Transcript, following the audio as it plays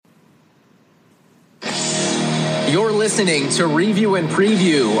listening to Review and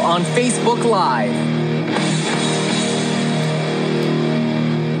Preview on Facebook Live.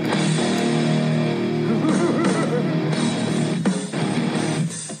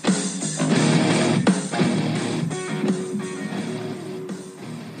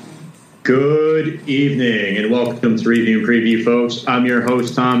 Good evening and welcome to Review and Preview, folks. I'm your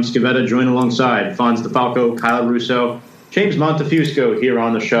host, Tom Scavetta, joined alongside Fonz DeFalco, Kyle Russo, James Montefusco here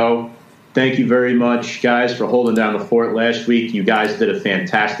on the show. Thank you very much, guys, for holding down the fort last week. You guys did a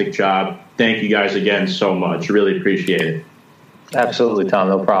fantastic job. Thank you guys again so much. Really appreciate it. Absolutely, Tom.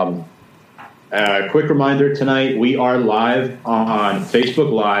 No problem. Quick reminder tonight, we are live on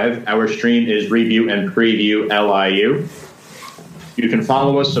Facebook Live. Our stream is Review and Preview LIU. You can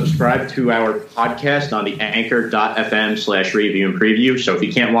follow us, subscribe to our podcast on the anchor.fm/review and preview. So if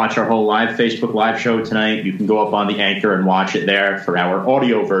you can't watch our whole live Facebook Live show tonight, you can go up on the Anchor and watch it there for our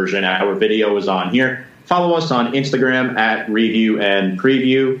audio version. Our video is on here. Follow us on Instagram at Review and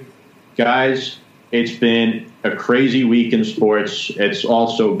Preview. Guys, it's been a crazy week in sports. It's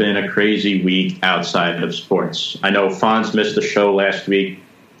also been a crazy week outside of sports. I know Fonz missed the show last week.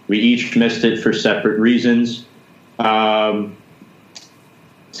 We each missed it for separate reasons.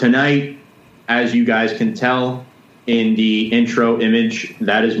 Tonight, as you guys can tell in the intro image,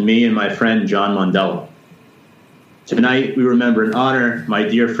 that is me and my friend John Mondello. Tonight, we remember and honor my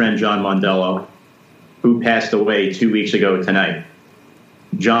dear friend John Mondello, who passed away 2 weeks ago tonight.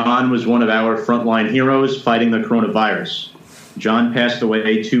 John was one of our frontline heroes fighting the coronavirus. John passed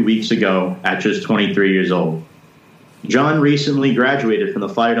away 2 weeks ago at just 23 years old. John recently graduated from the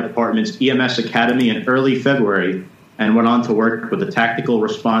fire department's EMS Academy in early February and went on to work with the Tactical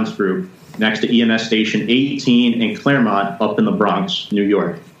Response Group next to EMS Station 18 in Claremont up in the Bronx, New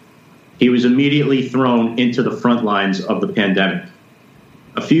York. He was immediately thrown into the front lines of the pandemic.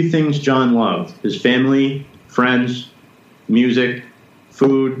 A few things John loved: his family, friends, music,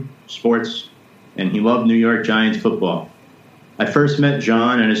 food, sports, and he loved New York Giants football. I first met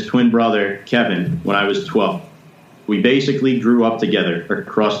John and his twin brother, Kevin, when I was 12. We basically grew up together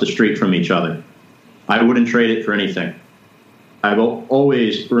across the street from each other. I wouldn't trade it for anything. I will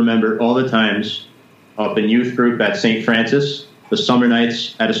always remember all the times up in youth group at St. Francis, the summer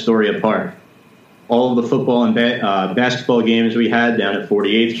nights at Astoria Park, all of the football and basketball games we had down at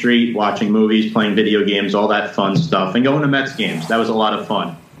 48th Street, watching movies, playing video games, all that fun stuff, and going to Mets games. That was a lot of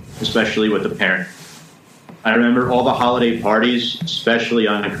fun, especially with the parent. I remember all the holiday parties, especially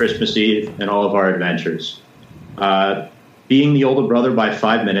on Christmas Eve, and all of our adventures. Being the older brother by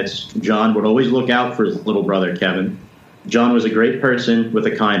 5 minutes, John would always look out for his little brother, Kevin. John was a great person with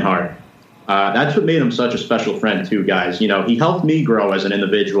a kind heart. That's what made him such a special friend, too, guys. You know, he helped me grow as an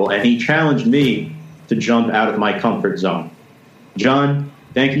individual, and he challenged me to jump out of my comfort zone. John,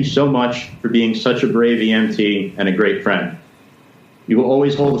 thank you so much for being such a brave EMT and a great friend. You will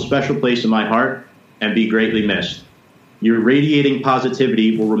always hold a special place in my heart and be greatly missed. Your radiating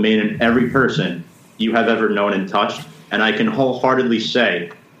positivity will remain in every person you have ever known and touched, and I can wholeheartedly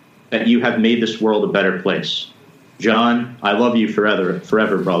say that you have made this world a better place. John, I love you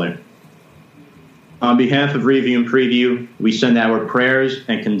forever, brother. On behalf of Review and Preview, we send our prayers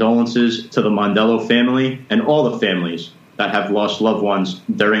and condolences to the Mondello family and all the families that have lost loved ones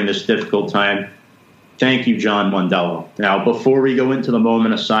during this difficult time. Thank you, John Mondello. Now, before we go into the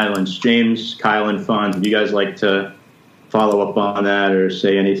moment of silence, James, Kyle, and Fonz, would you guys like to follow up on that or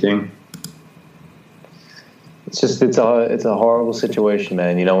say anything? It's a horrible situation,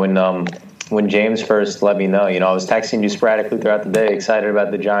 man. You know, when James first let me know, you know, I was texting you sporadically throughout the day, excited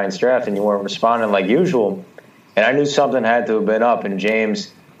about the Giants draft, and you weren't responding like usual. And I knew something had to have been up. And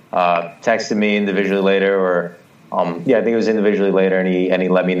James texted me individually later, or I think it was individually later, and he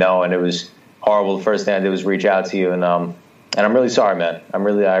let me know, and it was horrible. The first thing I did was reach out to you, and I'm really sorry, man. I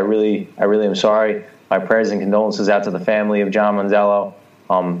really am sorry. My prayers and condolences out to the family of John Mondello.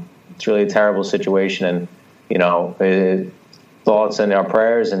 It's really a terrible situation, and you know, thoughts and our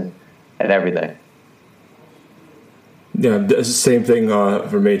prayers and everything. Yeah, same thing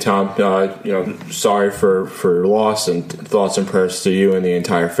for me, Tom. Sorry for your loss, and thoughts and prayers to you and the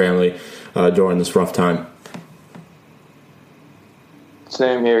entire family during this rough time.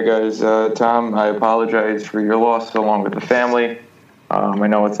 Same here, guys. Tom, I apologize for your loss along with the family. I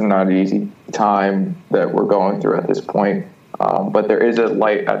know it's not an easy time that we're going through at this point. But there is a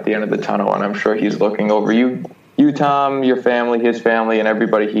light at the end of the tunnel, and I'm sure he's looking over you, Tom, your family, his family, and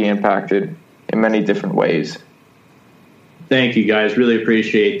everybody he impacted in many different ways. Thank you, guys. Really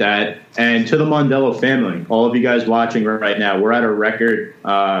appreciate that. And to the Mondello family, all of you guys watching right now, we're at a record.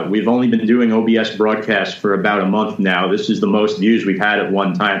 We've only been doing OBS broadcasts for about a month now. This is the most views we've had at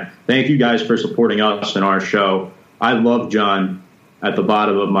one time. Thank you guys for supporting us and our show. I love John at the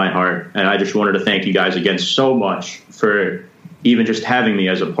bottom of my heart, and I just wanted to thank you guys again so much for even just having me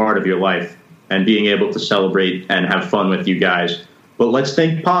as a part of your life and being able to celebrate and have fun with you guys. But let's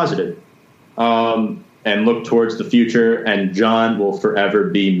think positive and look towards the future, and John will forever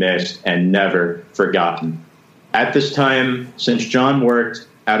be missed and never forgotten. At this time, since John worked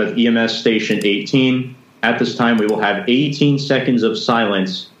out of EMS Station 18, at this time we will have 18 seconds of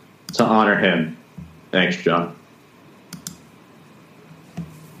silence to honor him. Thanks, John.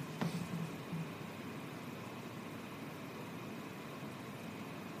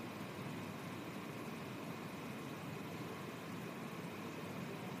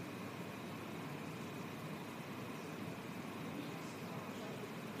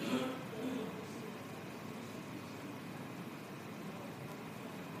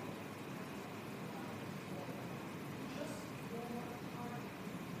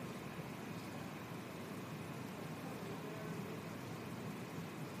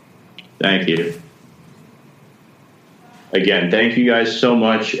 Thank you. Again, thank you guys so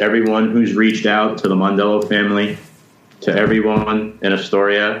much, everyone who's reached out to the Mondello family, to everyone in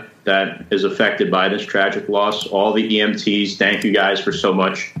Astoria that is affected by this tragic loss, all the EMTs, thank you guys for so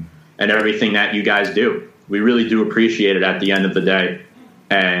much and everything that you guys do. We really do appreciate it at the end of the day.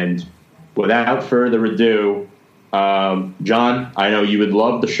 And without further ado, John, I know you would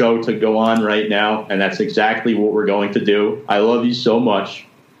love the show to go on right now, and that's exactly what we're going to do. I love you so much.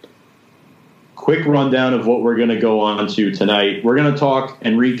 Quick rundown of what we're going to go on to tonight. We're going to talk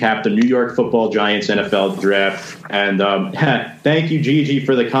and recap the New York Football Giants NFL draft. And thank you, Gigi,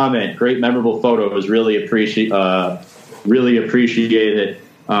 for the comment. Great, memorable photos. Really appreciate it.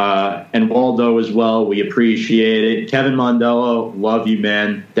 And Waldo as well. We appreciate it. Kevin Mondello, love you,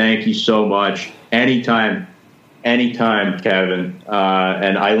 man. Thank you so much. Anytime, Kevin.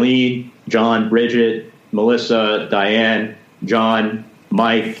 And Eileen, John, Bridget, Melissa, Diane, John,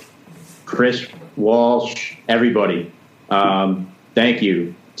 Mike, Chris Walsh, everybody. Thank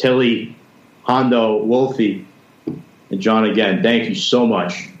you. Tilly, Hondo, Wolfie, and John again. Thank you so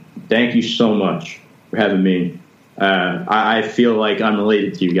much. Thank you so much for having me. I feel like I'm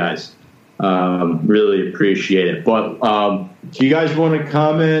related to you guys. Really appreciate it. But do you guys want to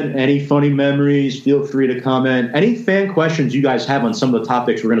comment? Any funny memories? Feel free to comment. Any fan questions you guys have on some of the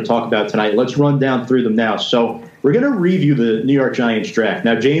topics we're going to talk about tonight? Let's run down through them now. So we're going to review the New York Giants draft.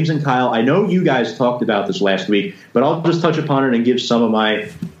 Now, James and Kyle, I know you guys talked about this last week, but I'll just touch upon it and give some of my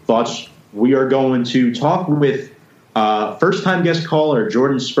thoughts. We are going to talk with first-time guest caller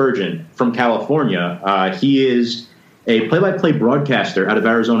Jordan Spurgeon from California. He is a play-by-play broadcaster out of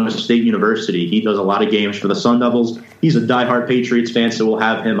Arizona State University. He does a lot of games for the Sun Devils. He's a diehard Patriots fan, so we'll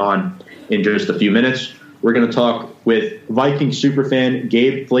have him on in just a few minutes. We're going to talk with Viking superfan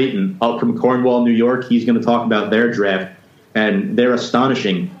Gabe Flayton up from Cornwall, New York. He's going to talk about their draft and their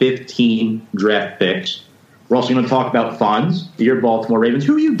astonishing 15 draft picks. We're also going to talk about Fonz, your Baltimore Ravens.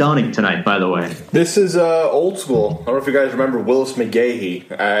 Who are you donning tonight, by the way? This is old school. I don't know if you guys remember Willis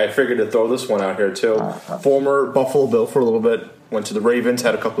McGahee. I figured to throw this one out here, too. Former Buffalo Bill for a little bit. Went to the Ravens,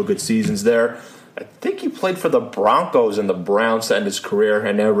 had a couple of good seasons there. I think he played for the Broncos and the Browns to end his career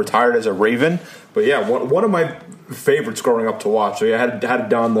and then retired as a Raven. But, yeah, one of my favorites growing up to watch. So, yeah, I had to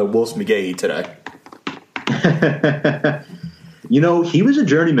don the Willis McGahee today. You know, he was a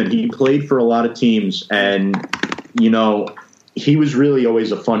journeyman. He played for a lot of teams, and, you know, he was really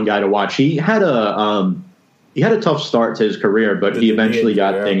always a fun guy to watch. He had a tough start to his career, but he eventually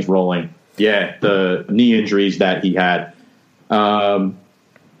got things rolling. Yeah, the knee injuries that he had.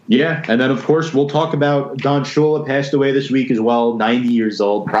 Yeah, and then, of course, we'll talk about Don Shula, passed away this week as well, 90 years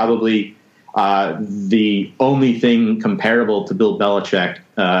old, probably the only thing comparable to Bill Belichick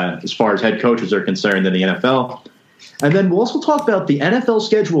as far as head coaches are concerned in the NFL. And then we'll also talk about the NFL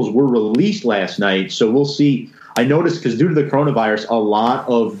schedules were released last night, so we'll see. I noticed because due to the coronavirus, a lot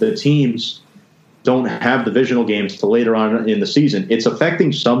of the teams don't have divisional games till later on in the season. It's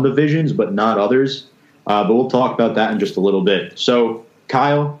affecting some divisions, but not others. But we'll talk about that in just a little bit. So,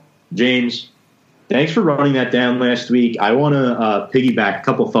 Kyle, James, thanks for running that down last week. I want to piggyback a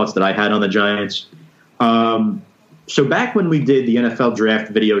couple thoughts that I had on the Giants. So back when we did the NFL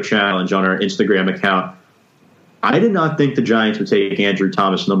Draft Video Challenge on our Instagram account, I did not think the Giants would take Andrew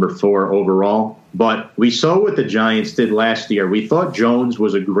Thomas number 4 overall, but we saw what the Giants did last year. We thought Jones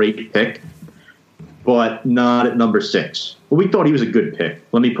was a great pick, but not at number 6. Well, we thought he was a good pick.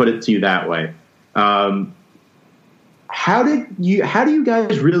 Let me put it to you that way. How do you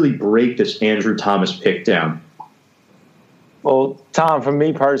guys really break this Andrew Thomas pick down? Well, Tom, for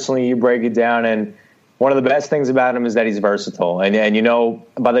me personally, you break it down, and one of the best things about him is that he's versatile. And you know,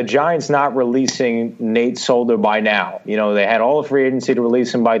 by the Giants not releasing Nate Solder by now, you know, they had all the free agency to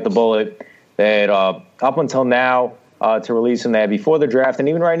release him, bite the bullet. They had up until now to release him. They had before the draft, and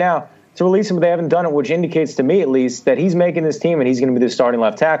even right now to release him, but they haven't done it, which indicates to me at least that he's making this team and he's going to be the starting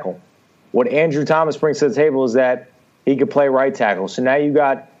left tackle. What Andrew Thomas brings to the table is that he could play right tackle. So now you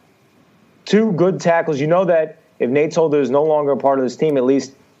got two good tackles. You know that if Nate Solder is no longer a part of this team, at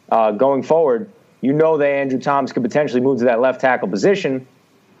least going forward, you know that Andrew Thomas could potentially move to that left tackle position.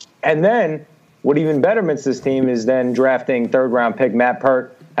 And then what even betterments this team is then drafting third-round pick Matt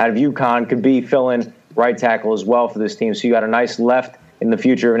Pert out of UConn could be fill-in right tackle as well for this team. So you got a nice left in the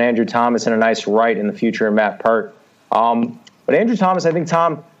future of an Andrew Thomas and a nice right in the future of Matt Pert. But Andrew Thomas, I think,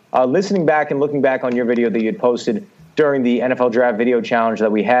 Tom, listening back and looking back on your video that you had posted during the NFL Draft Video Challenge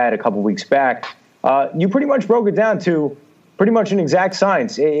that we had a couple weeks back, you pretty much broke it down to pretty much an exact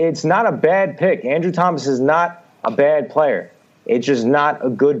science. It's not a bad pick. Andrew Thomas is not a bad player. It's just not a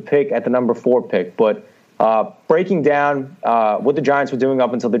good pick at the number 4 pick. But breaking down what the Giants were doing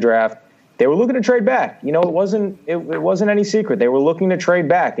up until the draft, they were looking to trade back. You know, it wasn't any secret. They were looking to trade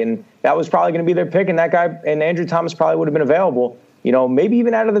back, and that was probably going to be their pick. And that guy, and Andrew Thomas, probably would have been available. You know, maybe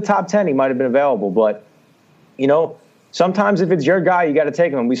even out of the top 10, he might have been available. But you know, sometimes if it's your guy, you got to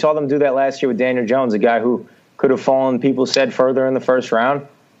take him. And we saw them do that last year with Daniel Jones, a guy who could have fallen, people said, further in the first round,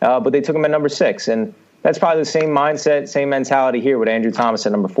 but they took him at number 6, and that's probably the same mindset, same mentality here with Andrew Thomas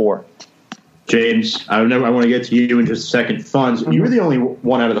at number 4. James, I want to get to you in just a second. Fonz, you were the only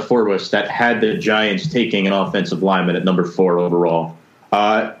one out of the 4 of us that had the Giants taking an offensive lineman at number 4 overall.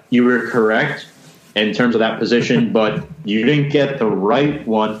 You were correct in terms of that position, but you didn't get the right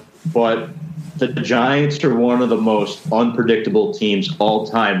one. But the Giants are one of the most unpredictable teams all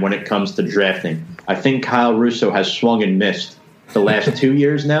time when it comes to drafting. I think Kyle Russo has swung and missed the last 2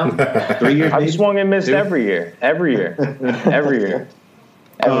 years now, 3 years. I've swung and missed every year.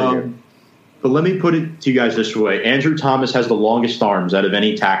 But let me put it to you guys this way. Andrew Thomas has the longest arms out of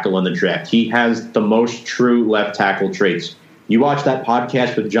any tackle in the draft. He has the most true left tackle traits. You watch that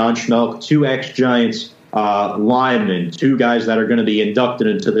podcast with John Schmelk, 2 ex-Giants linemen, 2 guys that are going to be inducted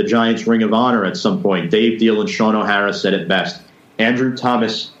into the Giants Ring of Honor at some point. Dave Deal and Sean O'Hara said it best. Andrew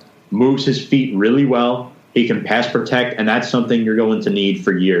Thomas moves his feet really well. He can pass protect, and that's something you're going to need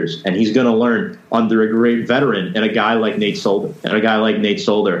for years. And he's going to learn under a great veteran and a guy like Nate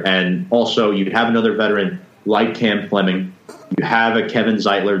Solder. And also, you have another veteran like Cam Fleming. You have a Kevin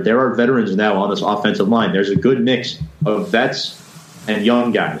Zeitler. There are veterans now on this offensive line. There's a good mix of vets and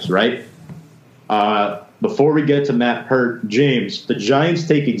young guys, right? Before we get to Matt Pert, James, the Giants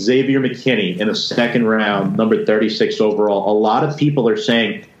take Xavier McKinney in the 2nd round, number 36 overall. A lot of people are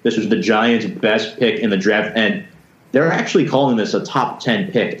saying this was the Giants' best pick in the draft, and they're actually calling this a top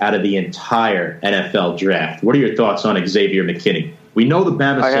 10 pick out of the entire NFL draft. What are your thoughts on Xavier McKinney? We know the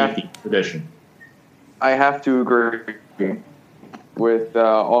Bama safety tradition. I have to agree with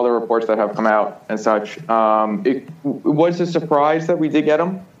all the reports that have come out and such. It was a surprise that we did get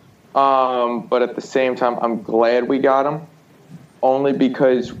him. But at the same time, I'm glad we got him, only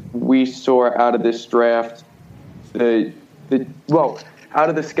because we saw out of this draft out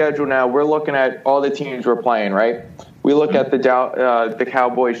of the schedule now, we're looking at all the teams we're playing, right? We look at the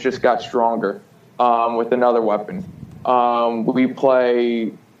Cowboys just got stronger with another weapon. We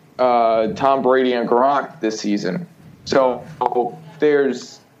play Tom Brady and Gronk this season. So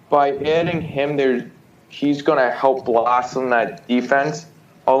by adding him, he's going to help blossom that defense.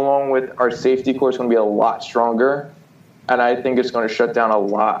 Along with our safety core, is going to be a lot stronger, and I think it's going to shut down a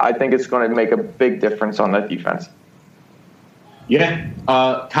lot. I think it's going to make a big difference on that defense. Yeah.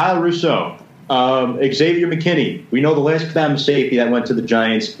 Kyle Russo, Xavier McKinney. We know the last Bama safety that went to the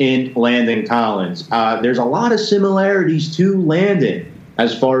Giants in Landon Collins. There's a lot of similarities to Landon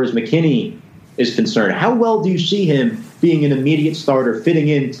as far as McKinney is concerned. How well do you see him being an immediate starter, fitting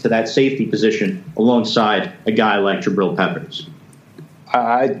into that safety position alongside a guy like Jabril Peppers?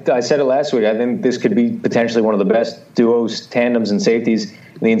 I said it last week. I think this could be potentially one of the best duos, tandems, and safeties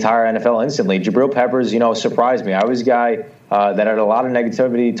in the entire NFL instantly. Jabril Peppers, surprised me. I was a guy that had a lot of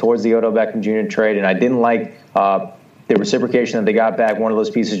negativity towards the Odell Beckham Jr. trade, and I didn't like the reciprocation that they got back. One of those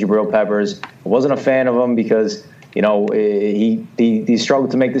pieces, Jabril Peppers. I wasn't a fan of him because, he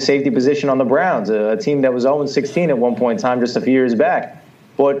struggled to make the safety position on the Browns, a team that was 0-16 at one point in time just a few years back.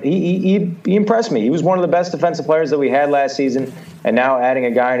 But he impressed me. He was one of the best defensive players that we had last season. And now adding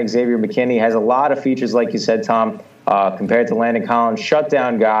a guy in Xavier McKinney has a lot of features, like you said, Tom, compared to Landon Collins.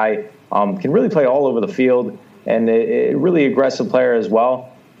 Shutdown guy, can really play all over the field, and a really aggressive player as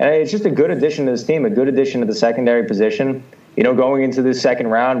well. And it's just a good addition to this team, a good addition to the secondary position. going into this second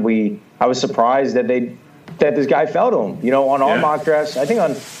round, I was surprised that this guy fell to him. On our mock drafts, I think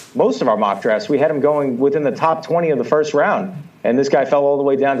on most of our mock drafts, we had him going within the top 20 of the first round. And this guy fell all the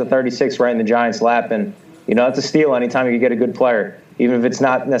way down to 36 right in the Giants' lap. And, that's a steal anytime you get a good player, even if it's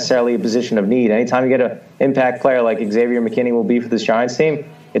not necessarily a position of need. Anytime you get an impact player like Xavier McKinney will be for this Giants team,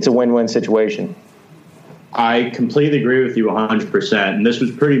 it's a win-win situation. I completely agree with you 100%. And this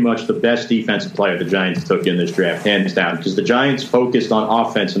was pretty much the best defensive player the Giants took in this draft, hands down, because the Giants focused on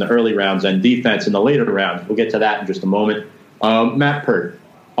offense in the early rounds and defense in the later rounds. We'll get to that in just a moment. Matt Peart,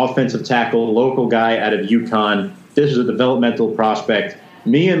 offensive tackle, local guy out of UConn. This is a developmental prospect.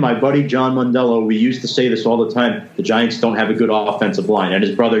 Me and my buddy John Mondello, we used to say this all the time. The Giants don't have a good offensive line. And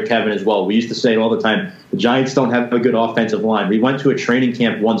his brother Kevin as well. We used to say it all the time. The Giants don't have a good offensive line. We went to a training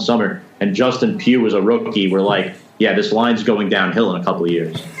camp one summer, and Justin Pugh was a rookie. We're like, yeah, this line's going downhill in a couple of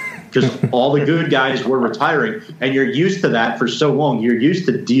years. Because all the good guys were retiring. And you're used to that for so long. You're used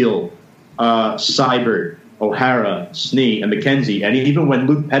to Deal, Seibert, O'Hara, Snee, and McKenzie. And even when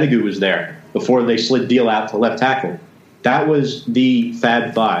Luke Pettigrew was there, before they slid Deal out to left tackle, that was the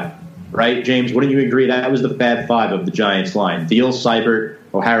Fab Five, right, James? Wouldn't you agree that was the Fab Five of the Giants line? Deal, Seibert,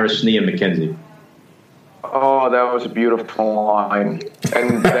 O'Hara, Snee, and McKenzie. Oh, that was a beautiful line.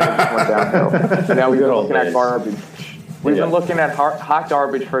 And then it just went downhill. And now we've been looking at garbage. We've been looking at hot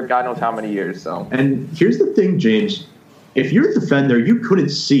garbage for God knows how many years. So. And here's the thing, James. If you're a defender, you couldn't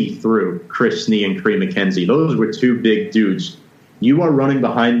see through Chris Snee and Cree McKenzie. Those were two big dudes. You are running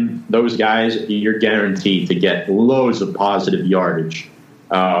behind those guys, you're guaranteed to get loads of positive yardage.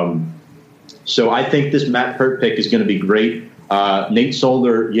 So I think this Matt Peart pick is going to be great. Nate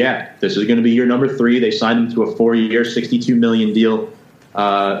Solder, this is going to be your number 3. They signed him to a 4-year, $62 million deal,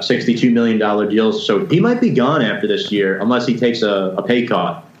 $62 million deal. So he might be gone after this year unless he takes a pay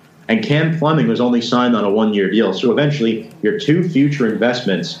cut. And Cam Fleming was only signed on a 1-year deal. So eventually your 2 future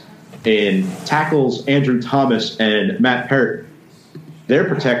investments in tackles, Andrew Thomas and Matt Peart, they're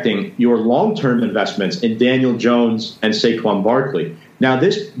protecting your long-term investments in Daniel Jones and Saquon Barkley. Now,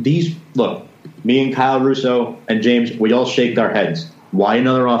 look, me and Kyle Russo and James, we all shaked our heads. Why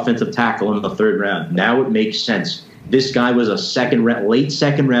another offensive tackle in the 3rd round? Now it makes sense. This guy was a late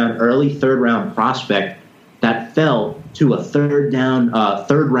second round, early 3rd round prospect that fell to a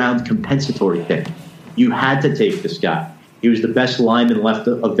 3rd round compensatory pick. You had to take this guy. He was the best lineman left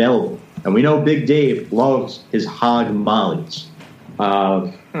available. And we know Big Dave loves his hog mollies.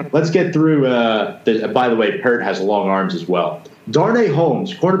 Let's get through. By the way, Peart has long arms as well. Darnay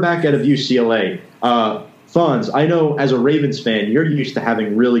Holmes, quarterback out of UCLA. Fonz, I know as a Ravens fan, you're used to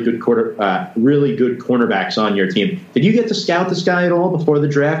having really good cornerbacks on your team. Did you get to scout this guy at all before the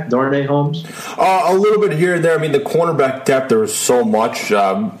draft, Darnay Holmes? A little bit here and there. I mean, the cornerback depth, there was so much.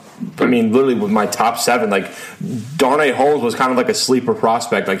 Literally with my top 7, like Darnay Holmes was kind of like a sleeper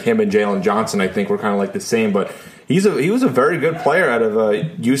prospect, like him and Jalen Johnson, I think were kind of like the same, but he was a very good player out of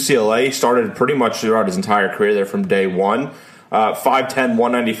UCLA. Started pretty much throughout his entire career there from day one. 5'10",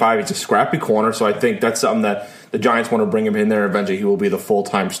 195. He's a scrappy corner, so I think that's something that the Giants want to bring him in there. Eventually, he will be the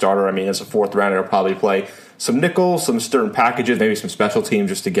full-time starter. I mean, as a 4th rounder, he'll probably play some nickel, some certain packages, maybe some special teams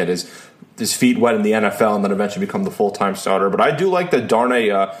just to get his feet wet in the NFL and then eventually become the full-time starter. But I do like the Darnay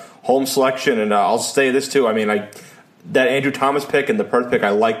Holmes selection, and I'll say this too. I mean, that Andrew Thomas pick and the Peart pick, I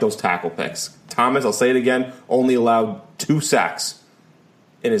like those tackle picks. Thomas, I'll say it again, only allowed 2 sacks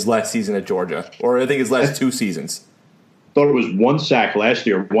in his last season at Georgia, or I think his last 2 seasons. Thought it was 1 sack last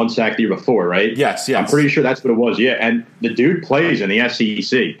year, 1 sack the year before, right? Yes. I'm pretty sure that's what it was, yeah. And the dude plays in the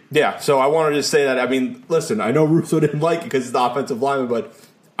SEC. Yeah, so I wanted to say that. I mean, listen, I know Russo didn't like it because he's the offensive lineman, but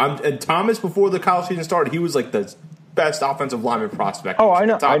and Thomas, before the college season started, he was like the best offensive lineman prospect. Oh, I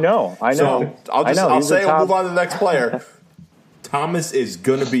know. So I'll say we'll move on to the next player. Thomas is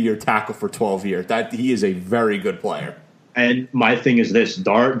going to be your tackle for 12 years. He is a very good player. And my thing is this,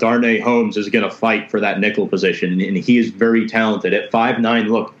 Darnay Holmes is going to fight for that nickel position, and he is very talented. At 5'9",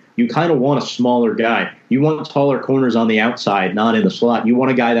 look, you kind of want a smaller guy. You want taller corners on the outside, not in the slot. You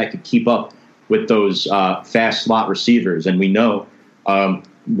want a guy that could keep up with those fast slot receivers. And we know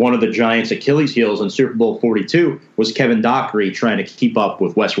one of the Giants' Achilles heels in Super Bowl 42 was Kevin Dockery trying to keep up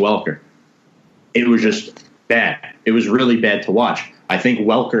with Wes Welker. It was just bad. It was really bad to watch. I think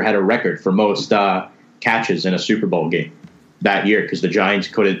Welker had a record for most catches in a Super Bowl game that year because the Giants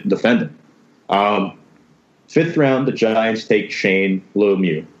couldn't defend him. 5th round, the Giants take Shane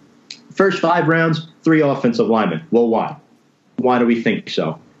Lemieux. First 5 rounds, 3 offensive linemen. Well, why? Why do we think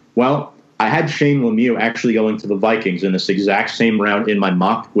so? Well, I had Shane Lemieux actually going to the Vikings in this exact same round in my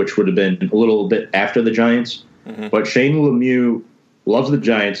mock, which would have been a little bit after the Giants. Mm-hmm. But Shane Lemieux loves the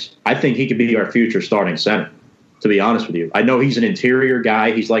Giants. I think he could be our future starting center. to be honest with you. I know he's an interior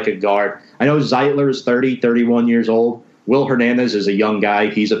guy. He's like a guard. I know Zeitler is 30, 31 years old. Will Hernandez is a young guy.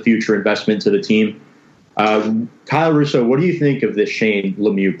 He's a future investment to the team. Kyle Russo, what do you think of this Shane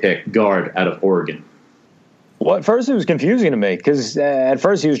Lemieux pick, guard out of Oregon? Well, at first it was confusing to me because at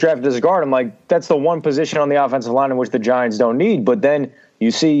first he was drafted as a guard. I'm like, that's the one position on the offensive line in which the Giants don't need. But then you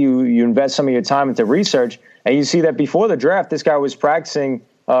see you invest some of your time into research, and you see that before the draft, this guy was practicing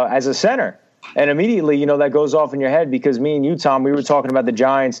as a center. And immediately, that goes off in your head because me and you, Tom, we were talking about the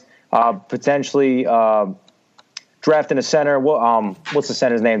Giants potentially drafting a center. What's the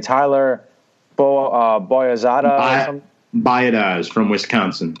center's name? Tyler Boyazada? Baez from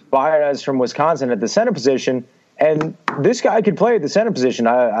Wisconsin. Baez from Wisconsin at the center position. And this guy could play at the center position.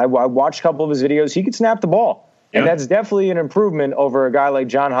 I watched a couple of his videos. He could snap the ball. Yep. And that's definitely an improvement over a guy like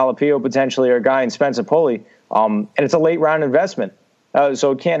John Jalapeno potentially or a guy in Spencer Pulley. And it's a late-round investment.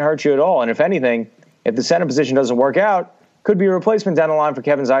 So it can't hurt you at all. And if anything, if the center position doesn't work out, could be a replacement down the line for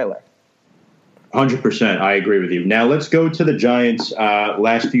Kevin Zeitler. 100%. I agree with you. Now let's go to the Giants'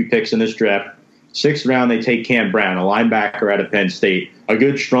 last few picks in this draft. 6th round, they take Cam Brown, a linebacker out of Penn State. A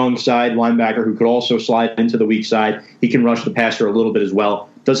good, strong side linebacker who could also slide into the weak side. He can rush the passer a little bit as well.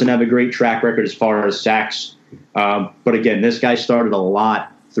 Doesn't have a great track record as far as sacks. But again, this guy started a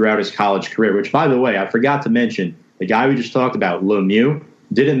lot throughout his college career, which, by the way, I forgot to mention, the guy we just talked about, Lemieux,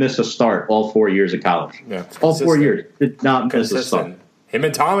 didn't miss a start all 4 years of college. Yeah, all 4 years. Did not miss a start. Him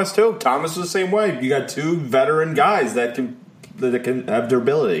and Thomas, too. Thomas was the same way. You got two veteran guys that can have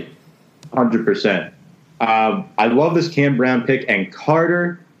durability. 100%. I love this Cam Brown pick. And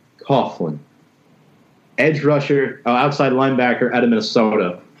Carter Coughlin, edge rusher, outside linebacker out of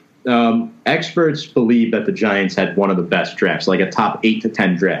Minnesota. Experts believe that the Giants had one of the best drafts, like a top 8 to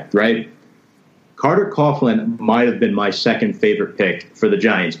 10 draft, right? Carter Coughlin might have been my second favorite pick for the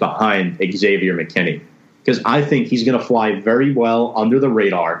Giants behind Xavier McKinney because I think he's going to fly very well under the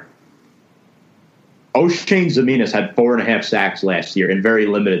radar. Oshane Ximines had 4.5 sacks last year in very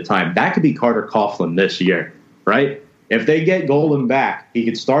limited time. That could be Carter Coughlin this year, right? If they get Golden back, he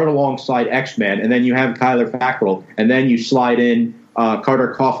could start alongside X-Man, and then you have Kyler Fackrell, and then you slide in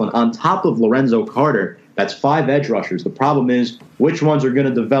Carter Coughlin on top of Lorenzo Carter. That's 5 edge rushers. The problem is which ones are going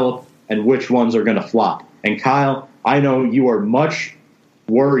to develop and which ones are going to flop. And Kyle, I know you are much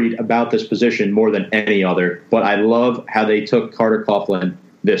worried about this position more than any other, but I love how they took Carter Coughlin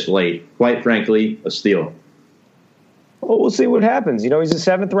this late. Quite frankly, a steal. Well, we'll see what happens. He's a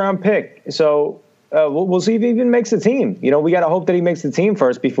 7th-round pick. So we'll see if he even makes the team. We got to hope that he makes the team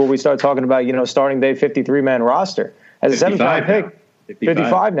first before we start talking about, starting day 53-man roster. As a 7th-round pick,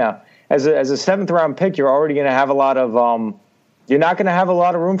 55 now. As a 7th-round pick, you're already going to have a lot of you're not going to have a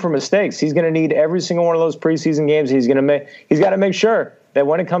lot of room for mistakes. He's going to need every single one of those preseason games. He's got to make sure that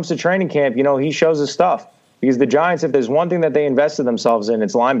when it comes to training camp, he shows his stuff. Because the Giants, if there's one thing that they invested themselves in,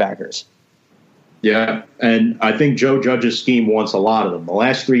 it's linebackers. Yeah, and I think Joe Judge's scheme wants a lot of them. The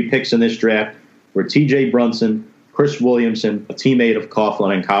last 3 picks in this draft were T.J. Brunson, Chris Williamson, a teammate of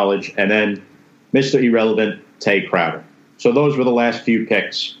Coughlin in college, and then Mr. Irrelevant, Tay Crowder. So those were the last few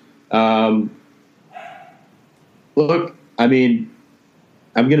picks. Look, I mean,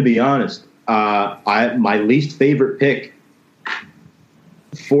 I'm going to be honest. My least favorite pick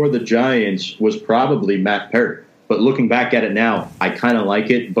for the Giants was probably Matt Peart. But looking back at it now, I kind of like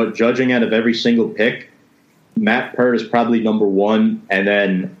it. But judging out of every single pick, Matt Peart is probably number 1, and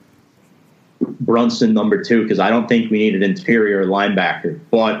then Brunson number 2, because I don't think we need an interior linebacker.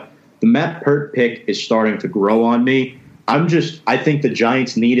 But the Matt Peart pick is starting to grow on me. I think the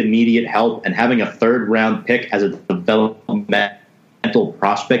Giants need immediate help, and having a 3rd-round pick as a developmental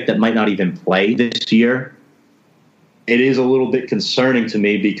prospect that might not even play this year, it is a little bit concerning to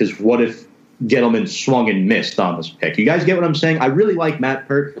me because what if Gettleman swung and missed on this pick? You guys get what I'm saying? I really like Matt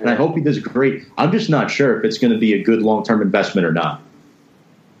Peart, and I hope he does great. I'm just not sure if it's going to be a good long-term investment or not.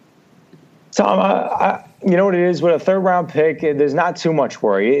 Tom, you know what it is? With a 3rd-round pick, there's not too much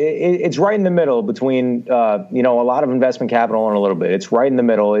worry. It's right in the middle between, a lot of investment capital and a little bit. It's right in the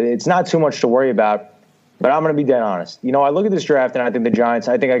middle. It's not too much to worry about, but I'm going to be dead honest. I look at this draft, and I think the Giants,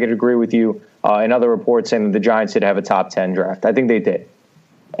 I think I could agree with you in other reports saying that the Giants did have a top 10 draft. I think they did.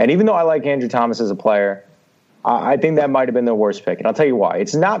 And even though I like Andrew Thomas as a player, I think that might have been their worst pick. And I'll tell you why.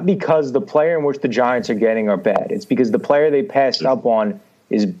 It's not because the player in which the Giants are getting are bad. It's because the player they passed up on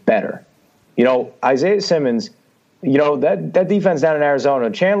is better. Isaiah Simmons, that defense down in Arizona,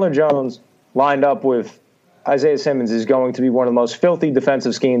 Chandler Jones lined up with Isaiah Simmons is going to be one of the most filthy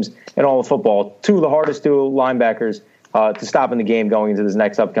defensive schemes in all of football. 2 of the hardest dual linebackers to stop in the game going into this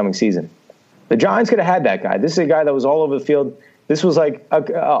next upcoming season. The Giants could have had that guy. This is a guy that was all over the field. This was like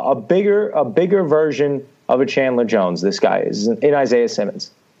a bigger version of a Chandler Jones, this guy is, in Isaiah Simmons.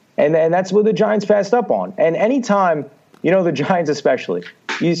 And that's what the Giants passed up on. And anytime, the Giants especially,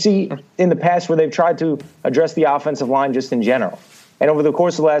 you see in the past where they've tried to address the offensive line just in general. And over the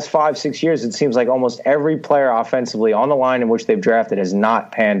course of the last 5-6 years, it seems like almost every player offensively on the line in which they've drafted has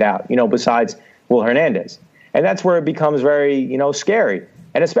not panned out, besides Will Hernandez. And that's where it becomes very, scary.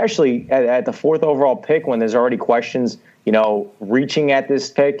 And especially at the 4th overall pick when there's already questions, reaching at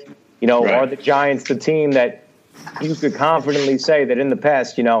this pick, right. Are the Giants the team that you could confidently say that in the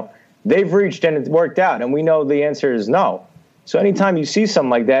past, they've reached and it's worked out? And we know the answer is no. So anytime you see something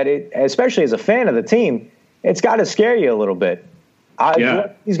like that, especially as a fan of the team, it's got to scare you a little bit.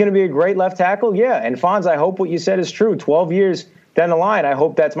 He's going to be a great left tackle. Yeah. And Fonz, I hope what you said is true. 12 years down the line, I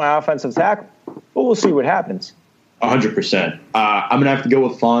hope that's my offensive tackle. But we'll see what happens. 100%. I'm going to have to go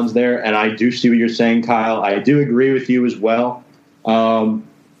with Fonz there. And I do see what you're saying, Kyle. I do agree with you as well.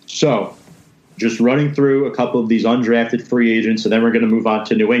 So just running through a couple of these undrafted free agents, and then we're going to move on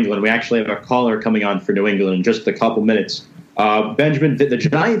to New England. We actually have a caller coming on for New England in just a couple minutes. Benjamin, the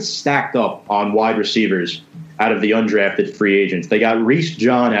Giants stacked up on wide receivers out of the undrafted free agents. They got Reese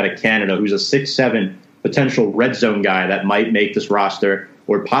John out of Canada, who's a 6'7" potential red zone guy that might make this roster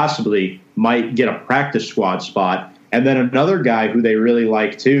or possibly might get a practice squad spot. And then another guy who they really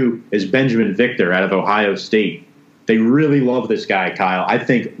like, too, is Benjamin Victor out of Ohio State. They really love this guy, Kyle. I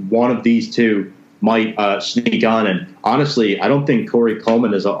think one of these two might sneak on. And honestly, I don't think Corey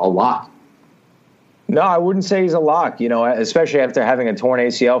Coleman is a lock. No, I wouldn't say he's a lock, especially after having a torn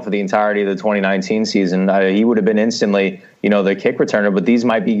ACL for the entirety of the 2019 season. He would have been instantly, the kick returner. But these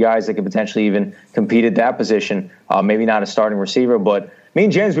might be guys that could potentially even compete at that position. Maybe not a starting receiver. But me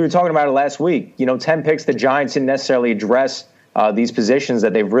and James, we were talking about it last week. 10 picks, the Giants didn't necessarily address these positions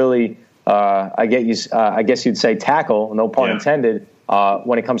that they've really, I guess you'd say, tackle, no pun intended,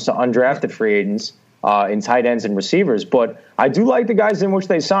 when it comes to undrafted free agents. In tight ends and receivers. But I do like the guys in which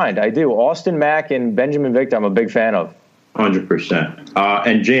they signed. I do. Austin Mack and Benjamin Victor, I'm a big fan of. 100%.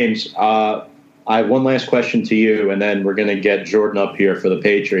 And James, I have one last question to you, and then we're going to get Jordan up here for the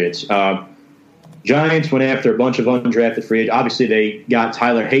Patriots. Giants went after a bunch of undrafted free agents. Obviously, they got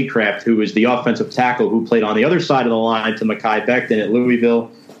Tyler Haycraft, who is the offensive tackle who played on the other side of the line to Mekhi Becton at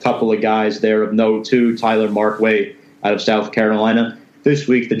Louisville. A couple of guys there of note, too. Tyler Markway out of South Carolina. This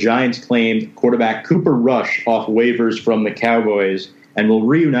week, the Giants claimed quarterback Cooper Rush off waivers from the Cowboys and will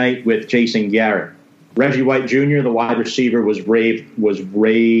reunite with Jason Garrett. Reggie White Jr., the wide receiver, was waived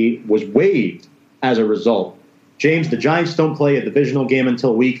as a result. James, the Giants don't play a divisional game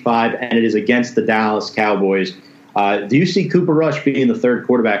until Week 5, and it is against the Dallas Cowboys. Do you see Cooper Rush being the third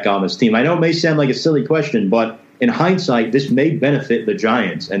quarterback on this team? I know it may sound like a silly question, but in hindsight, this may benefit the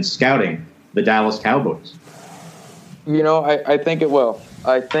Giants and scouting the Dallas Cowboys. I think it will.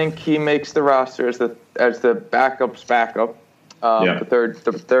 I think he makes the roster as the backup's backup,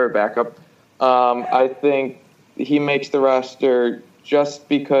 the third backup. I think he makes the roster just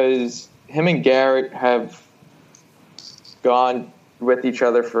because him and Garrett have gone with each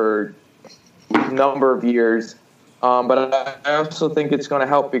other for a number of years. But I also think it's going to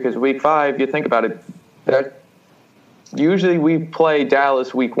help because Week 5, you think about it, usually we play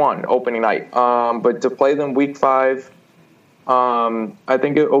Dallas Week 1, opening night. But to play them Week 5, I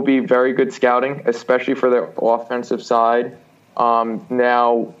think it will be very good scouting, especially for the offensive side.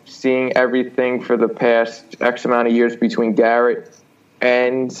 Now, seeing everything for the past X amount of years between Garrett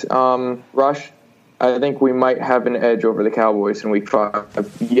and Rush, I think we might have an edge over the Cowboys in Week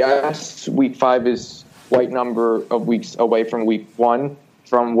 5. Yes, Week 5 is quite number of weeks away from Week 1,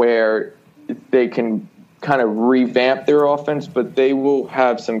 from where they can kind of revamp their offense, but they will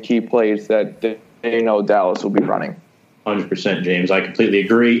have some key plays that they know Dallas will be running. 100%, James. I completely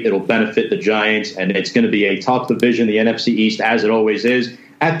agree. It'll benefit the Giants, and it's going to be a tough division, the NFC East, as it always is.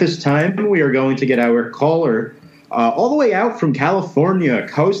 At this time, we are going to get our caller all the way out from California,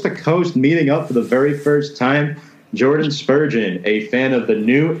 coast to coast, meeting up for the very first time, Jordan Spurgeon, a fan of the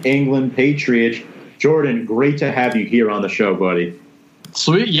New England Patriots. Jordan, great to have you here on the show, buddy.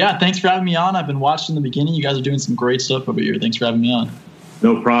 Sweet. Yeah, thanks for having me on. I've been watching the beginning. You guys are doing some great stuff over here. Thanks for having me on.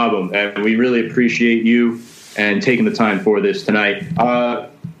 No problem. And we really appreciate you and taking the time for this tonight.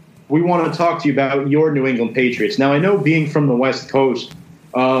 We want to talk to you about your New England Patriots. Now, I know being from the West Coast,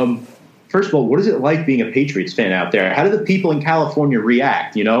 first of all, what is it like being a Patriots fan out there? How do the people in California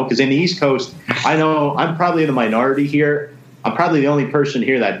react, Because in the East Coast, I know I'm probably in the minority here. I'm probably the only person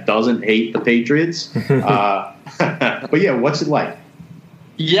here that doesn't hate the Patriots. But, yeah, what's it like?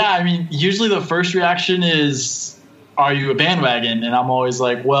 Yeah, I mean, usually the first reaction is are you a bandwagon? And I'm always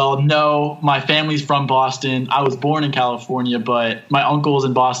like, well, no, my family's from Boston. I was born in California, but my uncles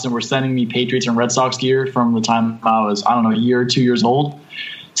in Boston were sending me Patriots and Red Sox gear from the time I was, a year or 2 years old.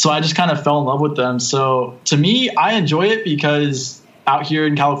 So I just kind of fell in love with them. So to me, I enjoy it because out here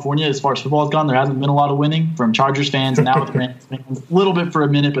in California, as far as football has gone, there hasn't been a lot of winning from Chargers fans and now with Rams fans. A little bit for a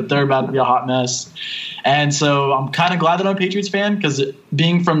minute, but they're about to be a hot mess. And so I'm kind of glad that I'm a Patriots fan because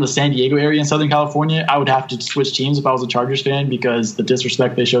being from the San Diego area in Southern California, I would have to switch teams if I was a Chargers fan because the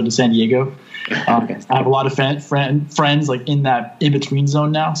disrespect they showed to San Diego. I have a lot of friends like in that in-between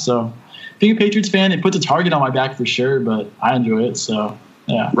zone now. So being a Patriots fan, it puts a target on my back for sure, but I enjoy it. So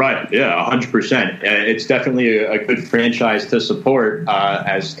yeah. Right. Yeah, 100%. It's definitely a good franchise to support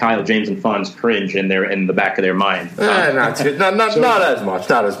as Kyle, James, and Fonz cringe in the back of their mind. Not as much.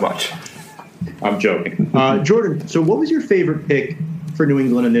 Not as much. I'm joking. Jordan, so what was your favorite pick for New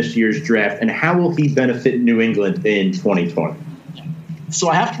England in this year's draft, and how will he benefit New England in 2020? So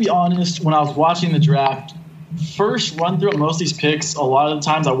I have to be honest, when I was watching the draft, first run through of most of these picks, a lot of the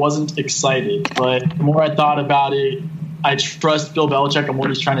times I wasn't excited. But the more I thought about it, I trust Bill Belichick and what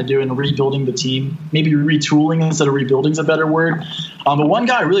he's trying to do in rebuilding the team. Maybe retooling instead of rebuilding is a better word. But one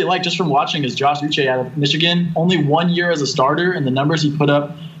guy I really like just from watching is Josh Uche out of Michigan. Only 1 year as a starter, and the numbers he put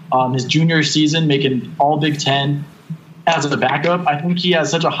up his junior season, making all Big Ten as a backup. I think he has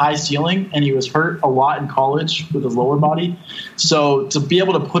such a high ceiling, and he was hurt a lot in college with his lower body. So to be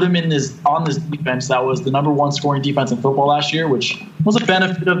able to put him on this defense that was the number one scoring defense in football last year, which was a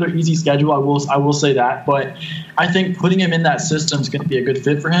benefit of their easy schedule, I will say that. But I think putting him in that system is going to be a good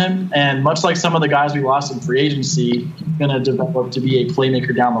fit for him. And much like some of the guys we lost in free agency, he's going to develop to be a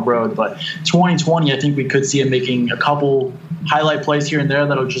playmaker down the road. But 2020, I think we could see him making a couple highlight plays here and there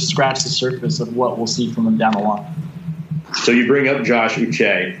that'll just scratch the surface of what we'll see from him down the line. So you bring up Josh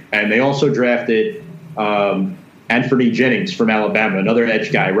Uche, and they also drafted Anthony Jennings from Alabama, another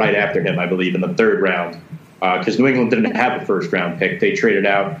edge guy right after him, I believe, in the third round, because New England didn't have a first-round pick. They traded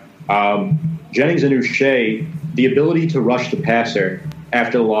out. Jennings and Uche, the ability to rush the passer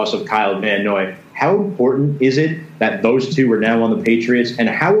after the loss of Kyle Van Noy, how important is it that those two are now on the Patriots, and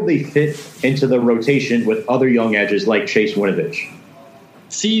how will they fit into the rotation with other young edges like Chase Winovich?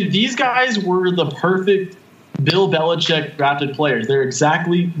 See, these guys were the perfect Bill Belichick drafted players.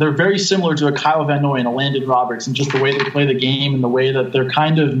 They're very similar to a Kyle Van Noy and a Landon Roberts, and just the way they play the game and the way that they're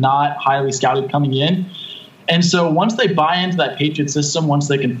kind of not highly scouted coming in. And so once they buy into that Patriot system, once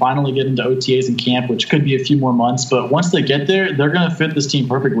they can finally get into OTAs and camp, which could be a few more months, but once they get there, they're going to fit this team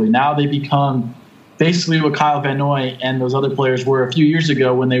perfectly. Now they become basically what Kyle Van Noy and those other players were a few years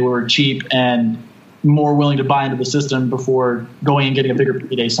ago when they were cheap and more willing to buy into the system before going and getting a bigger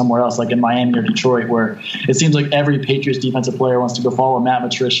payday somewhere else, like in Miami or Detroit, where it seems like every Patriots defensive player wants to go follow Matt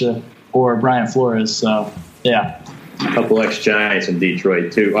Patricia or Brian Flores. So, yeah. A couple ex-Giants in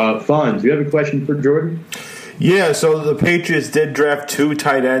Detroit, too. Fonz, do you have a question for Jordan? Yeah, so the Patriots did draft two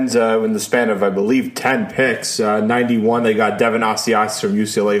tight ends in the span of, I believe, 10 picks. 91, they got Devin Asiasi from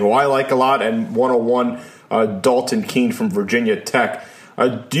UCLA, who I like a lot, and 101, Dalton Keene from Virginia Tech.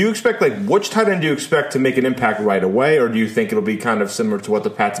 Do you expect, which tight end do you expect to make an impact right away, or do you think it'll be kind of similar to what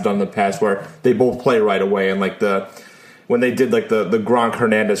the Pats have done in the past, where they both play right away, and when they did the Gronk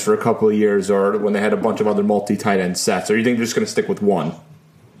Hernandez for a couple of years, or when they had a bunch of other multi-tight end sets, or do you think they're just going to stick with one?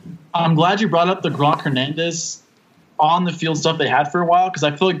 I'm glad you brought up the Gronk Hernandez on the field stuff they had for a while, because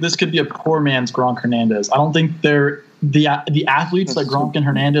I feel like this could be a poor man's Gronk Hernandez. I don't think they're the athletes that Gronk and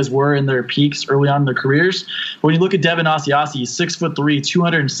Hernandez were in their peaks early on in their careers. When you look at Devin Asiasi, he's 6'3",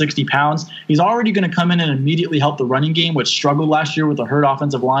 260 pounds. He's already going to come in and immediately help the running game, which struggled last year with a hurt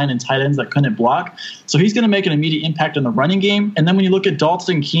offensive line and tight ends that couldn't block. So he's going to make an immediate impact on the running game. And then when you look at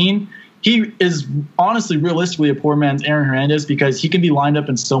Dalton Keene, he is honestly, realistically, a poor man's Aaron Hernandez because he can be lined up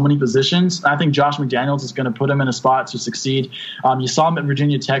in so many positions. I think Josh McDaniels is going to put him in a spot to succeed. You saw him at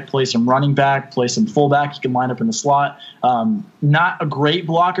Virginia Tech play some running back, play some fullback. He can line up in the slot. Not a great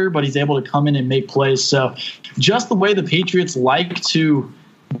blocker, but he's able to come in and make plays. So just the way the Patriots like to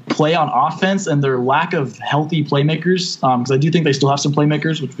play on offense and their lack of healthy playmakers, because I do think they still have some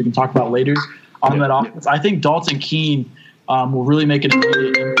playmakers, which we can talk about later on that offense. I think Dalton Keene will really make an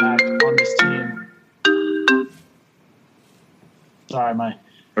immediate impact on this team. Sorry,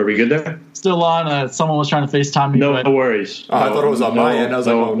 Are we good there? Still on. Someone was trying to FaceTime me. No worries. I thought it was on my end. I was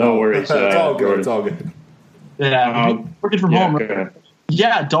no worries. It's all good. It's all good. Yeah, working from home. Right?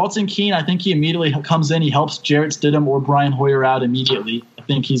 Yeah, Dalton Keene, I think he immediately comes in. He helps Jarrett Stidham or Brian Hoyer out immediately. I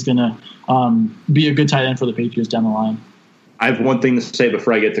think he's going to be a good tight end for the Patriots down the line. I have one thing to say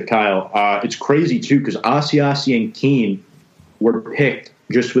before I get to Kyle. It's crazy, too, because Asiasi and Keene were picked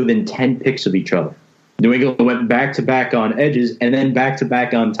just within 10 picks of each other. New England went back-to-back on edges and then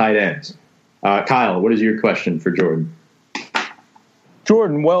back-to-back on tight ends. Kyle, what is your question for Jordan?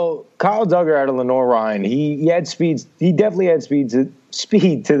 Jordan, well, Kyle Duggar out of Lenore Ryan, he had speed. He definitely had speed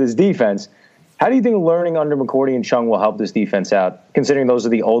to this defense. How do you think learning under McCourty and Chung will help this defense out, considering those are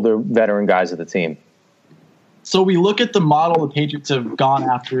the older veteran guys of the team? So we look at the model the Patriots have gone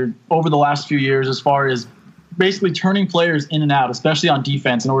after over the last few years as far as basically turning players in and out, especially on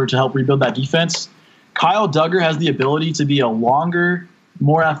defense, in order to help rebuild that defense. Kyle Duggar has the ability to be a longer,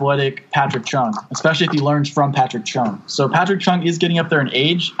 more athletic Patrick Chung, especially if he learns from Patrick Chung. So Patrick Chung is getting up there in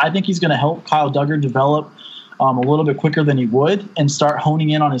age. I think he's going to help Kyle Duggar develop a little bit quicker than he would and start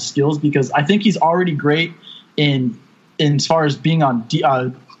honing in on his skills, because I think he's already great in as far as being on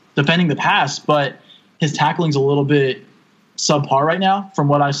defending the pass, but his tackling's a little bit subpar right now from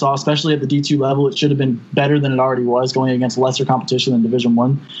what I saw, especially at the D2 level. It should have been better than it already was, going against lesser competition than Division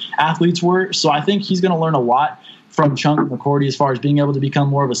I athletes were. So I think he's going to learn a lot from Chung and McCourty as far as being able to become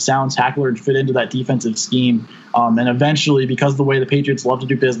more of a sound tackler and fit into that defensive scheme. And eventually, because of the way the Patriots love to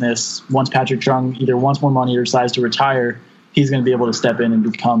do business, once Patrick Chung either wants more money or decides to retire, he's going to be able to step in and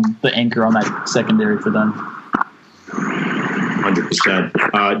become the anchor on that secondary for them.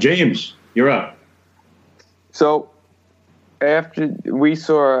 100%. James, you're up. So after we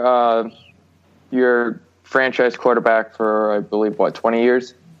saw your franchise quarterback for, I believe, 20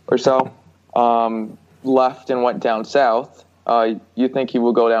 years or so, left and went down south. You think he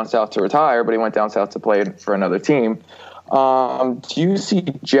will go down south to retire, but he went down south to play for another team. Do you see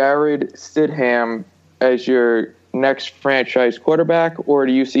Jarrett Stidham as your next franchise quarterback, or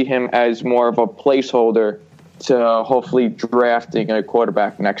do you see him as more of a placeholder to hopefully drafting a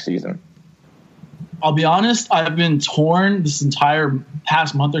quarterback next season? I'll be honest, I've been torn this entire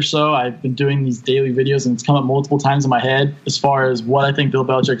past month or so. I've been doing these daily videos, and it's come up multiple times in my head as far as what I think Bill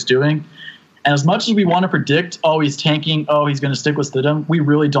Belichick's doing. And as much as we want to predict, he's tanking, he's going to stick with Stidham, we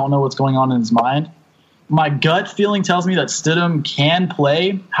really don't know what's going on in his mind. My gut feeling tells me that Stidham can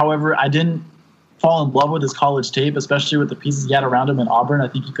play. However, I didn't fall in love with his college tape, especially with the pieces he had around him in Auburn. I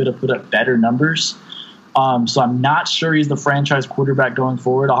think he could have put up better numbers. So I'm not sure he's the franchise quarterback going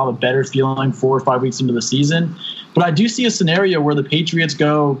forward. I'll have a better feeling 4 or 5 weeks into the season. But I do see a scenario where the Patriots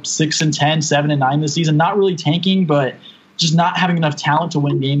go 6-10, 7-9 this season, not really tanking, but just not having enough talent to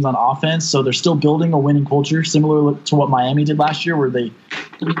win games on offense. So they're still building a winning culture, similar to what Miami did last year, where they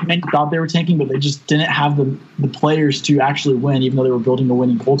thought they were tanking, but they just didn't have the players to actually win, even though they were building a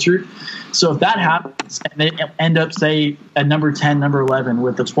winning culture. So if that happens and they end up, say, at number 10, number 11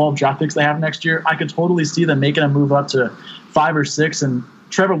 with the 12 draft picks they have next year, I could totally see them making a move up to 5 or 6. And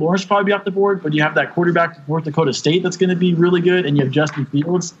Trevor Lawrence will probably be off the board, but you have that quarterback from North Dakota State that's going to be really good, and you have Justin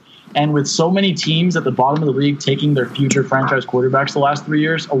Fields. And with so many teams at the bottom of the league taking their future franchise quarterbacks the last 3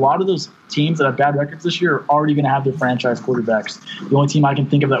 years, a lot of those teams that have bad records this year are already going to have their franchise quarterbacks. The only team I can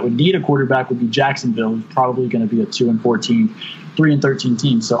think of that would need a quarterback would be Jacksonville, who's probably going to be a 2-14, 3-13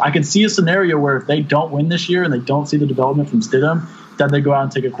 team. So I can see a scenario where if they don't win this year and they don't see the development from Stidham, that they go out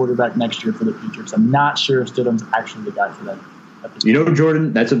and take a quarterback next year for the future. So I'm not sure if Stidham's actually the guy for them. You know,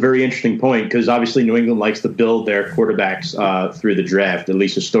 Jordan, that's a very interesting point, because obviously New England likes to build their quarterbacks through the draft, at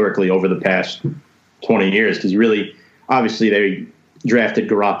least historically over the past 20 years, because really, obviously, they drafted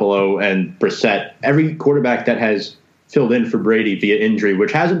Garoppolo and Brissett. Every quarterback that has filled in for Brady via injury,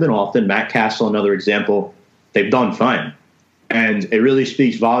 which hasn't been often, Matt Castle, another example, they've done fine. And it really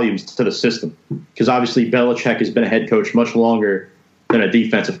speaks volumes to the system, because obviously Belichick has been a head coach much longer than a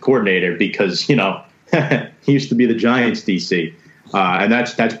defensive coordinator, because, you know, he used to be the Giants DC. And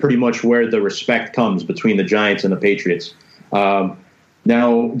that's pretty much where the respect comes between the Giants and the Patriots. Now,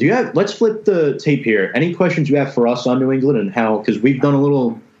 let's flip the tape here. Any questions you have for us on New England and how, because we've done a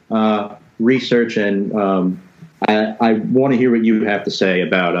little research, and I want to hear what you have to say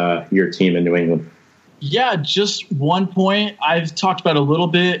about your team in New England. Yeah, just one point I've talked about a little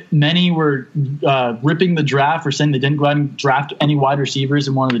bit. Many were ripping the draft for saying they didn't go out and draft any wide receivers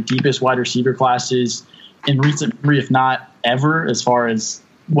in one of the deepest wide receiver classes in recent memory, if not ever, as far as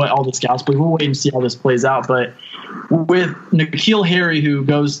what all the scouts believe. We'll wait and see how this plays out. But with N'Keal Harry, who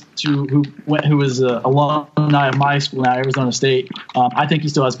was an alumni of my school now, Arizona State, I think he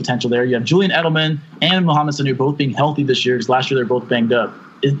still has potential there. You have Julian Edelman and Mohamed Sanu both being healthy this year, because last year they're both banged up.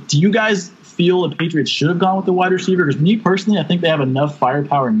 Do you guys feel the Patriots should have gone with the wide receiver? Because me personally, I think they have enough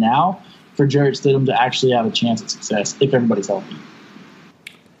firepower now for Jarrett Stidham to actually have a chance at success if everybody's healthy.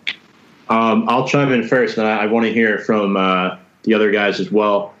 I'll chime in first, and I want to hear from the other guys as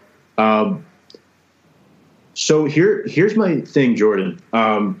well. So here's my thing, Jordan.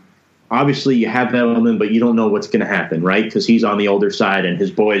 Obviously, you have Edelman, but you don't know what's going to happen, right? Because he's on the older side, and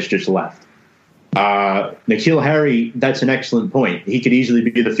his boys just left. N'Keal Harry, that's an excellent point. He could easily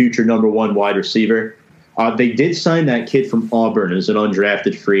be the future number 1 wide receiver. They did sign that kid from Auburn as an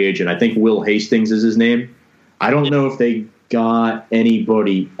undrafted free agent. I think Will Hastings is his name. I don't know if they got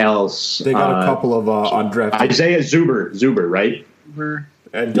anybody else. They got a couple of undrafted. Isaiah Zuber, right?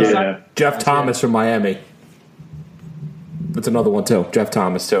 And Jeff Thomas from Miami. That's another one, too. Jeff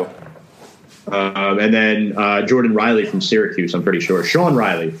Thomas, too. And then Jordan Riley from Syracuse, I'm pretty sure. Sean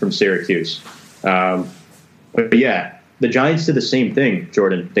Riley from Syracuse. But yeah, the Giants did the same thing,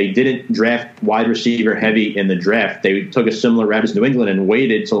 Jordan. They didn't draft wide receiver heavy in the draft. They took a similar route as New England and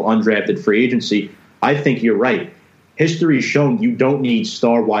waited till undrafted free agency. I think you're right. History has shown you don't need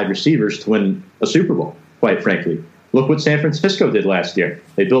star wide receivers to win a Super Bowl, quite frankly. Look what San Francisco did last year.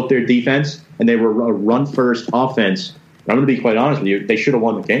 They built their defense, and they were a run-first offense. I'm going to be quite honest with you. They should have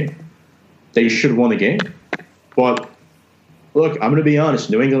won the game. But, look, I'm going to be honest.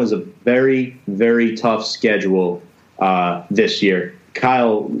 New England is a very, very tough schedule this year.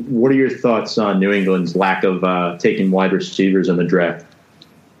 Kyle, what are your thoughts on New England's lack of taking wide receivers in the draft?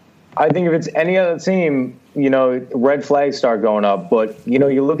 I think if it's any other team, red flags start going up. But,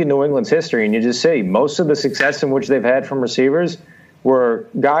 you look at New England's history and you just see most of the success in which they've had from receivers were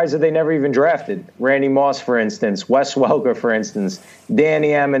guys that they never even drafted. Randy Moss, for instance, Wes Welker, for instance, Danny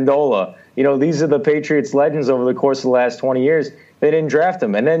Amendola. These are the Patriots legends over the course of the last 20 years. They didn't draft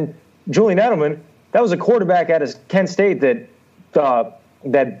them. And then Julian Edelman, that was a quarterback out of Kent State that Bill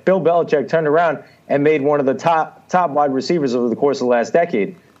Belichick turned around and made one of the top wide receivers over the course of the last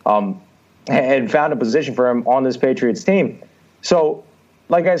decade. And found a position for him on this Patriots team. So,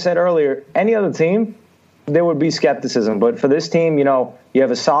 like I said earlier, any other team, there would be skepticism. But for this team, you have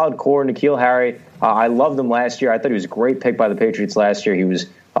a solid core. N'Keal Harry, I loved him last year. I thought he was a great pick by the Patriots last year. He was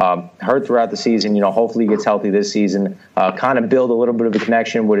hurt throughout the season. Hopefully he gets healthy this season. Kind of build a little bit of a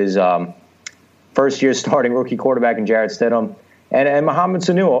connection with his first-year starting rookie quarterback in Jarrett Stidham. And Mohamed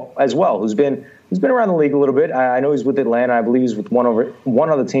Sanu as well, who's been around the league a little bit. I know he's with Atlanta. I believe he's with one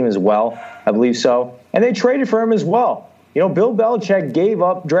other team as well. I believe so. And they traded for him as well. Bill Belichick gave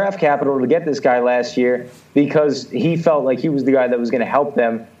up draft capital to get this guy last year because he felt like he was the guy that was going to help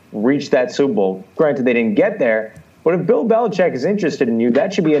them reach that Super Bowl. Granted, they didn't get there. But if Bill Belichick is interested in you,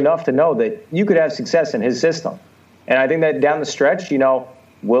 that should be enough to know that you could have success in his system. And I think that down the stretch,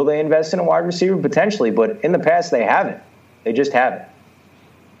 will they invest in a wide receiver? Potentially. But in the past, they haven't. They just haven't.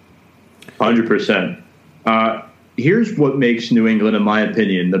 100%. Here's what makes New England, in my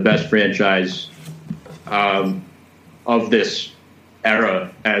opinion, the best franchise of this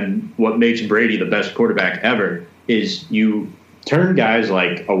era, and what makes Brady the best quarterback ever is you turn guys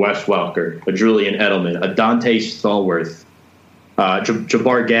like a Wes Welker, a Julian Edelman, a Dante Stallworth,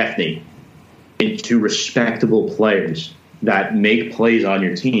 Jabbar Gaffney into respectable players that make plays on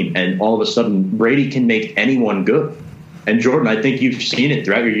your team, and all of a sudden Brady can make anyone good. And Jordan, I think you've seen it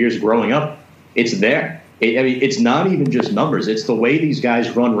throughout your years growing up. It's there. It's not even just numbers. It's the way these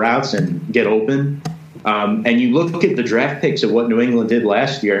guys run routes and get open. And you look at the draft picks of what New England did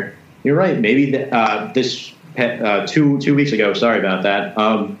last year. You're right. Maybe this 2 weeks ago. Sorry about that.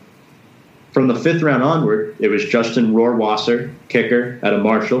 From the 5th round onward, it was Justin Rohrwasser, kicker out of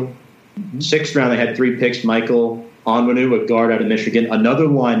Marshall. 6th round, they had 3 picks. Michael Onwenu, a guard out of Michigan. Another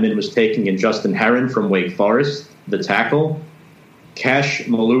lineman was taken in Justin Herron from Wake Forest, the tackle. Cash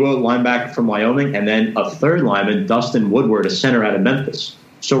Malua, linebacker from Wyoming, and then a 3rd lineman, Dustin Woodward, a center out of Memphis.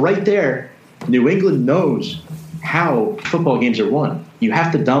 So right there, New England knows how football games are won. You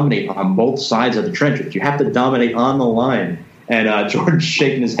have to dominate on both sides of the trenches. You have to dominate on the line. And Jordan's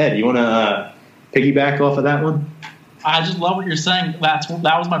shaking his head. You want to piggyback off of that one? I just love what you're saying. That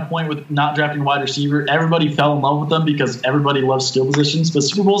was my point with not drafting a wide receiver. Everybody fell in love with them because everybody loves skill positions. But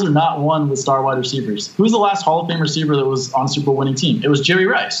Super Bowls are not won with star wide receivers. Who's the last Hall of Fame receiver that was on a Super Bowl winning team? It was Jerry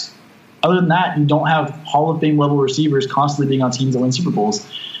Rice. Other than that, you don't have Hall of Fame level receivers constantly being on teams that win Super Bowls.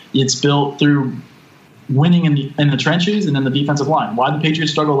 It's built through winning in the trenches and then the defensive line. Why the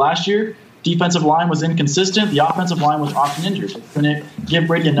Patriots struggled last year? Defensive line was inconsistent. The offensive line was often injured. So couldn't give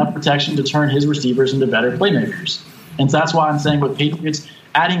Brady enough protection to turn his receivers into better playmakers. And so that's why I'm saying with Patriots,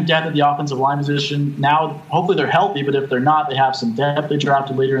 adding depth at the offensive line position, now hopefully they're healthy, but if they're not, they have some depth they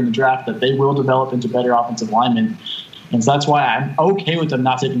drafted later in the draft that they will develop into better offensive linemen. And so that's why I'm okay with them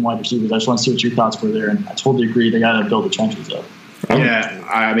not taking wide receivers. I just want to see what your thoughts were there. And I totally agree. They got to build the trenches up.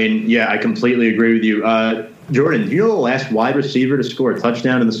 I completely agree with you. Jordan, do you know the last wide receiver to score a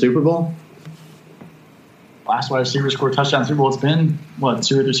touchdown in the Super Bowl? Last wide receiver to score a touchdown in the Super Bowl. It's been, 2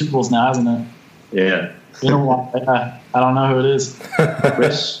 or 3 Super Bowls now, hasn't it? Yeah. I don't know who it is.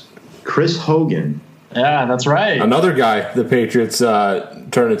 Chris Hogan Yeah, that's right. Another guy the Patriots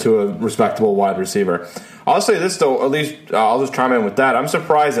turned into a respectable wide receiver. I'll say this, though, at least I'll just chime in with that. I'm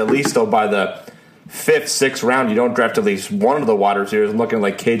surprised, at least, though, by the 5th, 6th round, you don't draft at least one of the wide receivers. I'm looking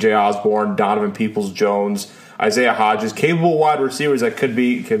like KJ Osborne, Donovan Peoples-Jones, Isaiah Hodgins, capable wide receivers that could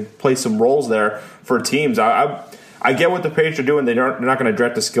play some roles there for teams. I get what the Patriots are doing. They're not going to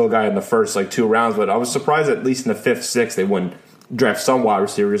draft a skill guy in the first 2 rounds, but I was surprised at least in the 5th, 6th they wouldn't draft some wide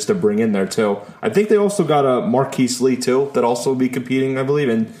receivers to bring in there too. I think they also got a Marquise Lee too that also will be competing, I believe,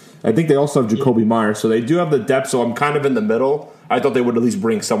 and I think they also have Jacoby Myers. So they do have the depth. So I'm kind of in the middle. I thought they would at least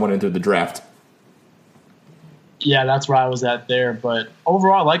bring someone into the draft. Yeah, that's where I was at there. But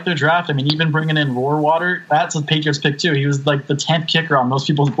overall, I like their draft. I mean, even bringing in Rohrwater, that's a Patriots pick too. He was like the 10th kicker on most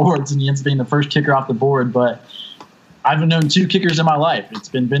people's boards, and he ends up being the first kicker off the board. But I've known 2 kickers in my life. It's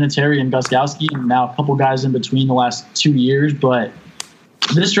been Vinatieri and Gostkowski, and now a couple guys in between the last 2 years. But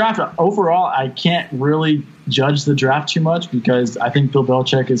this draft, overall, I can't really judge the draft too much because I think Bill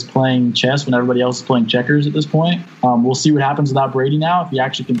Belichick is playing chess when everybody else is playing checkers at this point. We'll see what happens without Brady now, if he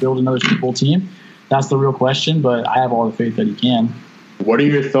actually can build another Super Bowl team. That's the real question, but I have all the faith that he can. What are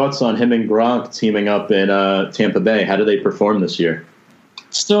your thoughts on him and Gronk teaming up in Tampa Bay? How do they perform this year?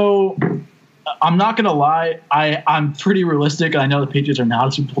 So I'm not going to lie. I'm pretty realistic. I know the Patriots are not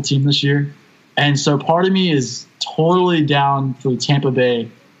a Super Bowl team this year. And so part of me is totally down for Tampa Bay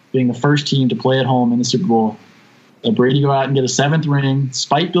being the first team to play at home in the Super Bowl. Let Brady go out and get a 7th ring,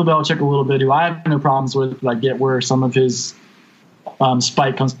 spite Bill Belichick a little bit, who I have no problems with, but I get where some of his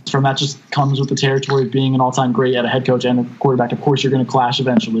spite comes from. That just comes with the territory of being an all-time great at a head coach and a quarterback. Of course, you're going to clash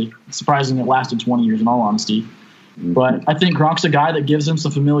eventually. Surprisingly, it lasted 20 years in all honesty. But I think Gronk's a guy that gives him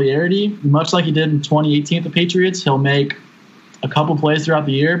some familiarity, much like he did in 2018 at the Patriots. He'll make a couple plays throughout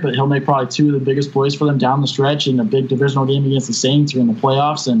the year, but he'll make probably 2 of the biggest plays for them down the stretch in a big divisional game against the Saints or in the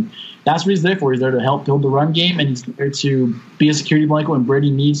playoffs. And that's what he's there for. He's there to help build the run game, and he's there to be a security blanket when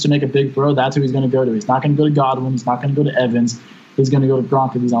Brady needs to make a big throw. That's who he's going to go to. He's not going to go to Godwin. He's not going to go to Evans. He's going to go to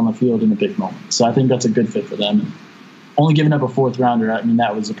Gronk if he's on the field in a big moment. So I think that's a good fit for them. And only giving up a 4th rounder, I mean,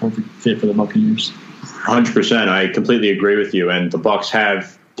 that was a perfect fit for the Buccaneers. 100%. I completely agree with you. And the Bucs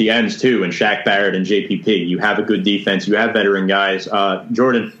have the ends too, and Shaq Barrett and JPP. You have a good defense. You have veteran guys.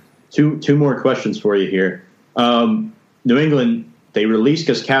 Jordan, two more questions for you here. New England, they released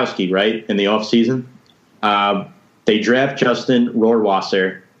Gostkowski, right, in the offseason. They draft Justin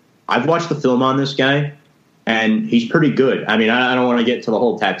Rohrwasser. I've watched the film on this guy, and he's pretty good. I mean, I don't want to get to the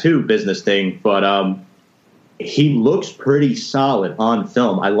whole tattoo business thing, but he looks pretty solid on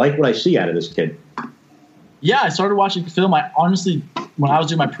film. I like what I see out of this kid. Yeah, I started watching the film. I honestly, when I was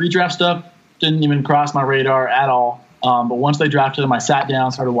doing my pre-draft stuff, didn't even cross my radar at all. But once they drafted him, I sat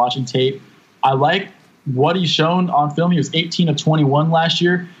down, started watching tape. I like what he's shown on film. He was 18 of 21 last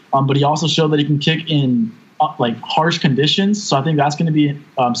year, but he also showed that he can kick in harsh conditions. So I think that's going to be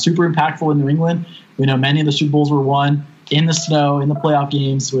super impactful in New England. We know many of the Super Bowls were won in the snow, in the playoff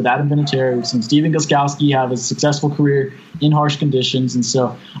games with Adam Vinatieri. We've seen Steven Gostkowski have a successful career in harsh conditions. And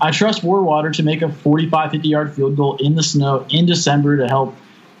so I trust Rohrwater to make a 45, 50-yard field goal in the snow in December to help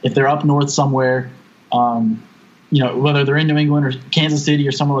if they're up north somewhere, whether they're in New England or Kansas City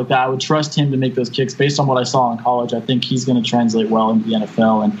or somewhere like that. I would trust him to make those kicks based on what I saw in college. I think he's going to translate well into the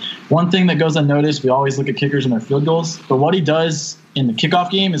NFL. And one thing that goes unnoticed, we always look at kickers and their field goals, but what he does in the kickoff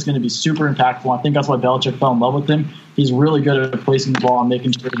game is going to be super impactful. I think that's why Belichick fell in love with him. He's really good at placing the ball and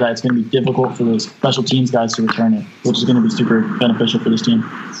making sure that it's going to be difficult for those special teams guys to return it, which is going to be super beneficial for this team.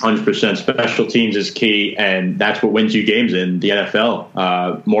 100%. Special teams is key, and that's what wins you games in the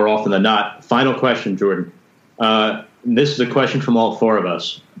NFL more often than not. Final question, Jordan. This is a question from all 4 of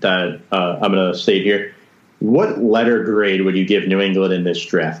us that I'm going to state here. What letter grade would you give New England in this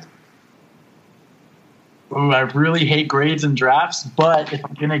draft? Ooh, I really hate grades in drafts, but if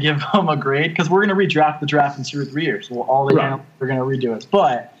I'm going to give them a grade, because we're going to redraft the draft in 2 or 3 years. Well, all the analysts are going to redo it.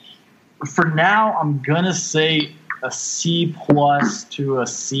 But for now, I'm going to say a C+ to a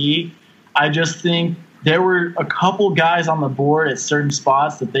C. I just think there were a couple guys on the board at certain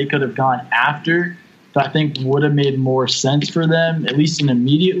spots that they could have gone after that I think would have made more sense for them, at least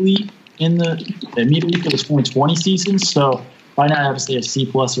immediately for the 2020 season. So why not have to say a C+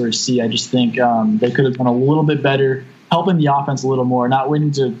 or a C? I just think they could have done a little bit better, helping the offense a little more, not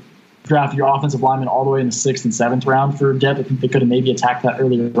waiting to draft your offensive lineman all the way in the 6th and 7th round for depth. I think they could have maybe attacked that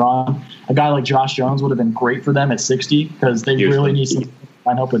earlier on. A guy like Josh Jones would have been great for them at 60 because they really need some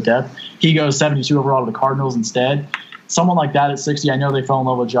line help with depth. He goes 72 overall to the Cardinals instead. Someone like that at 60, I know they fell in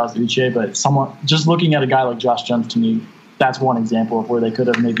love with Josh Uche, but just looking at a guy like Josh Jones, to me, that's one example of where they could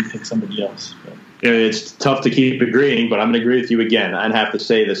have maybe picked somebody else. But It's tough to keep agreeing, but I'm going to agree with you again. I'd have to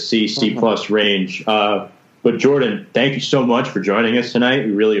say the C plus range. But Jordan, thank you so much for joining us tonight.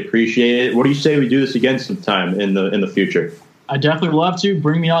 We really appreciate it. What do you say we do this again sometime in the future? I definitely would love to.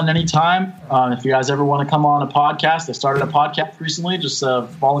 Bring me on anytime. If you guys ever want to come on a podcast, I started a podcast recently. Just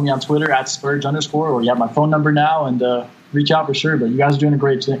follow me on Twitter @Spurge_, or you have my phone number now, and reach out for sure. But you guys are doing a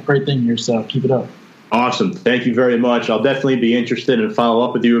great thing here, so keep it up. Awesome. Thank you very much. I'll definitely be interested and follow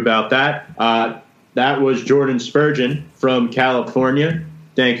up with you about that. That was Jordan Spurgeon from California.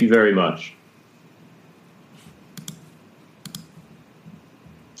 Thank you very much.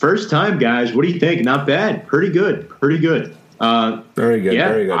 First time, guys. What do you think? Not bad. Pretty good. Very good. Yeah, very good.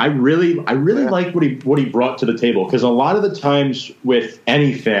 I really like what he brought to the table, because a lot of the times with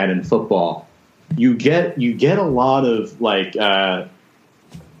any fan in football, you get a lot of like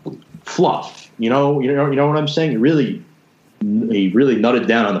fluff. You know what I'm saying? He really nutted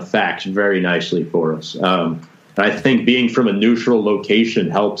down on the facts very nicely for us. And I think being from a neutral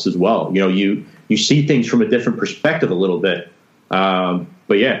location helps as well. You see things from a different perspective a little bit.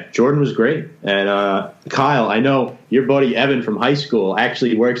 But yeah, Jordan was great. And Kyle, I know your buddy Evan from high school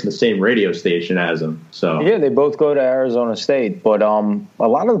actually works in the same radio station as him. So yeah, they both go to Arizona State. But a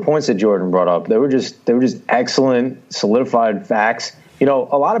lot of the points that Jordan brought up, they were just excellent, solidified facts. A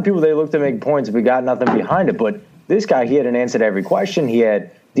lot of people, they look to make points if we got nothing behind it. But this guy, he had an answer to every question. He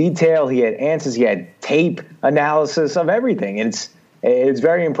had detail. He had answers. He had tape analysis of everything. And it's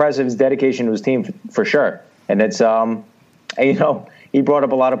very impressive, his dedication to his team for sure. And it's he brought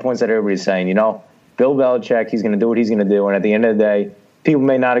up a lot of points that everybody's saying. Bill Belichick, he's going to do what he's going to do. And at the end of the day, people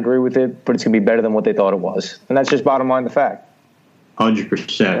may not agree with it, but it's going to be better than what they thought it was. And that's just bottom line the fact.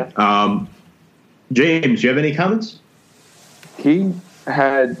 100%. Yeah. James, do you have any comments? He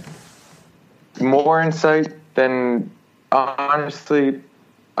had more insight than, honestly,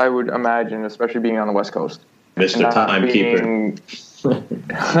 I would imagine, especially being on the West Coast. Mr. Timekeeper.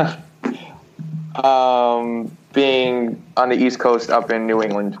 Being on the East Coast up in New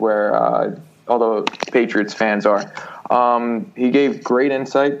England, where all the Patriots fans are. He gave great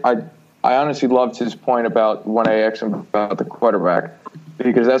insight. I honestly loved his point about when I asked him about the quarterback,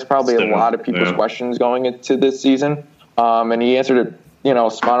 because that's probably a lot of people's questions going into this season. And he answered it,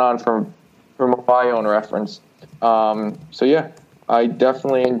 spot on from my own reference. So yeah, I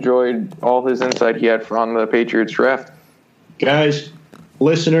definitely enjoyed all his insight he had on the Patriots draft. Guys,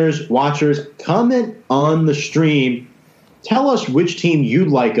 listeners, watchers, comment on the stream. Tell us which team you'd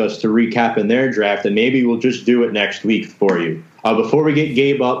like us to recap in their draft, and maybe we'll just do it next week for you. Before we get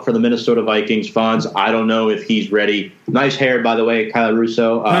Gabe up for the Minnesota Vikings, Fonz, I don't know if he's ready. Nice hair, by the way, Kyler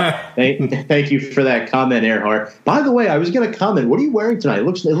Russo. Thank you for that comment, Earhart. By the way, I was going to comment. What are you wearing tonight? It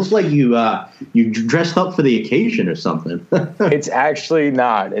looks like you dressed up for the occasion or something. It's actually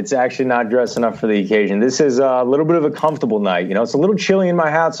not. It's actually not dressing up for the occasion. This is a little bit of a comfortable night. It's a little chilly in my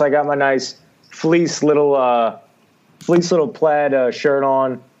house, so I got my nice fleece little plaid shirt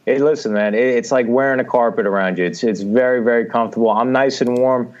on. Hey, listen, man, it's like wearing a carpet around you. It's very, very comfortable. I'm nice and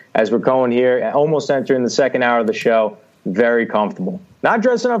warm as we're going here, almost entering the second hour of the show. Very comfortable. Not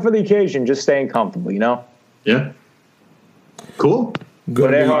dressing up for the occasion, just staying comfortable, Yeah. Cool.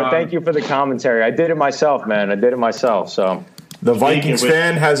 Good. But, Earhart, thank you for the commentary. I did it myself, man. So the Vikings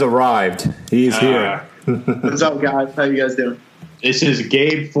fan has arrived. He's here. What's up, guys? How you guys doing? This is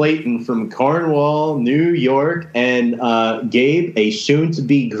Gabe Flayton from Cornwall, New York, and Gabe, a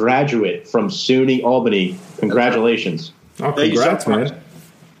soon-to-be graduate from SUNY Albany. Congratulations. Oh, congrats, man.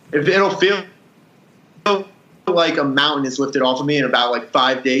 If it'll feel like a mountain is lifted off of me in about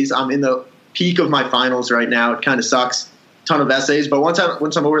 5 days. I'm in the peak of my finals right now. It kind of sucks. Ton of essays, but once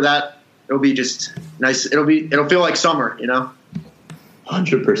I'm over that, it'll be just nice. It'll feel like summer,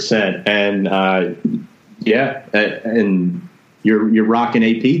 100%. And yeah, and You're rocking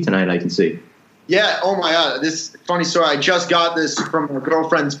AP tonight, I can see. Yeah. Oh my God. This funny story. I just got this from my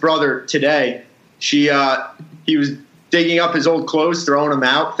girlfriend's brother today. He was digging up his old clothes, throwing them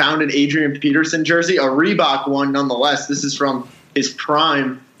out, found an Adrian Peterson jersey, a Reebok one nonetheless. This is from his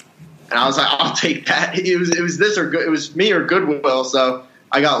prime. And I was like, I'll take that. It was this or good. It was me or Goodwill. So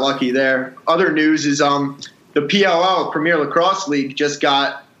I got lucky there. Other news is the PLL, Premier Lacrosse League, just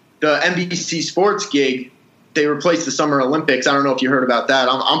got the NBC Sports gig. They replaced the Summer Olympics. I don't know if you heard about that.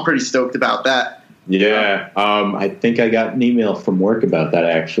 I'm pretty stoked about that. Yeah, I think I got an email from work about that,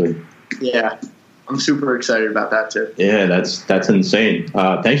 actually. Yeah, I'm super excited about that, too. Yeah, that's insane.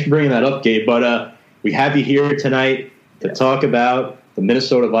 Thanks for bringing that up, Gabe. But we have you here tonight to talk about the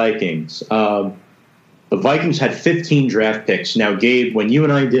Minnesota Vikings. The Vikings had 15 draft picks. Now, Gabe, when you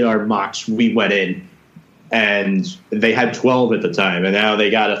and I did our mocks, we went in and they had 12 at the time, and now they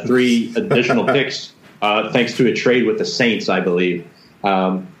got 3 additional picks thanks to a trade with the Saints, I believe.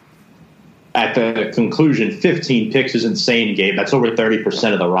 At the conclusion, 15 picks is insane, Gabe. That's over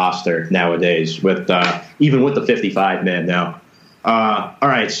 30% of the roster nowadays, with even with the 55 man now. All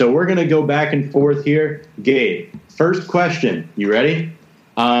right, so we're going to go back and forth here. Gabe, first question. You ready?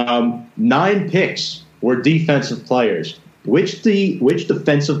 9 picks were defensive players. Which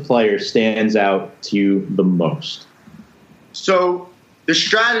defensive player stands out to you the most? So the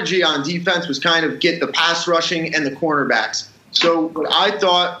strategy on defense was kind of get the pass rushing and the cornerbacks. So what I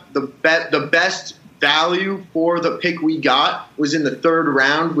thought the best value for the pick we got was in the 3rd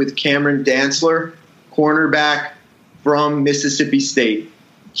round with Cameron Dantzler, cornerback from Mississippi State.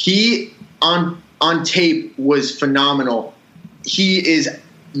 He on tape was phenomenal. He is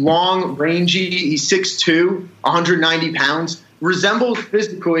long, rangy. He's 6'2", 190 pounds. Resembles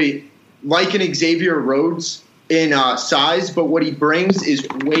physically like an Xavier Rhodes in size, but what he brings is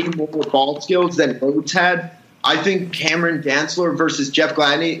way more ball skills than Rhodes had. I think Cameron Dantzler versus Jeff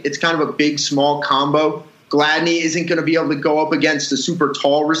Gladney, it's kind of a big, small combo. Gladney isn't going to be able to go up against a super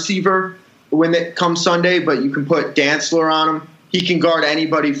tall receiver when it comes Sunday, but you can put Dantzler on him. He can guard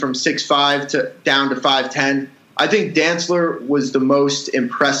anybody from 6'5" to down to 5'10". I think Dantzler was the most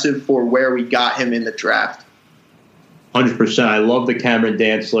impressive for where we got him in the draft. 100%. I love the Cameron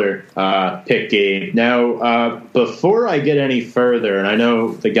Dantzler pick, Gabe. Now, before I get any further, and I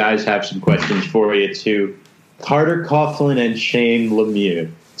know the guys have some questions for you too, Carter Coughlin and Shane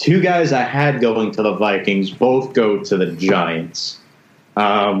Lemieux, 2 guys I had going to the Vikings, both go to the Giants.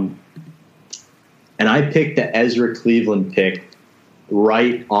 And I picked the Ezra Cleveland pick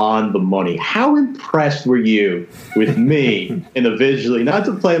right on the money. How impressed were you with me individually? Not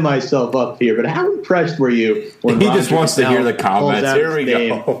to play myself up here, but how impressed were you when he Roger just wants to hear the comments? Here we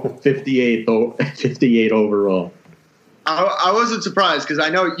go. 58 overall. I wasn't surprised because I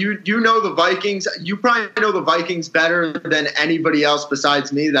know you know the Vikings. You probably know the Vikings better than anybody else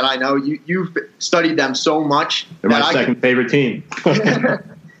besides me that I know. You've studied them so much. They're my second favorite team.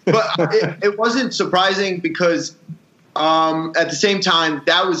 But it wasn't surprising because at the same time,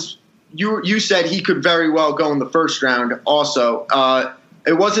 that was you said he could very well go in the 1st round also.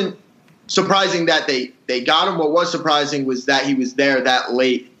 It wasn't surprising that they got him. What was surprising was that he was there that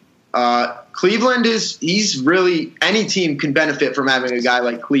late. Cleveland he's really, any team can benefit from having a guy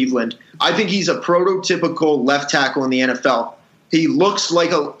like Cleveland. I think he's a prototypical left tackle in the NFL. He looks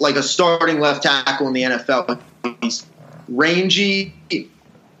like a starting left tackle in the NFL. He's rangy. He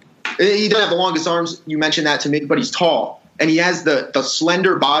doesn't have the longest arms. You mentioned that to me, but he's tall. And he has the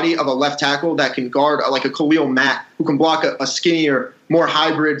slender body of a left tackle that can guard like a Khalil Mack, who can block a skinnier, more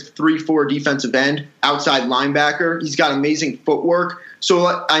hybrid 3-4 defensive end, outside linebacker. He's got amazing footwork.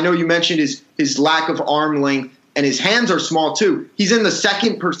 So I know you mentioned his lack of arm length, and his hands are small too. He's in the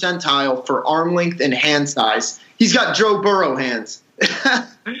 2nd percentile for arm length and hand size. He's got Joe Burrow hands.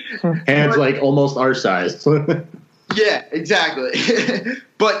 Hands like almost our size. Yeah, exactly.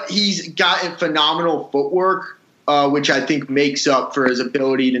 But he's got phenomenal footwork, which I think makes up for his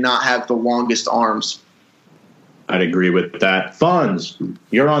ability to not have the longest arms. I'd agree with that. Fonz,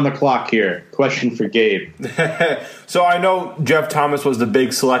 you're on the clock here. Question for Gabe. So I know Jeff Thomas was the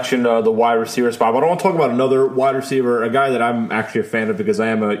big selection, the wide receiver spot, but I want to talk about another wide receiver, a guy that I'm actually a fan of because I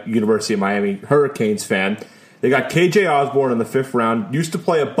am a University of Miami Hurricanes fan. They got KJ Osborne in the 5th round, used to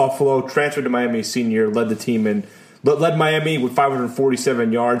play at Buffalo, transferred to Miami senior year, led the team in, led Miami with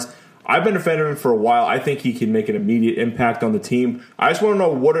 547 yards. I've been a fan of him for a while. I think he can make an immediate impact on the team. I just want to know,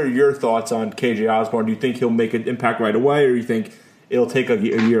 what are your thoughts on KJ Osborne? Do you think he'll make an impact right away, or do you think it'll take a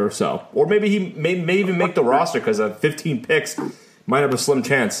year or so? Or maybe he may even make the roster because 15 picks might have a slim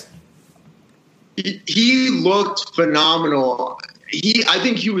chance. He looked phenomenal. I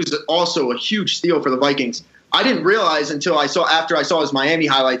think he was also a huge steal for the Vikings. I didn't realize after I saw his Miami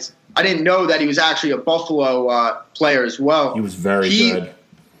highlights, I didn't know that he was actually a Buffalo player as well. He was very good.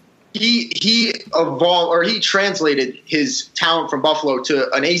 He evolved, or he translated his talent from Buffalo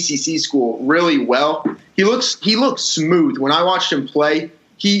to an ACC school really well. He looks smooth. When I watched him play,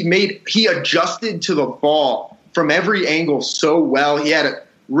 he adjusted to the ball from every angle so well. He had a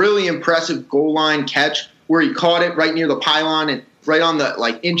really impressive goal line catch where he caught it right near the pylon and right on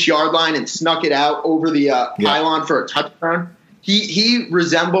the inch yard line and snuck it out over the pylon for a touchdown. He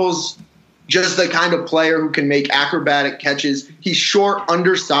resembles just the kind of player who can make acrobatic catches. He's short,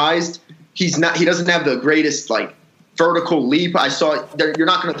 undersized. He doesn't have the greatest vertical leap. I saw you're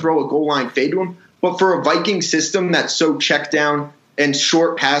not going to throw a goal line fade to him, but for a Viking system that's so check down and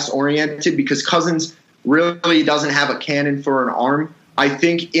short pass oriented, because Cousins really doesn't have a cannon for an arm, I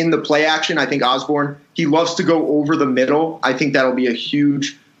think in the play action, I think Osborne, he loves to go over the middle. I think that'll be a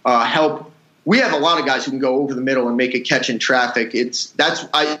huge help. We have a lot of guys who can go over the middle and make a catch in traffic. That's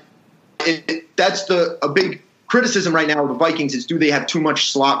a big criticism right now of the Vikings is, do they have too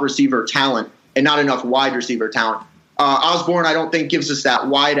much slot receiver talent and not enough wide receiver talent? Osborne, I don't think, gives us that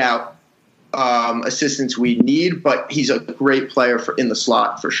wide out assistance we need, but he's a great player in the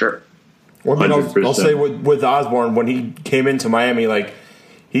slot for sure. One thing I'll say with Osborne, when he came into Miami, like,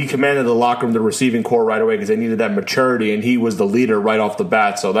 he commanded the locker room, the receiving core right away because they needed that maturity, and he was the leader right off the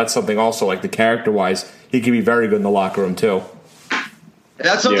bat. So that's something also, like, the character-wise, he can be very good in the locker room too.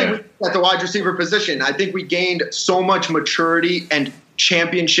 That's something at the wide receiver position. I think we gained so much maturity and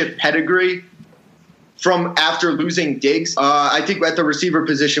championship pedigree from after losing Diggs. I think at the receiver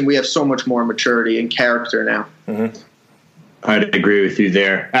position we have so much more maturity and character now. Mm-hmm. I'd agree with you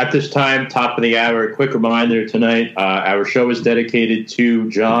there. At this time, top of the hour, a quick reminder tonight, our show is dedicated to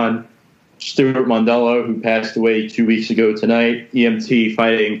John Stuart Mondello, who passed away 2 weeks ago tonight, EMT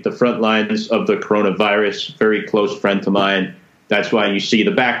fighting the front lines of the coronavirus, very close friend to mine. That's why you see the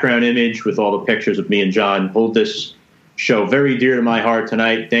background image with all the pictures of me and John. Hold this show very dear to my heart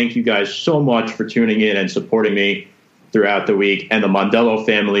tonight. Thank you guys so much for tuning in and supporting me throughout the week, and the Mondello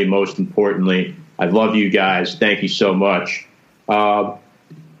family, most importantly. I love you guys. Thank you so much. But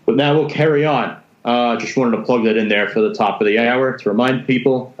now we'll carry on. Just wanted to plug that in there for the top of the hour to remind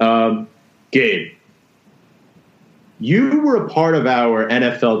people. Gabe, you were a part of our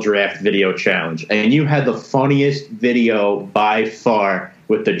NFL Draft video challenge, and you had the funniest video by far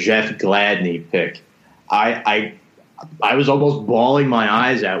with the Jeff Gladney pick. I was almost bawling my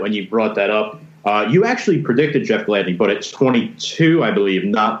eyes out when you brought that up. You actually predicted Jeff Gladney, but it's 22, I believe,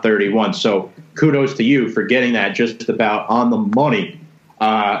 not 31. So kudos to you for getting that just about on the money.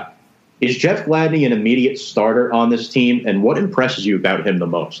 Is Jeff Gladney an immediate starter on this team, and what impresses you about him the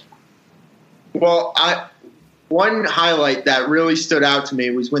most? Well, one highlight that really stood out to me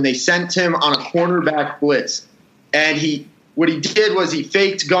was when they sent him on a cornerback blitz, and what he did was he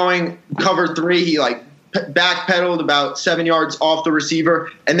faked going cover 3. He backpedaled about 7 yards off the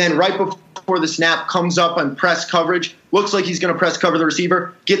receiver, and then right before the snap comes up on press coverage, looks like he's going to press cover the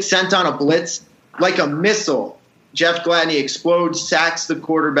receiver, gets sent on a blitz like a missile. Jeff Gladney explodes, sacks the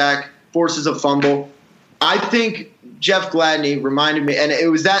quarterback, forces a fumble. I think Jeff Gladney reminded me, and it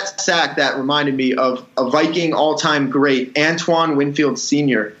was that sack that reminded me of a Viking all-time great, Antoine Winfield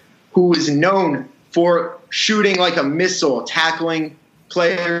Sr., who was known for shooting like a missile, tackling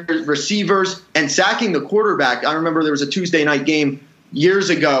players, receivers, and sacking the quarterback. I remember there was a Tuesday night game years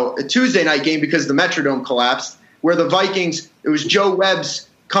ago, a Tuesday night game because the Metrodome collapsed, where the Vikings, it was Joe Webb's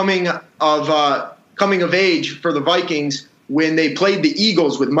coming of age for the Vikings when they played the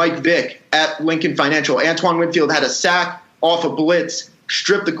Eagles with Mike Vick at Lincoln Financial. Antoine Winfield had a sack off a blitz,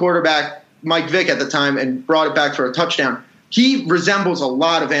 stripped the quarterback, Mike Vick at the time, and brought it back for a touchdown. He resembles a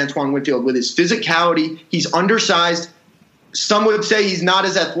lot of Antoine Winfield with his physicality. He's undersized. Some would say he's not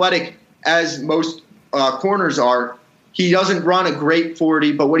as athletic as most corners are. He doesn't run a great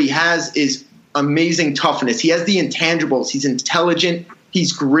 40, but what he has is amazing toughness. He has the intangibles. He's intelligent.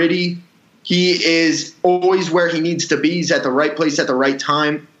 He's gritty. He is always where he needs to be. He's at the right place at the right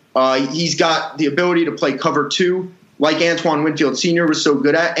time. He's got the ability to play cover 2, like Antoine Winfield Sr. was so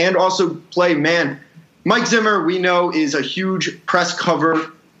good at, and also play man. Mike Zimmer, we know, is a huge press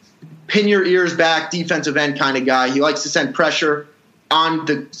cover, pin your ears back, defensive end kind of guy. He likes to send pressure on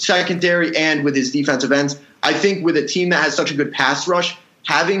the secondary and with his defensive ends. I think with a team that has such a good pass rush,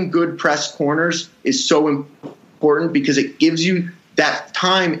 having good press corners is so important because it gives you that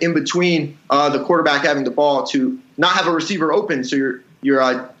time in between the quarterback having the ball to not have a receiver open. So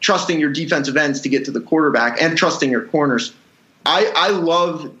you're trusting your defensive ends to get to the quarterback and trusting your corners. I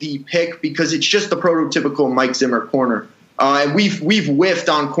love the pick because it's just the prototypical Mike Zimmer corner. And we've whiffed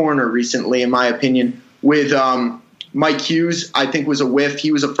on corner recently, in my opinion, with Mike Hughes. I think was a whiff.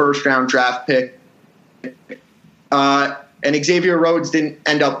 He was a first-round draft pick. And Xavier Rhodes didn't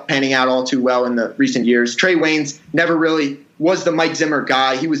end up panning out all too well in the recent years. Trey Waynes never really was the Mike Zimmer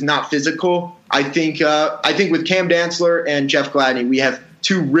guy. He was not physical. I think with Cam Dantzler and Jeff Gladney, we have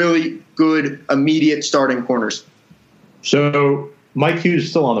two really good immediate starting corners. So Mike Hughes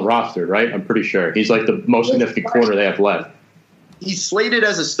is still on the roster, right? I'm pretty sure. He's like the most significant corner they have left. He's slated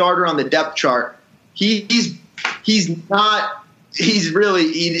as a starter on the depth chart. He doesn't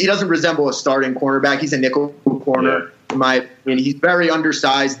resemble a starting cornerback. He's a nickel corner, in my opinion. He's very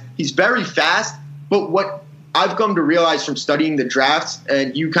undersized. He's very fast. But what I've come to realize from studying the drafts,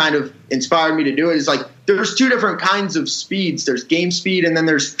 and you kind of inspired me to do it, is like there's two different kinds of speeds. There's game speed, and then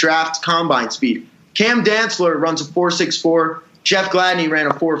there's draft combine speed. Cam Dantzler runs a 4.64. Jeff Gladney ran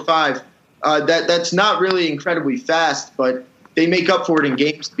a 4.5. That's not really incredibly fast, but they make up for it in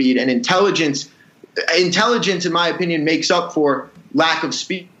game speed and intelligence. Intelligence, in my opinion, makes up for lack of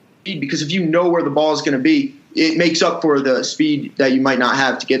speed, because if you know where the ball is going to be, it makes up for the speed that you might not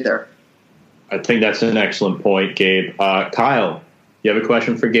have to get there. I think that's an excellent point, Gabe. Kyle, you have a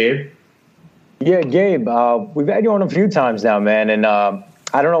question for Gabe? Yeah, Gabe, we've had you on a few times now, man, and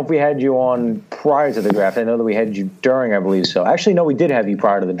I don't know if we had you on prior to the draft. I know that we had you during, I believe so. Actually, no, we did have you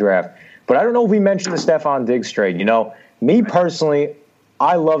prior to the draft. But I don't know if we mentioned the Stefon Diggs trade. You know, me personally,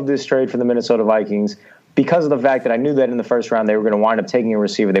 I love this trade for the Minnesota Vikings because of the fact that I knew that in the first round they were going to wind up taking a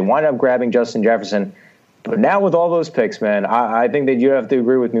receiver. They wind up grabbing Justin Jefferson. But now with all those picks, man, I think that you have to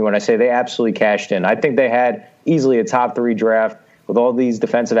agree with me when I say they absolutely cashed in. I think they had easily a top 3 draft with all these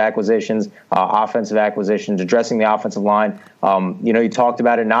defensive acquisitions, offensive acquisitions, addressing the offensive line. You know, you talked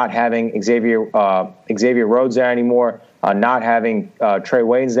about it not having Xavier Rhodes there anymore, not having Trey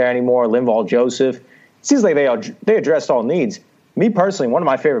Waynes there anymore, Linval Joseph. It seems like they addressed all needs. Me personally, one of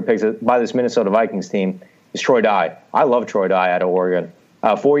my favorite picks by this Minnesota Vikings team is Troy Dye. I love Troy Dye out of Oregon.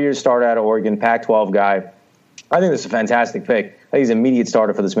 4 years starter out of Oregon, Pac-12 guy. I think this is a fantastic pick. I think he's an immediate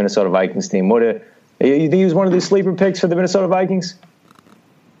starter for this Minnesota Vikings team. You think he was one of these sleeper picks for the Minnesota Vikings?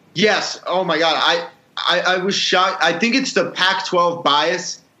 Yes. Oh, my God. I was shocked. I think it's the Pac-12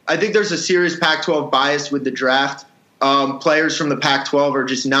 bias. I think there's a serious Pac-12 bias with the draft. Players from the Pac-12 are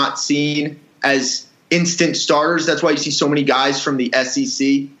just not seen as instant starters. That's why you see so many guys from the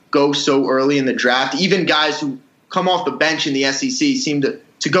SEC go so early in the draft. Even guys who come off the bench in the SEC seem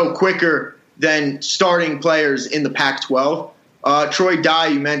to go quicker than starting players in the Pac-12. Troy Dye,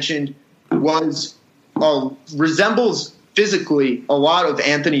 you mentioned, resembles physically a lot of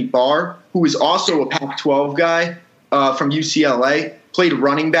Anthony Barr, who is also a Pac-12 guy from UCLA, played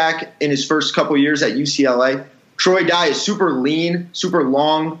running back in his first couple years at UCLA. Troy Dye is super lean, super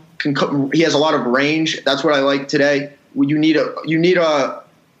long. He has a lot of range. That's what I like today. You need a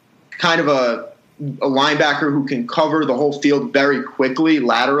kind of a linebacker who can cover the whole field very quickly,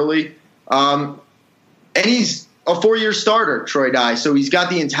 laterally. And he's a 4-year starter, Troy Dye. So he's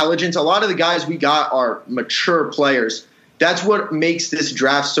got the intelligence. A lot of the guys we got are mature players. That's what makes this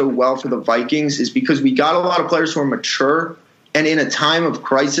draft so well for the Vikings, is because we got a lot of players who are mature. And in a time of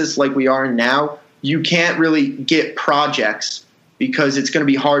crisis like we are now, you can't really get projects because it's going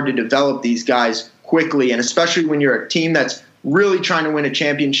to be hard to develop these guys quickly. And especially when you're a team that's really trying to win a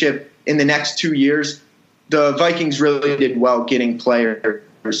championship in the next 2 years, the Vikings really did well getting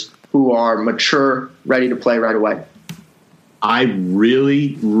players who are mature, ready to play right away. I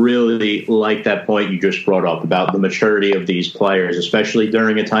really, really like that point you just brought up about the maturity of these players, especially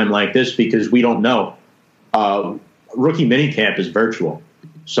during a time like this, because we don't know. Rookie minicamp is virtual.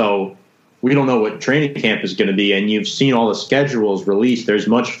 So we don't know what training camp is going to be, and you've seen all the schedules released. There's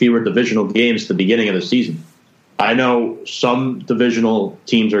much fewer divisional games at the beginning of the season. I know some divisional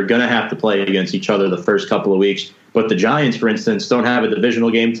teams are going to have to play against each other the first couple of weeks, but the Giants, for instance, don't have a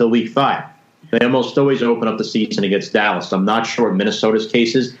divisional game till week 5. They almost always open up the season against Dallas. I'm not sure Minnesota's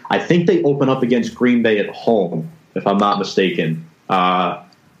case is. I think they open up against Green Bay at home, if I'm not mistaken. And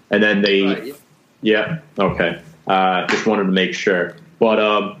then they – yeah, okay. Just wanted to make sure.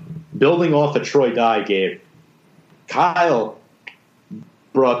 But building off of Troy Dye, Gabe, Kyle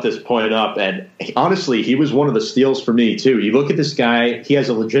brought this point up, and honestly, he was one of the steals for me, too. You look at this guy, he has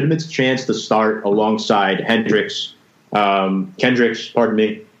a legitimate chance to start alongside Kendricks,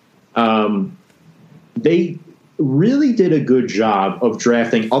 they really did a good job of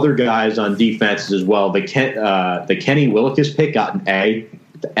drafting other guys on defenses as well. The Kenny Willekes pick got an A,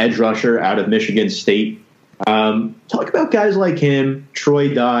 the edge rusher out of Michigan State. Talk about guys like him,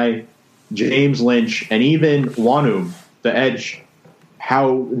 Troy Dye, James Lynch, and even Wanum, the edge,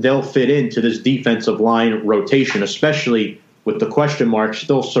 how they'll fit into this defensive line rotation, especially with the question mark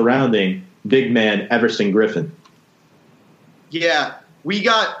still surrounding big man Everson Griffin. Yeah, we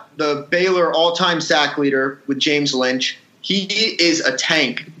got the Baylor all-time sack leader with James Lynch. He is a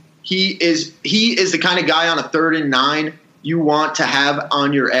tank. He is the kind of guy on a 3rd and 9 you want to have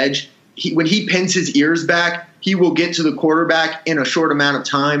on your edge. When he pins his ears back, he will get to the quarterback in a short amount of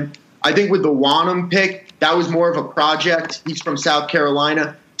time. I think with the Wanham pick, that was more of a project. He's from South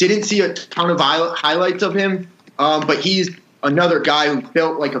Carolina. Didn't see a ton of highlights of him, but he's another guy who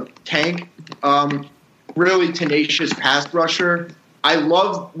built like a tank. Really tenacious pass rusher. I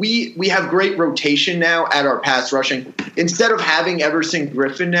love we have great rotation now at our pass rushing. Instead of having Everson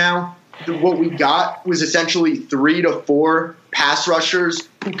Griffin now, what we got was essentially 3 to 4 pass rushers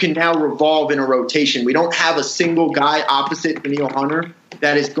who can now revolve in a rotation. We don't have a single guy opposite Daniil Hunter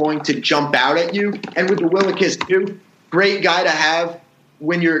that is going to jump out at you. And with the Willekes too, great guy to have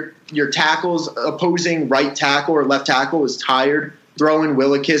when your tackles, opposing right tackle or left tackle is tired. Throw in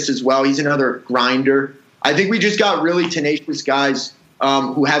Willekes as well. He's another grinder. I think we just got really tenacious guys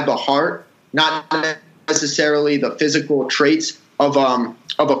who have the heart, not necessarily the physical traits of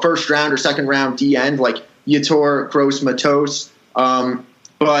a first round or second round D end like Yetur Gross-Matos.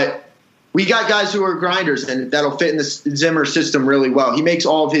 But we got guys who are grinders, and that'll fit in the Zimmer system really well. He makes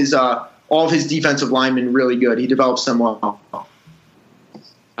all of his defensive linemen really good. He develops them well.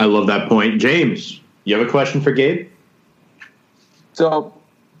 I love that point. James, you have a question for Gabe? So,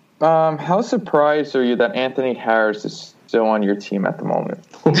 how surprised are you that Anthony Harris is still on your team at the moment?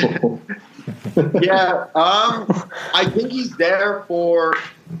 Yeah, I think he's there for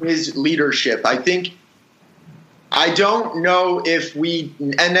his leadership. I don't know if we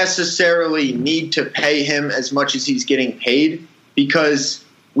necessarily need to pay him as much as he's getting paid because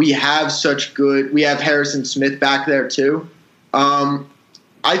we have Harrison Smith back there too.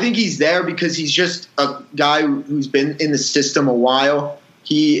 I think he's there because he's just a guy who's been in the system a while.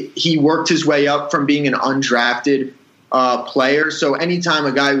 He worked his way up from being an undrafted player. So anytime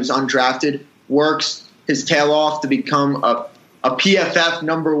a guy who's undrafted works his tail off to become a PFF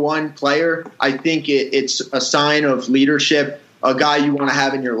 #1 player, I think it's a sign of leadership, a guy you want to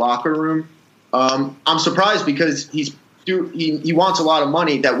have in your locker room. I'm surprised because he wants a lot of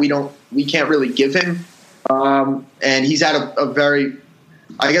money that we can't really give him, and he's at a very,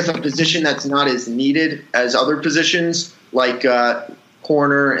 I guess, a position that's not as needed as other positions like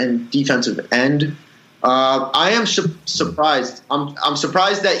corner and defensive end. I am surprised. I'm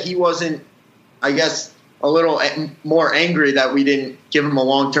surprised that he wasn't, I guess, a little more angry that we didn't give him a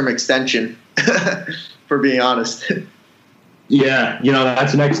long-term extension, for being honest. Yeah,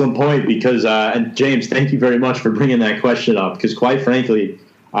 that's an excellent point because, and James, thank you very much for bringing that question up because quite frankly,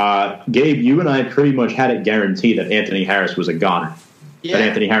 Gabe, you and I pretty much had it guaranteed that Anthony Harris was a goner. Yeah. That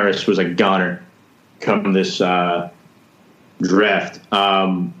Anthony Harris was a goner come this draft.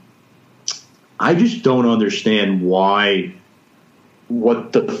 I just don't understand what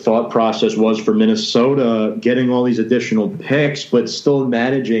the thought process was for Minnesota getting all these additional picks, but still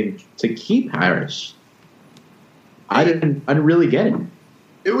managing to keep Harris. I didn't really get it.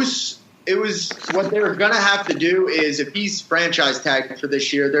 It was what they were going to have to do is if he's franchise tagged for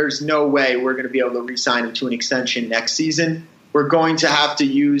this year, there's no way we're going to be able to re-sign him to an extension next season. We're going to have to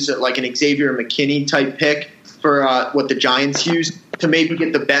use like an Xavier McKinney type pick for what the Giants use to maybe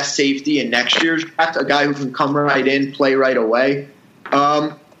get the best safety in next year's draft, a guy who can come right in, play right away.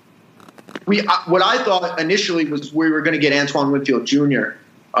 What I thought initially was we were going to get Antoine Winfield Jr.,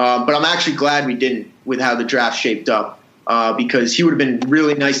 but I'm actually glad we didn't with how the draft shaped up because he would have been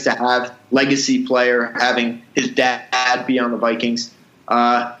really nice to have, legacy player, having his dad be on the Vikings.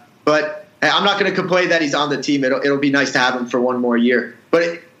 But I'm not going to complain that he's on the team. It'll be nice to have him for one more year.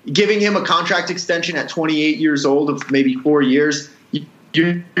 But giving him a contract extension at 28 years old of maybe 4 years,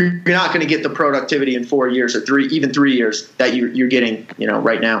 you're not going to get the productivity in 4 years or even 3 years that you're getting,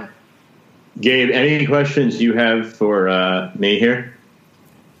 right now. Gabe, any questions you have for me here?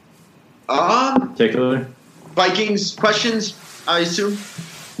 Particularly? Vikings questions, I assume?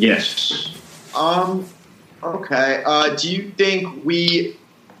 Yes. Okay. Do you think we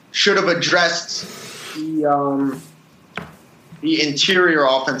should have addressed the interior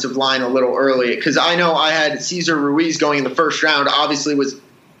offensive line a little early? Because I know I had Cesar Ruiz going in the first round. Obviously was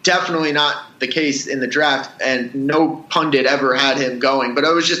definitely not the case in the draft, and no pundit ever had him going. But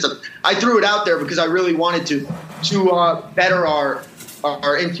it was just I threw it out there because I really wanted to better our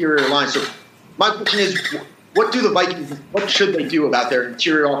interior line. So my question is, what should they do about their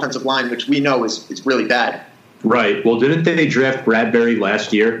interior offensive line, which we know is really bad? Right. Well, didn't they draft Bradbury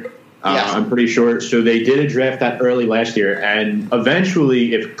last year? Yes. I'm pretty sure. So they did a draft that early last year. And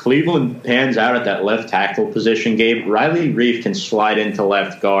eventually, if Cleveland pans out at that left tackle position, Gabe, Riley Reef can slide into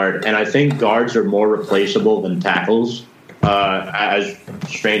left guard. And I think guards are more replaceable than tackles, as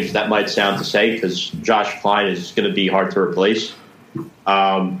strange as that might sound to say, because Josh Kline is going to be hard to replace.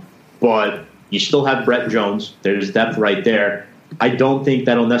 But you still have Brett Jones. There's depth right there. I don't think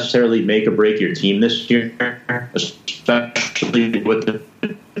that'll necessarily make or break your team this year, especially with the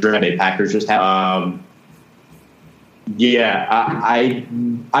Green Bay Packers just have. I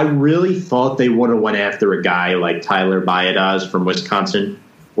really thought they would have went after a guy like Tyler Biadasz from Wisconsin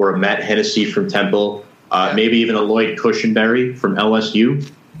or a Matt Hennessy from Temple, maybe even a Lloyd Cushenberry from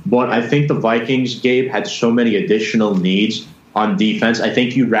LSU. But I think the Vikings, Gabe, had so many additional needs on defense. I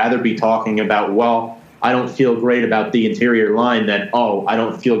think you'd rather be talking about, well, I don't feel great about the interior line than, I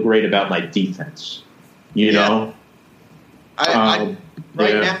don't feel great about my defense. You know? Now,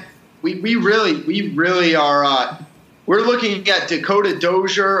 we really are we're looking at Dakota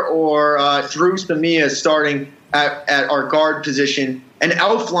Dozier or Drew Samia starting at our guard position. And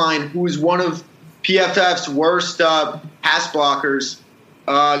Elflein, who is one of PFF's worst pass blockers.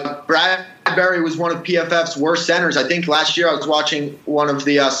 Bradbury was one of PFF's worst centers. I think last year I was watching one of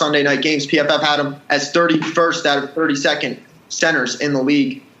the Sunday night games. PFF had him as 31st out of 32nd centers in the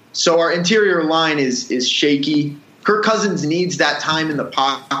league. So our interior line is shaky. Kirk Cousins needs that time in the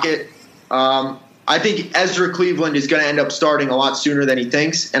pocket. I think Ezra Cleveland is going to end up starting a lot sooner than he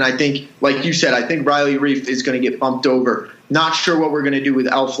thinks. And I think, like you said, I think Riley Reiff is going to get bumped over. Not sure what we're going to do with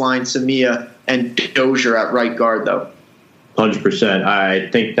Elflein, Samia, and Dozier at right guard, though. 100%. I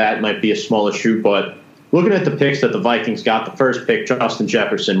think that might be a small issue, but looking at the picks that the Vikings got, the first pick, Justin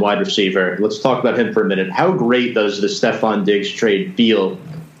Jefferson, wide receiver. Let's talk about him for a minute. How great does the Stephon Diggs trade feel,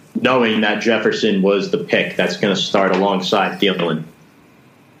 knowing that Jefferson was the pick that's going to start alongside Thielen?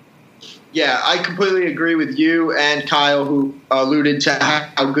 Yeah, I completely agree with you and Kyle, who alluded to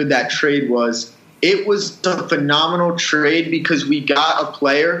how good that trade was. It was a phenomenal trade because we got a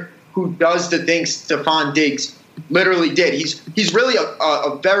player who does the things Stephon Diggs literally did. He's really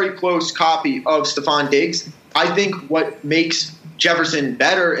a very close copy of Stephon Diggs. I think what makes Jefferson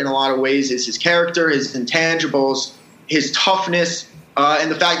better in a lot of ways is his character, his intangibles, his toughness,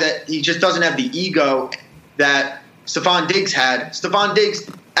 and the fact that he just doesn't have the ego that Stephon Diggs had. Stephon Diggs,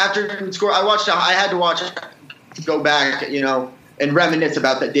 after he would score, I had to go back, and reminisce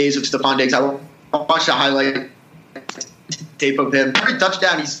about the days of Stephon Diggs. I watched a highlight tape of him. Every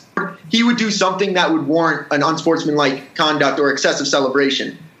touchdown he would do something that would warrant an unsportsmanlike conduct or excessive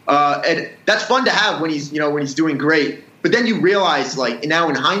celebration. And that's fun to have when he's doing great. But then you realize, now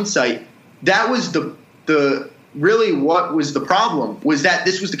in hindsight, that was the really what was the problem, was that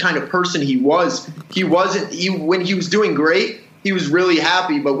this was the kind of person he was. When he was doing great, he was really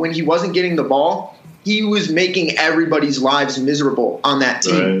happy, but when he wasn't getting the ball, he was making everybody's lives miserable on that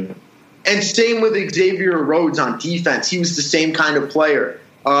team. Right. And same with Xavier Rhodes on defense. He was the same kind of player.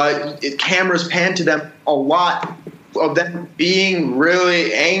 Cameras panned to them a lot of them being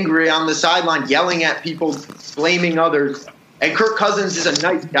really angry on the sideline, yelling at people, blaming others. And Kirk Cousins is a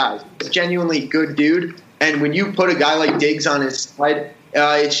nice guy, a genuinely good dude. And when you put a guy like Diggs on his side,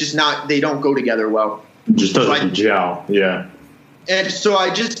 it's just not – they don't go together well. Just doesn't gel, yeah. And so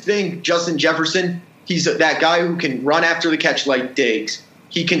I just think Justin Jefferson, he's that guy who can run after the catch like Diggs.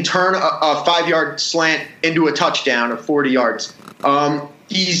 He can turn a 5-yard slant into a touchdown of 40 yards.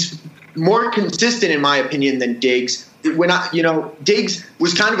 He's more consistent, in my opinion, than Diggs. Diggs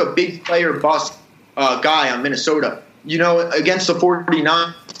was kind of a big player bust guy on Minnesota. Against the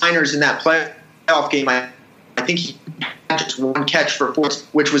 49ers in that playoff game, I think he had just one catch for 4,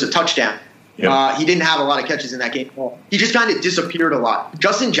 which was a touchdown. Yep. He didn't have a lot of catches in that game. He just kind of disappeared a lot.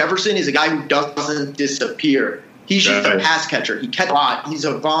 Justin Jefferson is a guy who doesn't disappear. He's just a pass catcher. He catches a lot. He's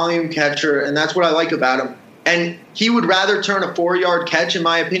a volume catcher, and that's what I like about him. And he would rather turn a 4-yard catch, in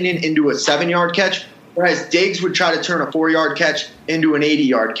my opinion, into a 7-yard catch, whereas Diggs would try to turn a 4-yard catch into an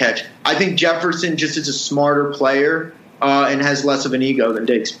 80-yard catch. I think Jefferson just is a smarter player and has less of an ego than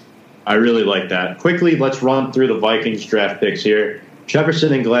Diggs. I really like that. Quickly, let's run through the Vikings draft picks here.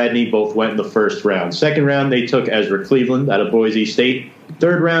 Jefferson and Gladney both went in the first round. Second round, they took Ezra Cleveland out of Boise State.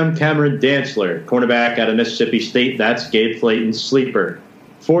 Third round, Cameron Dantzler, cornerback out of Mississippi State. That's Gabe Flayton's sleeper.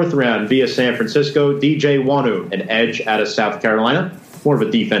 Fourth round, via San Francisco, DJ Wanu, an edge out of South Carolina, more of a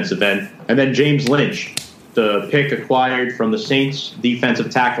defensive end. And then James Lynch, the pick acquired from the Saints,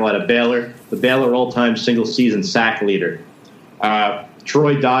 defensive tackle out of Baylor, the Baylor all-time single-season sack leader.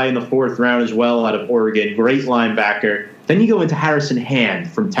 Troy Dye in the fourth round as well out of Oregon, great linebacker. Then you go into Harrison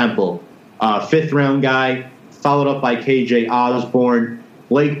Hand from Temple, fifth round guy, followed up by KJ Osborne,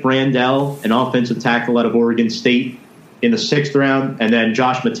 Blake Brandel, an offensive tackle out of Oregon State in the sixth round, and then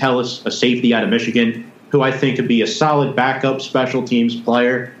Josh Metellus, a safety out of Michigan, who I think could be a solid backup special teams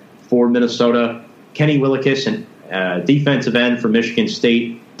player for Minnesota. Kenny Willekes, an defensive end from Michigan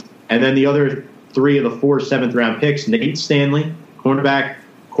State. And then the other three of the 4 seventh-round picks, Nate Stanley, quarterback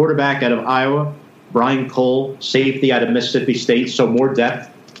out of Iowa, Brian Cole, safety out of Mississippi State, so more depth.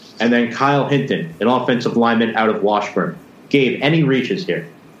 And then Kyle Hinton, an offensive lineman out of Washburn. Gabe, any reaches here?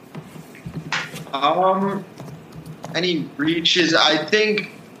 Any reaches? I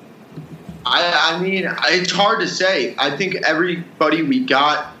think, I mean, it's hard to say. I think everybody we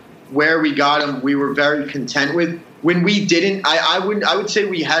got, where we got them, we were very content with. When we didn't, I would say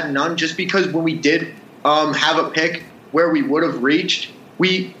we had none, just because when we did have a pick where we would have reached,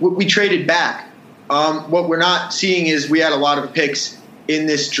 we traded back. What we're not seeing is we had a lot of picks in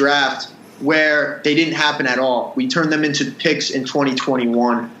this draft where they didn't happen at all. We turned them into picks in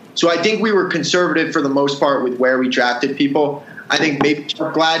 2021. So I think we were conservative for the most part with where we drafted people. I think maybe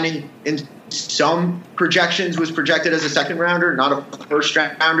Jeff Gladney in some projections was projected as a second rounder, not a first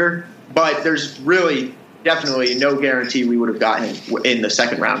rounder. But there's really definitely no guarantee we would have gotten him in the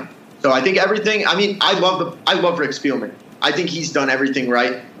second round. So I think everything. I mean, I love Rick Spielman. I think he's done everything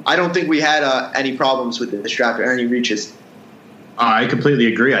right. I don't think we had any problems with this draft or any reaches. I completely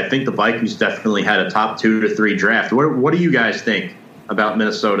agree. I think the Vikings definitely had a top 2 to 3 draft. What do you guys think about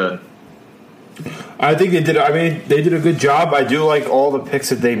Minnesota? I think they did. I mean, they did a good job. I do like all the picks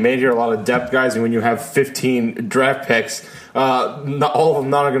that they made here. A lot of depth guys, and when you have 15 draft picks, not all of them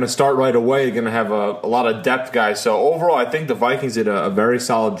not going to start right away. You're going to have a lot of depth guys. So overall, I think the Vikings did a very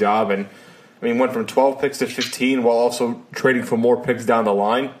solid job, and I mean, went from 12 picks to 15 while also trading for more picks down the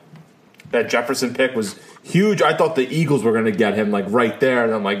line. That Jefferson pick was huge. I thought the Eagles were going to get him like right there,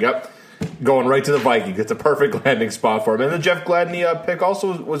 and I'm like, yep, going right to the Vikings. It's a perfect landing spot for him. And the Jeff Gladney pick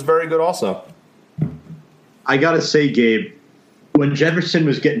also was very good also. I got to say, Gabe, when Jefferson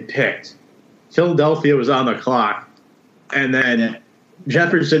was getting picked, Philadelphia was on the clock, and then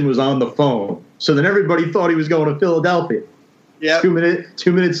Jefferson was on the phone. So then everybody thought he was going to Philadelphia. Yeah. 2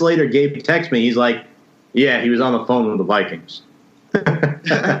 minutes later, Gabe texts me. He's like, yeah, he was on the phone with the Vikings.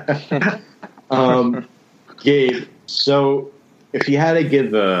 Gabe, so if you had to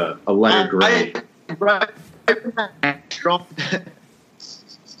give a letter grade. What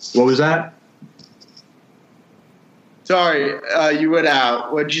was that? Sorry, you went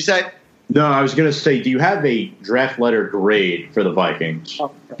out. What did you say? No, I was going to say, do you have a draft letter grade for the Vikings?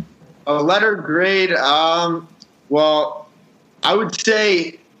 A letter grade? Well, I would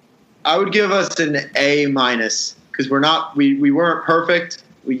say I would give us an A- because we weren't perfect.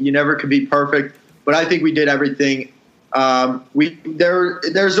 You never could be perfect, but I think we did everything.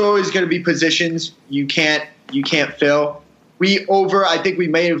 There's always going to be positions you can't fill. I think we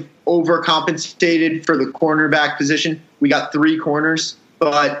may have overcompensated for the cornerback position. We got 3 corners,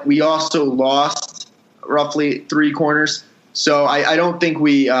 but we also lost roughly 3 corners. So I don't think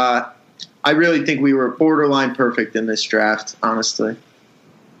I really think we were borderline perfect in this draft, honestly.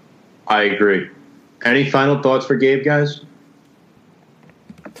 I agree. Any final thoughts for Gabe, guys?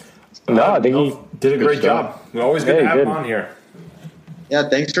 No, I think he did a great job. We're always good to have him on here. Yeah,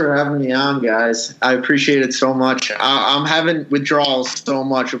 thanks for having me on, guys. I appreciate it so much. I'm having withdrawals so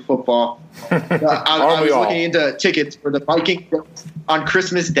much of football. I was looking into tickets for the Vikings on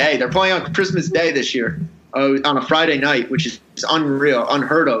Christmas Day. They're playing on Christmas Day this year on a Friday night, which is unreal,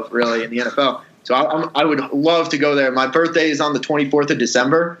 unheard of, really, in the NFL. So I would love to go there. My birthday is on the 24th of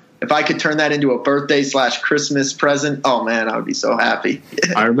December. If I could turn that into a birthday/Christmas present, oh, man, I would be so happy.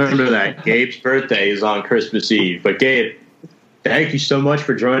 I remember that. Gabe's birthday is on Christmas Eve. But, Gabe, thank you so much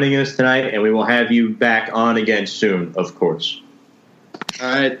for joining us tonight, and we will have you back on again soon, of course.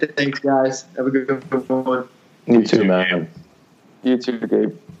 All right. Thanks, guys. Have a good one. You too, man. You too,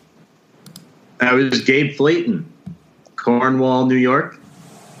 Gabe. That was Gabe Flayton, Cornwall, New York.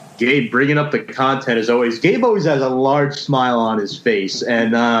 Gabe bringing up the content as always. Gabe always has a large smile on his face,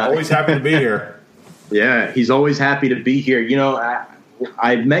 and always happy to be here. Yeah, he's always happy to be here. You know,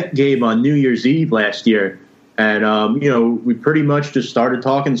 I met Gabe on New Year's Eve last year, and you know, we pretty much just started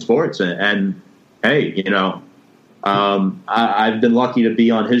talking sports. And hey, you know, I've been lucky to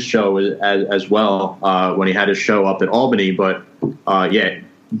be on his show as well when he had his show up at Albany. But yeah,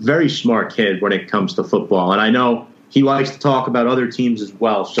 very smart kid when it comes to football, and I know he likes to talk about other teams as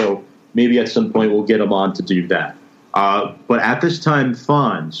well, so maybe at some point we'll get him on to do that. But at this time,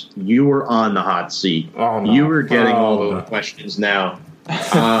 Fonz, you were on the hot seat. Oh, no. You were getting all the questions now.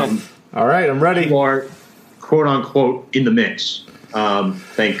 All right, I'm ready. You are, quote-unquote, in the mix.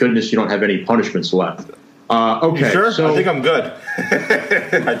 Thank goodness you don't have any punishments left. Okay, you sure? So, I think I'm good.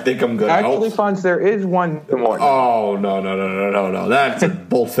 I think I'm good. Actually, Fonz, there is one more. Oh, no. That's a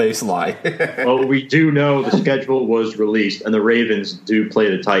bold-faced lie. well, we do know the schedule was released, and the Ravens do play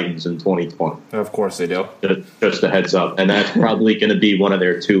the Titans in 2020. Of course they do. Just a heads up. And that's probably going to be one of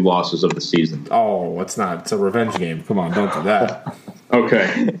their 2 losses of the season. Oh, it's not. It's a revenge game. Come on, don't do that.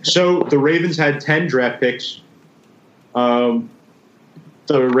 Okay. So the Ravens had 10 draft picks. The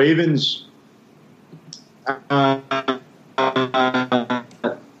Ravens...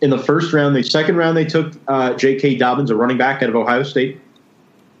 in the second round, they took J.K. Dobbins, a running back out of Ohio State.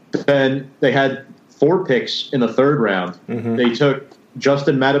 Then they had 4 picks in the third round. Mm-hmm. They took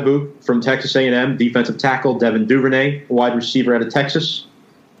Justin Matabuke from Texas A&M, defensive tackle Devin Duvernay, a wide receiver out of Texas,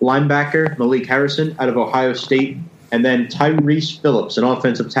 linebacker Malik Harrison out of Ohio State, and then Tyrese Phillips, an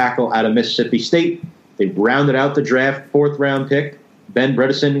offensive tackle out of Mississippi State. They rounded out the draft, 4th round pick, Ben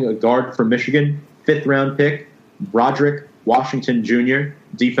Bredesen, a guard from Michigan, 5th round pick, Broderick Washington Jr.,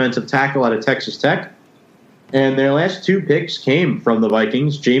 defensive tackle out of Texas Tech. And their last 2 picks came from the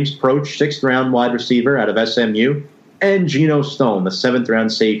Vikings. James Proch, 6th-round wide receiver out of SMU, and Geno Stone, the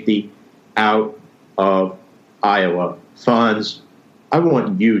 7th-round safety out of Iowa. Fonz, I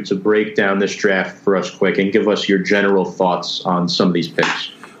want you to break down this draft for us quick and give us your general thoughts on some of these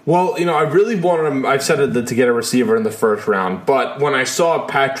picks. Well, I really wanted him. I've said it to get a receiver in the first round, but when I saw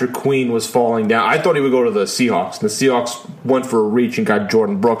Patrick Queen was falling down, I thought he would go to the Seahawks. The Seahawks went for a reach and got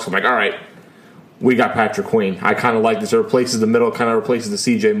Jordan Brooks. I'm like, all right, we got Patrick Queen. I kind of like this. It replaces the middle, kind of replaces the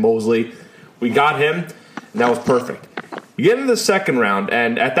C.J. Mosley. We got him, and that was perfect. You get into the second round,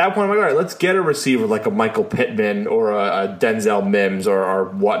 and at that point, I'm like, all right, let's get a receiver like a Michael Pittman or a Denzel Mims or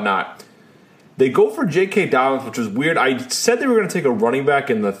whatnot. They go for J.K. Dobbins, which was weird. I said they were going to take a running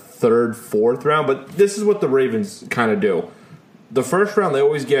back in the 3rd, 4th round, but this is what the Ravens kind of do. The first round, they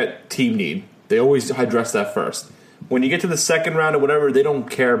always get team need. They always address that first. When you get to the second round or whatever, they don't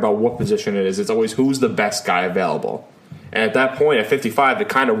care about what position it is. It's always who's the best guy available. And at that point, at 55, it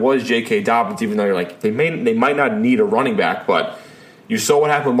kind of was J.K. Dobbins, even though you're like, they might not need a running back, but you saw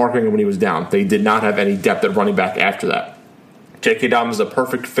what happened with Mark Ingram when he was down. They did not have any depth at running back after that. J.K. Dobbins is a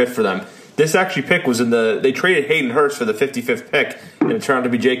perfect fit for them. This actually pick was they traded Hayden Hurst for the 55th pick, and it turned out to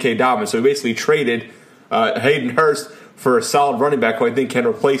be J.K. Dobbins. So we basically traded Hayden Hurst for a solid running back who I think can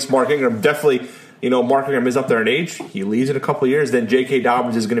replace Mark Ingram. Definitely, Mark Ingram is up there in age. He leaves in a couple of years. Then J.K.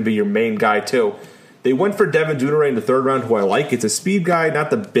 Dobbins is going to be your main guy, too. They went for Devin Duvernay in the 3rd round, who I like. It's a speed guy,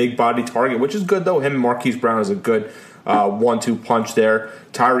 not the big body target, which is good, though. Him and Marquise Brown is a good 1-2 punch there.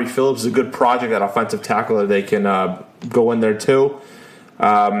 Tyree Phillips is a good project at offensive tackle that they can go in there, too.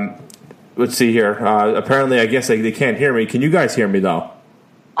 Let's see here. Apparently, I guess they can't hear me. Can you guys hear me, though?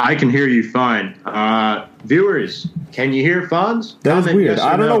 I can hear you fine. Viewers, can you hear Fonz? That is weird. Yes,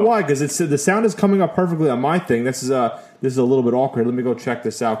 I don't know why, because the sound is coming up perfectly on my thing. This is a little bit awkward. Let me go check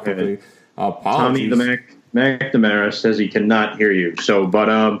this out quickly. Tommy the McNamara says he cannot hear you. So,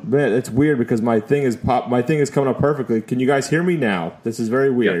 but man, it's weird because my thing is coming up perfectly. Can you guys hear me now? This is very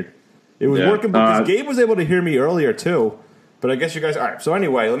weird. Yeah. It was working because Gabe was able to hear me earlier too. But I guess you guys... All right, so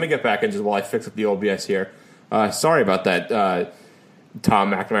anyway, let me get back into while I fix up the OBS here. Sorry about that,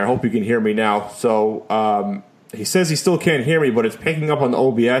 Tom McNamara. I hope you can hear me now. So he says he still can't hear me, but it's picking up on the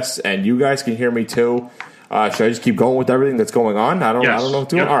OBS, and you guys can hear me too. Should I just keep going with everything that's going on? I don't know what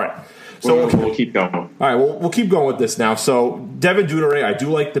to do. Yep. All right. So we'll keep going. All right, we'll keep going with this now. So Devin Duvernay, I do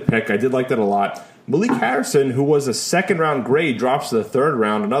like the pick. I did like that a lot. Malik Harrison, who was a 2nd-round grade, drops to the 3rd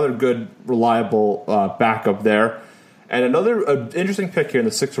round. Another good, reliable backup there. And another interesting pick here in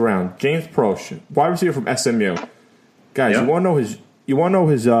the 6th round, James Proch, wide receiver from SMU. Guys, you want to know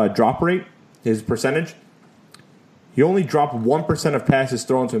his drop rate, his percentage? He only dropped 1% of passes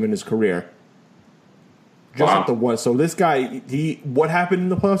thrown to him in his career. Just at the one. So this guy, what happened in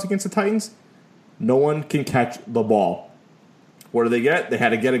the playoffs against the Titans? No one can catch the ball. What do they get? They had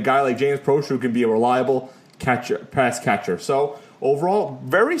to get a guy like James Proch who can be a reliable pass catcher. So overall,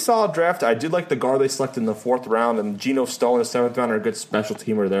 very solid draft. I did like the guard they selected in the 4th round, and Geno Stone in the 7th round are a good special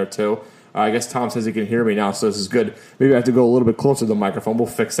teamer there too. I guess Tom says he can hear me now, so this is good. Maybe I have to go a little bit closer to the microphone. We'll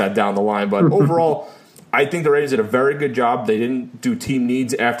fix that down the line. But overall, I think the Ravens did a very good job. They didn't do team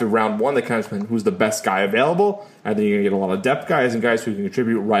needs after round 1. They kind of went, who's the best guy available. I think you're going to get a lot of depth guys and guys who can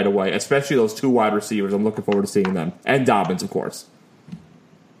contribute right away, especially those 2 wide receivers. I'm looking forward to seeing them. And Dobbins, of course.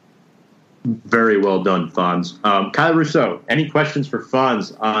 Very well done, Fonz. Kyle Rousseau, any questions for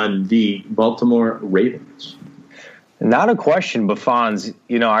Fonz on the Baltimore Ravens? Not a question, but Fonz,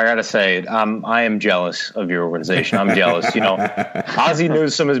 I got to say it. I am jealous of your organization. I'm jealous. Ozzie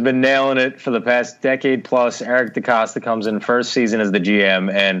Newsome has been nailing it for the past decade plus. Eric DeCosta comes in first season as the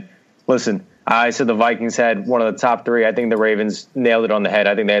GM. And listen, I said the Vikings had one of the top 3. I think the Ravens nailed it on the head.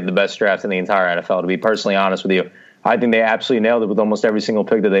 I think they had the best draft in the entire NFL, to be personally honest with you. I think they absolutely nailed it with almost every single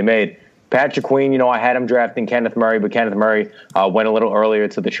pick that they made. Patrick Queen, I had him drafting Kenneth Murray, but Kenneth Murray went a little earlier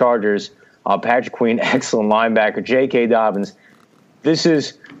to the Chargers. Patrick Queen, excellent linebacker. J.K. Dobbins. This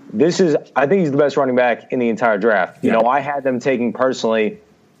is. I think he's the best running back in the entire draft. Yeah. I had them taking personally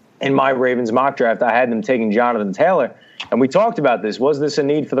in my Ravens mock draft. I had them taking Jonathan Taylor, and we talked about this. Was this a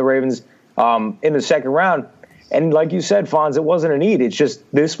need for the Ravens in the 2nd round? And like you said, Fonz, it wasn't a need. It's just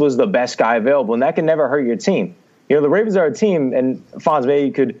this was the best guy available, and that can never hurt your team. The Ravens are a team, and Fonz, maybe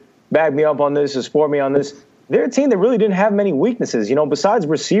you could back me up on this or support me on this. They're a team that really didn't have many weaknesses, besides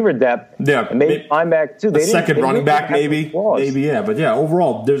receiver depth. Yeah, and maybe linebacker too. They second running back, maybe, yeah. But yeah,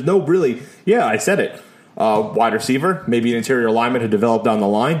 overall, there's no really. Yeah, I said it. Wide receiver, maybe an interior lineman who developed down the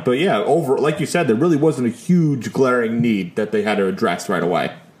line. But yeah, like you said, there really wasn't a huge glaring need that they had to address right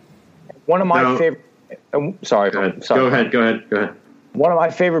away. One of my favorite. Sorry. Go ahead. One of my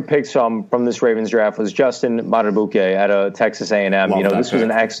favorite picks from this Ravens draft was Justin Madubuike out of Texas A&M. This was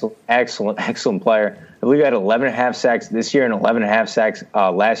an excellent player. I believe he had 11.5 sacks this year and 11.5 sacks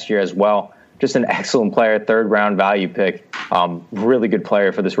last year as well. Just an excellent player, third-round value pick. Really good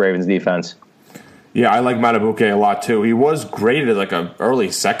player for this Ravens defense. Yeah, I like Madubuike a lot, too. He was graded like an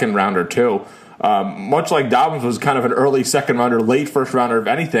early second rounder, too. Much like Dobbins was kind of an early second rounder, late first rounder, if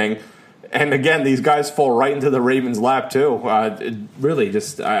anything. And again, these guys fall right into the Ravens' lap too. I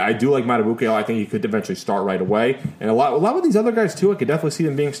do like Madubuike. I think he could eventually start right away. And a lot of these other guys too. I could definitely see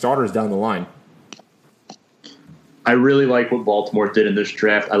them being starters down the line. I really like what Baltimore did in this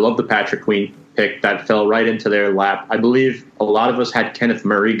draft. I love the Patrick Queen pick that fell right into their lap. I believe a lot of us had Kenneth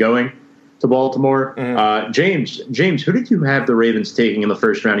Murray going to Baltimore. Mm-hmm. James, who did you have the Ravens taking in the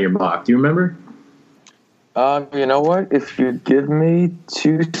first round of your mock? Do you remember? You know what? If you give me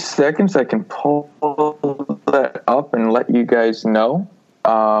 2 seconds, I can pull that up and let you guys know.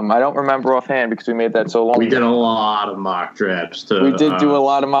 I don't remember offhand because we made that so long. We did a lot of mock drafts. We did do a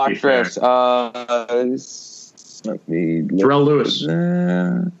lot of mock drafts. Let me Terrell Lewis.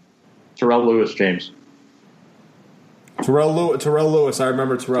 Terrell Lewis, James. Terrell Lewis. I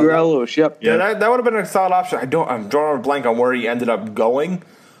remember Terrell Lewis. Yep. Yeah, that would have been a solid option. I'm drawing a blank on where he ended up going.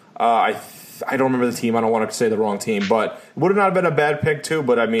 I don't remember the team. I don't want to say the wrong team, but it would have not been a bad pick too.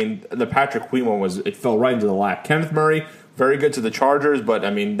 But I mean, the Patrick Queen one it fell right into the lap. Kenneth Murray, very good to the Chargers, but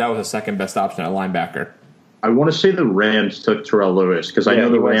I mean that was the second best option at linebacker. I want to say the Rams took Terrell Lewis because I know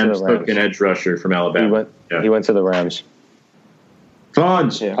the Rams took an edge rusher from Alabama. He went to the Rams.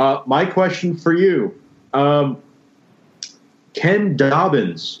 Fonz, my question for you: Ken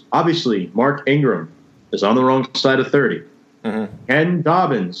Dobbins, obviously Mark Ingram is on the wrong side of 30. Mm-hmm. Ken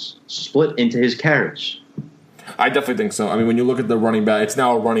Dobbins split into his carries. I definitely think so. I mean, when you look at the running back, it's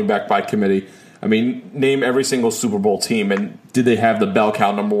now a running back by committee. I mean, name every single Super Bowl team, and did they have the bell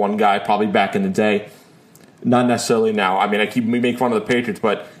cow number one guy probably back in the day? Not necessarily now. I mean, we make fun of the Patriots,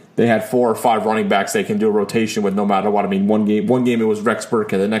 but they had 4 or 5 running backs they can do a rotation with no matter what. I mean, one game it was Rex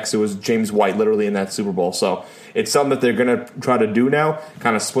Burkhead, the next it was James White, literally in that Super Bowl. So it's something that they're going to try to do now,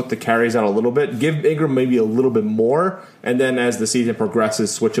 kind of split the carries out a little bit, give Ingram maybe a little bit more, and then as the season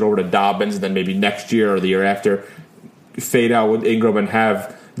progresses, switch it over to Dobbins, and then maybe next year or the year after, fade out with Ingram and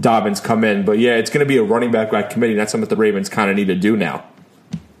have Dobbins come in. But yeah, it's going to be a running back by committee, and that's something that the Ravens kind of need to do now.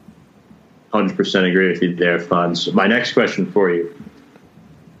 100% agree with you there, Fonz. My next question for you.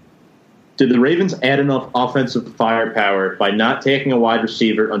 Did the Ravens add enough offensive firepower by not taking a wide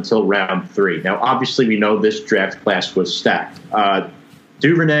receiver until round 3? Now, obviously, we know this draft class was stacked.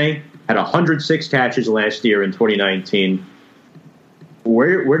 Duvernay had 106 catches last year in 2019.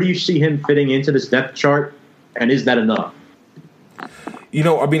 Where do you see him fitting into this depth chart, and is that enough? You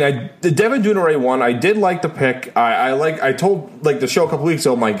know, I mean, the Devin Duvernay one, I did like the pick. I told the show a couple weeks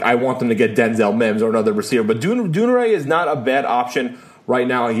ago, I want them to get Denzel Mims or another receiver. But Duvernay is not a bad option right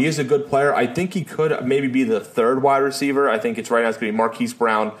now. He is a good player. I think he could maybe be the third wide receiver. I think it's right now it's going to be Marquise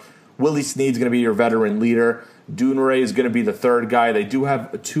Brown. Willie Snead's going to be your veteran leader. Duvernay is going to be the third guy. They do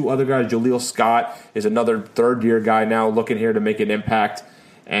have 2 other guys. Jaleel Scott is another third-year guy now looking here to make an impact.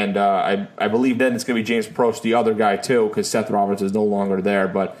 And I believe then it's going to be James Proche, the other guy, too, because Seth Roberts is no longer there.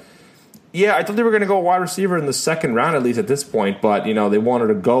 But, yeah, I thought they were going to go wide receiver in the second round, at least at this point. But, you know, they wanted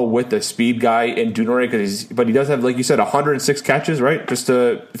to go with the speed guy in Duvernay. But he does have, like you said, 106 catches, right?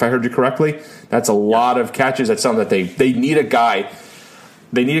 If I heard you correctly. That's a lot of catches. That's something that they need a guy.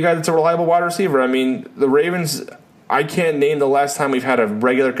 They need a guy that's a reliable wide receiver. I mean, the Ravens, I can't name the last time we've had a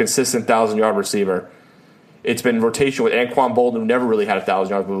regular, consistent 1,000-yard receiver. It's been rotation with Anquan Bolden, who never really had 1,000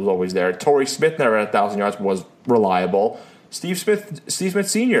 yards, but was always there. Torrey Smith never had 1,000 yards, but was reliable. Steve Smith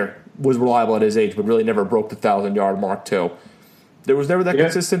Sr. was reliable at his age, but really never broke the 1,000-yard mark, too. There was never that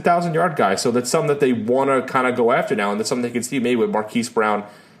consistent 1,000-yard guy, so that's something that they want to kind of go after now, and that's something they can see maybe with Marquise Brown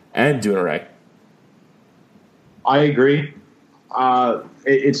and Duvernay. I agree.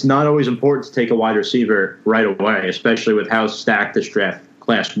 It's not always important to take a wide receiver right away, especially with how stacked this draft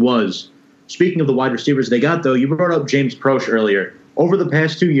class was. Speaking of the wide receivers they got, though, you brought up James Proche earlier. Over the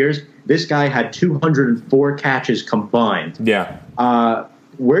past 2 years, this guy had 204 catches combined. Yeah.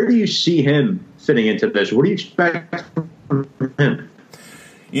 Where do you see him fitting into this? What do you expect from him?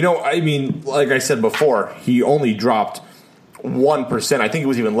 You know, I mean, like I said before, he only dropped 1%. I think it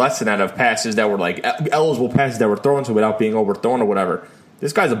was even less than that of passes that were eligible passes that were thrown to without being overthrown or whatever.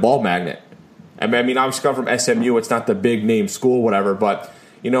 This guy's a ball magnet. I mean, obviously come from SMU. It's not the big name school, whatever, but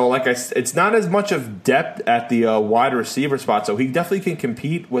you know, like I said, it's not as much of depth at the wide receiver spot, so he definitely can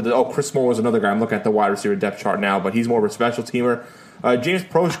compete with Chris Moore was another guy. I'm looking at the wide receiver depth chart now, but he's more of a special teamer. James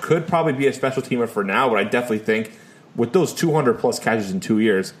Proche could probably be a special teamer for now, but I definitely think with those 200-plus catches in 2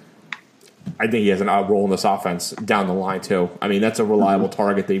 years, I think he has an odd role in this offense down the line too. I mean, that's a reliable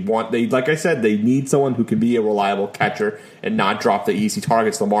target. Like I said, they need someone who can be a reliable catcher and not drop the easy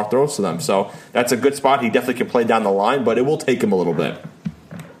targets Lamar throws to them. So that's a good spot. He definitely can play down the line, but it will take him a little bit.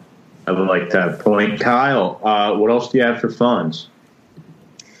 I would like that point. Kyle, what else do you have for Fonz?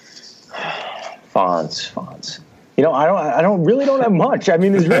 Fonz. You know, I don't really have much. I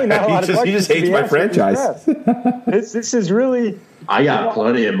mean, there's really not a lot of questions. He just hates my franchise. This is really. I got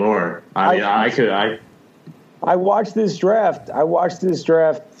plenty of more. I watched this draft.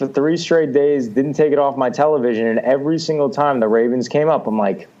 For 3 straight days. Didn't take it off my television, and every single time the Ravens came up, I'm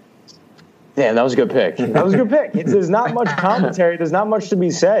like, "Damn, that was a good pick. There's not much commentary. There's not much to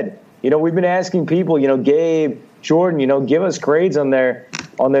be said. You know, we've been asking people. You know, Gabe, Jordan. You know, give us grades on their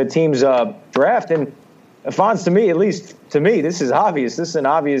team's draft. And Fonz, to me, at least to me, this is obvious. This is an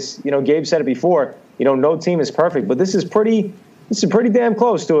obvious. You know, Gabe said it before. You know, no team is perfect, but this is pretty damn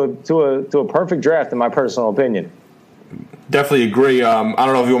close to a perfect draft, in my personal opinion. Definitely agree. I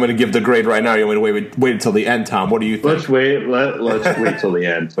don't know if you want me to give the grade right now. Or you want me to wait until the end, Tom? What do you think? Let's wait. Let's wait till the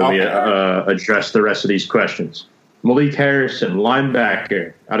end so we address the rest of these questions. Malik Harrison,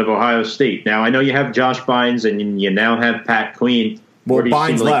 linebacker out of Ohio State. Now I know you have Josh Bynes and you now have Pat Queen. Well,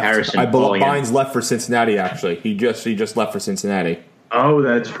 Bynes left. Bynes left for Cincinnati. Actually, he just left for Cincinnati. Oh,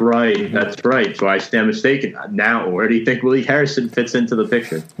 that's right. So I stand mistaken. Now, where do you think Willie Harrison fits into the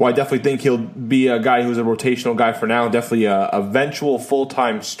picture? Well, I definitely think he'll be a guy who's a rotational guy for now. Definitely a eventual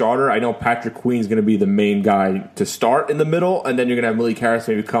full-time starter. I know Patrick Queen is going to be the main guy to start in the middle, and then you're going to have Malik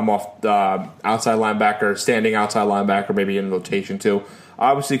Harrison maybe come off outside linebacker, standing outside linebacker, maybe in rotation too.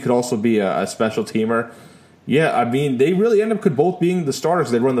 Obviously, could also be a special teamer. Yeah, I mean, they really could both being the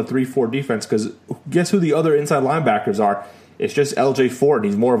starters. They run the 3-4 defense because guess who the other inside linebackers are? It's just L.J. Ford.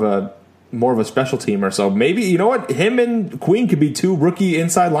 He's more of a special teamer. So maybe, you know what, him and Queen could be 2 rookie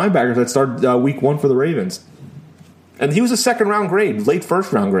inside linebackers that start week 1 for the Ravens. And he was a second-round grade, late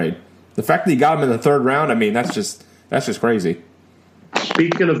first-round grade. The fact that he got him in the 3rd round, I mean, that's just crazy.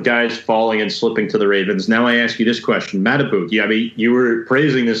 Speaking of guys falling and slipping to the Ravens, now I ask you this question. Matabuk, I mean, you were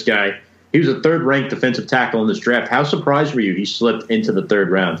praising this guy. He was a 3rd-ranked defensive tackle in this draft. How surprised were you he slipped into the 3rd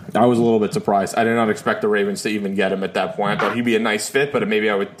round? I was a little bit surprised. I did not expect the Ravens to even get him at that point. I thought he'd be a nice fit, but maybe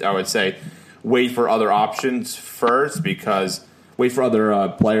I would say wait for other options first wait for other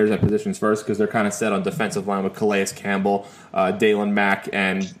players at positions first because they're kind of set on defensive line with Calais Campbell, Dalen Mack,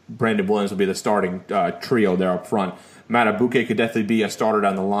 and Brandon Williams will be the starting trio there up front. Matabuk could definitely be a starter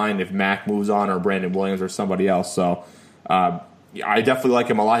down the line if Mack moves on or Brandon Williams or somebody else. So I definitely like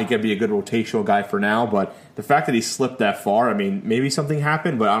him a lot. He could be a good rotational guy for now, but the fact that he slipped that far, I mean, maybe something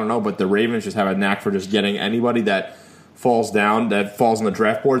happened, but I don't know. But the Ravens just have a knack for just getting anybody that falls down, that falls on the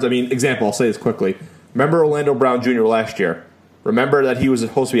draft boards. I mean, example, I'll say this quickly. Remember Orlando Brown Jr. last year? Remember that he was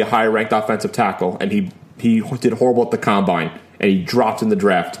supposed to be a high-ranked offensive tackle, and he did horrible at the combine, and he dropped in the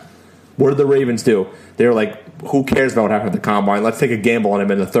draft. What did the Ravens do? They were like, who cares about what happened at the combine? Let's take a gamble on him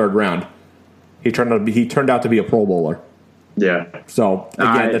in the 3rd round. He turned out to be a Pro Bowler. Yeah. So,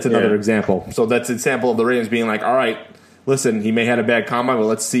 again, that's another example. So that's an example of the Ravens being like, all right, listen, he may have had a bad combine, but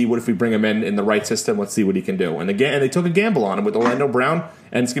let's see what if we bring him in the right system. Let's see what he can do. And again, they took a gamble on him with Orlando Brown,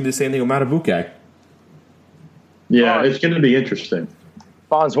 and it's going to be the same thing with Matabuk. Yeah, it's going to be interesting.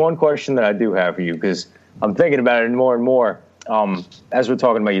 Fonz, one question that I do have for you, because I'm thinking about it more and more as we're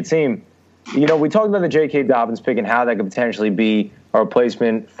talking about your team. You know, we talked about the J.K. Dobbins pick and how that could potentially be a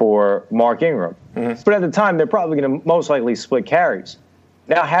replacement for Mark Ingram. Mm-hmm. But at the time, they're probably going to most likely split carries.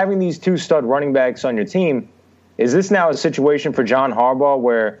 Now, having these 2 stud running backs on your team, is this now a situation for John Harbaugh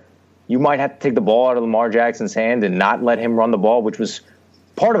where you might have to take the ball out of Lamar Jackson's hand and not let him run the ball, which was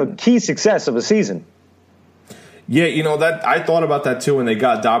part of a key success of a season? Yeah, you know, that I thought about that too when they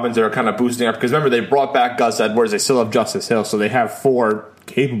got Dobbins. They were kind of boosting up because remember, they brought back Gus Edwards. They still have Justice Hill, so they have 4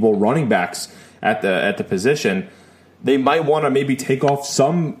 capable running backs at the position. They might want to maybe take off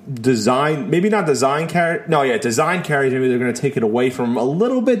some design, maybe not design carry. No, yeah, design carries. Maybe they're going to take it away from him a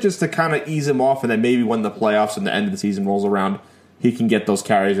little bit just to kind of ease him off, and then maybe when the playoffs and the end of the season rolls around, he can get those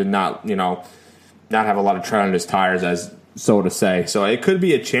carries and not have a lot of tread on his tires, as so to say. So it could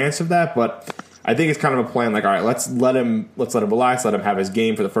be a chance of that, but I think it's kind of a plan. Like, all right, let's let him relax, let him have his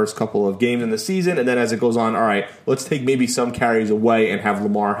game for the first couple of games in the season, and then as it goes on, all right, let's take maybe some carries away and have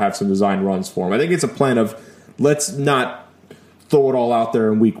Lamar have some design runs for him. I think it's a plan of let's not throw it all out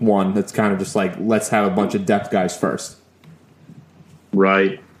there in week 1. That's kind of just like let's have a bunch of depth guys first.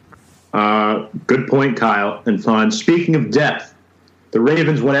 Right. Good point, Kyle and Fonz. Speaking of depth, the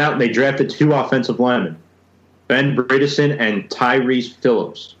Ravens went out and they drafted 2 offensive linemen, Ben Bredesen and Tyre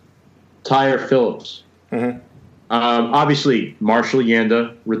Phillips. Mm-hmm. Obviously, Marshall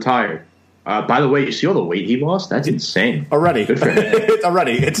Yanda retired. By the way, you see all the weight he lost? That's insane. Already. Good for him.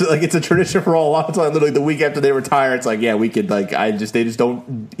 Already. It's a tradition for a long time. Literally the week after they retire, it's like, yeah, we could they just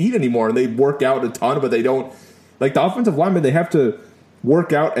don't eat anymore, and they work out a ton, but they don't, like the offensive linemen, they have to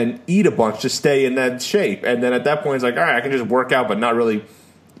work out and eat a bunch to stay in that shape. And then at that point it's like, all right, I can just work out but not really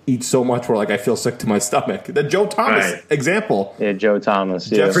eat so much where like I feel sick to my stomach. The Joe Thomas example. Yeah, Joe Thomas.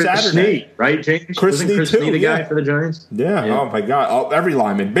 Jeff Yeah. Saturday. Snee, right, James? Chris Wasn't Snee Chris too, Snee the yeah. guy for the Giants? Yeah. Oh my God. Every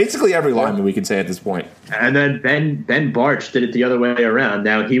lineman. Basically every lineman we can say at this point. And then Ben Barch did it the other way around.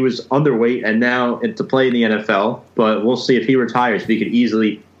 Now he was underweight and now to play in the NFL, but we'll see if he retires. If he could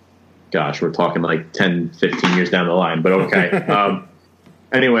easily, gosh, we're talking like 10, 15 years down the line, but okay.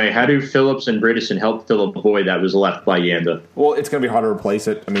 Anyway, how do Phillips and Bredesen help fill a void that was left by Yanda? Well, it's going to be hard to replace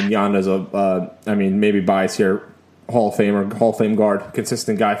it. I mean, Yanda's maybe bias here, Hall of Fame guard,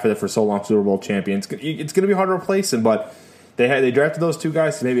 consistent guy for so long, Super Bowl champion. It's going to be hard to replace him, but they drafted those two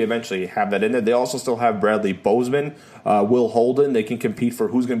guys to maybe eventually have that in there. They also still have Bradley Bozeman, Will Holden. They can compete for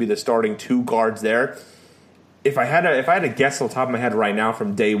who's going to be the starting two guards there. If I had to guess on the top of my head right now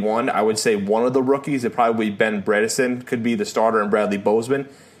from day one, I would say one of the rookies, it probably be Ben Bredesen, could be the starter, and Bradley Bozeman.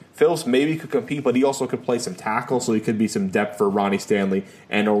 Phillips maybe could compete, but he also could play some tackle, so he could be some depth for Ronnie Stanley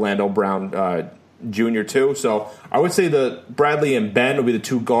and Orlando Brown Jr. too. So I would say the Bradley and Ben will be the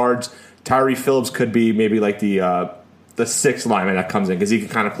two guards. Tyree Phillips could be maybe like the sixth lineman that comes in because he can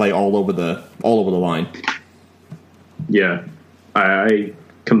kind of play all over the line. Yeah, I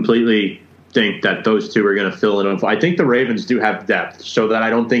completely think that those two are going to fill in. I think the Ravens do have depth, so that I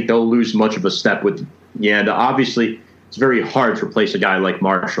don't think they'll lose much of a step with Yanda. Obviously, it's very hard to replace a guy like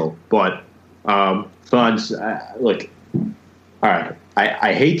Marshall, but Fonz, look, all right,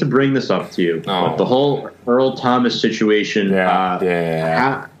 I hate to bring this up to you, but the whole Earl Thomas situation,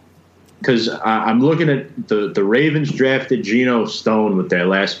 because I'm looking at the Ravens drafted Geno Stone with their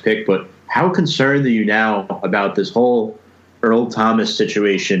last pick, but how concerned are you now about this whole Earl Thomas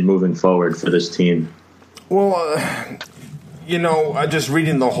situation moving forward for this team? Well, just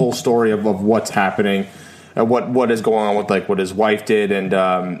reading the whole story of what's happening, what is going on with like what his wife did, and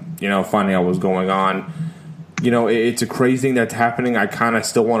finding out what's going on. It's a crazy thing that's happening. I kind of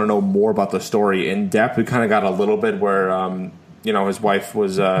still want to know more about the story in depth. We kind of got a little bit where his wife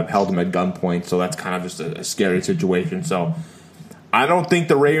was held him at gunpoint, so that's kind of just a scary situation. So I don't think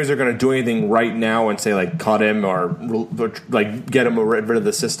the Raiders are going to do anything right now and say like cut him or like get him rid of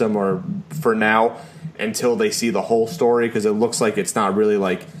the system or for now until they see the whole story, because it looks like it's not really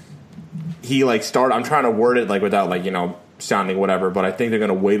like he like started. I'm trying to word it like without like sounding whatever, but I think they're going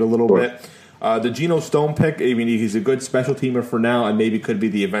to wait a little bit. The Geno Stone pick, I mean, he's a good special teamer for now and maybe could be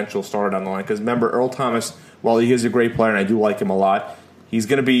the eventual starter down the line. Because remember, Earl Thomas, while he is a great player and I do like him a lot, he's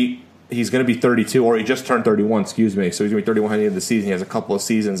going to be 32, or he just turned 31, excuse me. So he's going to be 31 at the end of the season. He has a couple of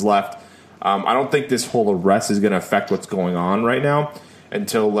seasons left. I don't think this whole arrest is going to affect what's going on right now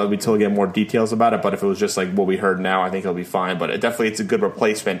until we get more details about it. But if it was just like what we heard now, I think he'll be fine. But it's a good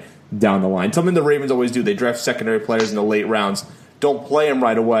replacement down the line. Something the Ravens always do. They draft secondary players in the late rounds. Don't play them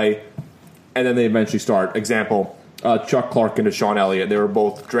right away, and then they eventually start. Example, Chuck Clark and Deshaun Elliott. They were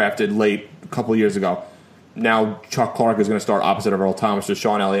both drafted late a couple of years ago. Now Chuck Clark is going to start opposite of Earl Thomas.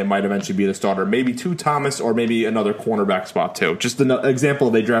 Deshaun Elliott might eventually be the starter. Maybe two Thomas or maybe another cornerback spot too. Just an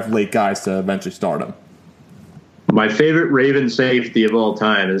example, they draft late guys to eventually start them. My favorite Raven safety of all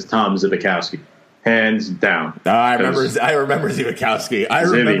time is Tom Zivikowski, hands down. I remember Zivikowski. I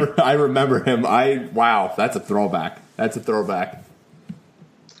remember him. Wow, that's a throwback.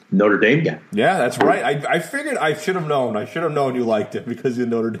 Notre Dame guy. Yeah, that's right. I figured I should have known. I should have known you liked it because you're a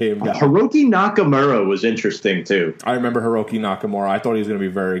Notre Dame guy. Hiroki Nakamura was interesting too. I remember Hiroki Nakamura. I thought he was going to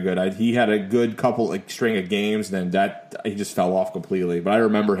be very good. He had a good couple string of games, and then he just fell off completely. But I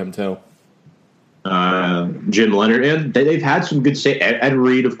remember him too. Jim Leonard, and they've had some good Ed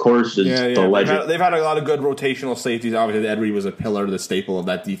Reed, of course, is the legend. They've had a lot of good rotational safeties. Obviously, Ed Reed was a pillar, the staple of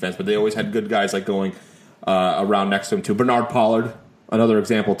that defense. But they always had good guys like going around next to him too. Bernard Pollard. Another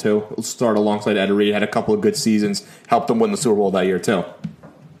example, too. He'll start alongside Ed Reed. Had a couple of good seasons. Helped them win the Super Bowl that year, too.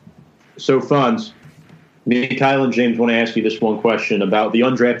 So, Fonz, me, Kyle, and James want to ask you this one question about the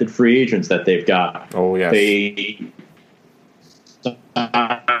undrafted free agents that they've got. Oh, yes. They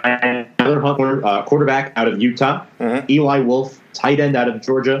quarterback out of Utah, Eli Wolf, tight end out of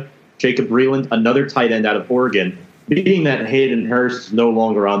Georgia, Jacob Breland, another tight end out of Oregon. Being that Hayden Hurst is no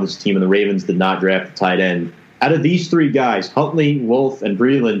longer on this team and the Ravens did not draft a tight end. Out of these three guys, Huntley, Wolf, and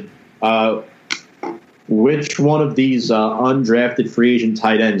Breland, which one of these undrafted free agent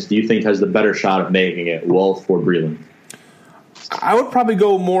tight ends do you think has the better shot of making it, Wolf or Breland? I would probably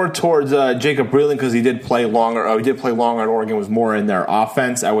go more towards Jacob Breland because he did play longer. He did play longer at Oregon, was more in their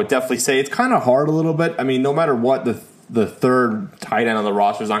offense. I would definitely say it's kind of hard a little bit. I mean, no matter what, the third tight end on the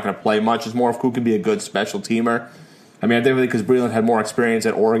roster is not going to play much. It's more of who can be a good special teamer. I mean, I definitely, because Breland had more experience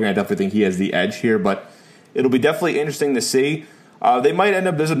at Oregon, I definitely think he has the edge here. But it'll be definitely interesting to see. They might end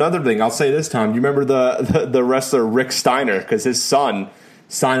up. There's another thing. I'll say this, Tom. Do you remember the wrestler Rick Steiner? Because his son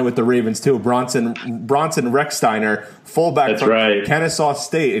signed with the Ravens too. Bronson Rick Steiner, fullback from Kennesaw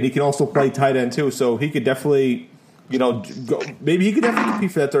State, and he can also play tight end too. So he could definitely, maybe he could definitely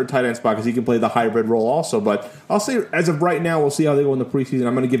compete for that third tight end spot because he can play the hybrid role also. But I'll say as of right now, we'll see how they go in the preseason.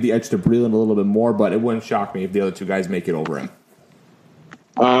 I'm going to give the edge to Breland a little bit more, but it wouldn't shock me if the other two guys make it over him.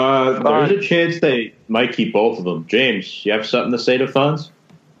 There's a chance they might keep both of them. James, you have something to say to Fonz?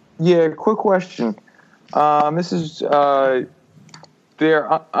 Yeah, quick question. This is their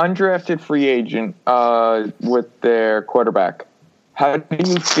undrafted free agent with their quarterback. How do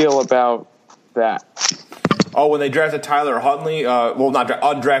you feel about that? Oh, when they drafted Tyler Huntley, not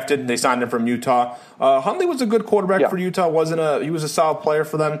undrafted, they signed him from Utah. Huntley was a good quarterback for Utah. He was a solid player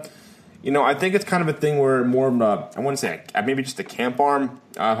for them. I think it's kind of a thing where more of I wouldn't say maybe just a camp arm,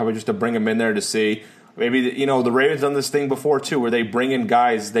 probably just to bring him in there to see. Maybe the Ravens done this thing before too, where they bring in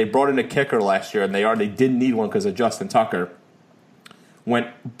guys. They brought in a kicker last year, and they didn't need one because of Justin Tucker.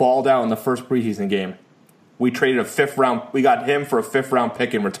 Went balled out in the first preseason game. We traded a 5th round. We got him for a 5th round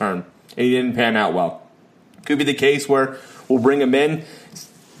pick in return, and he didn't pan out well. Could be the case where we'll bring him in,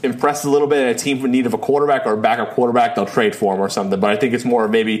 impress a little bit, and a team in need of a quarterback or a backup quarterback, they'll trade for him or something. But I think it's more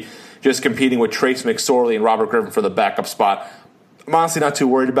maybe just competing with Trace McSorley and Robert Griffin for the backup spot. I'm honestly not too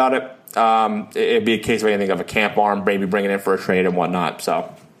worried about it. It'd be a case of anything of a camp arm, maybe bringing in for a trade and whatnot.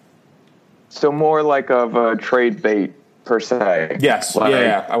 So more like of a trade bait per se. Yes,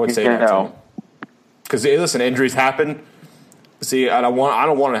 I would say that too. Because listen, injuries happen. See, I don't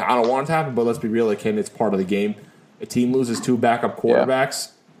want it to happen, but let's be real. It's part of the game. A team loses 2 backup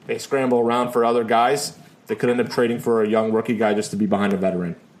quarterbacks. They scramble around for other guys. They could end up trading for a young rookie guy just to be behind a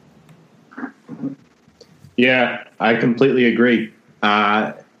veteran. Yeah, I completely agree.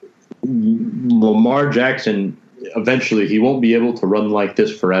 Lamar Jackson, eventually, he won't be able to run like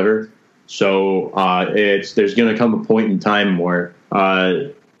this forever. So there's going to come a point in time where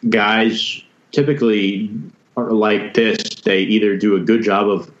guys typically are like this. They either do a good job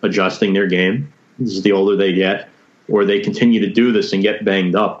of adjusting their game, this is the older they get, or they continue to do this and get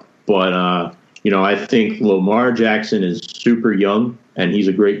banged up. But, I think Lamar Jackson is super young, and he's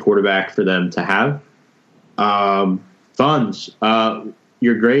a great quarterback for them to have. Fonz,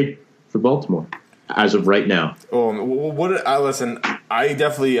 your grade for Baltimore as of right now? Listen, I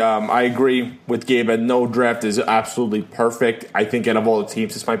definitely I agree with Gabe. No draft is absolutely perfect. I think out of all the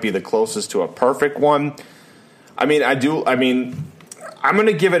teams, this might be the closest to a perfect one. I'm gonna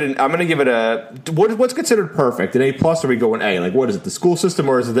give it a. What's considered perfect? An A plus, or we go an A? Like, what is it? The school system,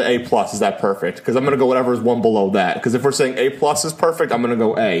 or is it the A plus? Is that perfect? Because I'm gonna go whatever is one below that. Because if we're saying A plus is perfect, I'm gonna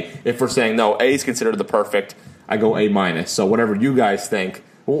go A. If we're saying no, A is considered the perfect, I go A minus. So whatever you guys think.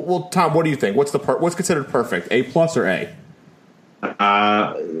 Well, Tom, what do you think? What's considered perfect? A plus or A?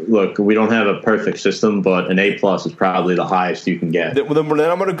 Look, we don't have a perfect system, but an A plus is probably the highest you can get. Then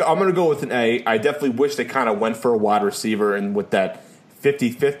I'm gonna go with an A. I definitely wish they kind of went for a wide receiver, and with that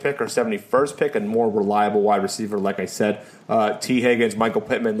 55th pick or 71st pick, a more reliable wide receiver, like I said, T. Higgins, Michael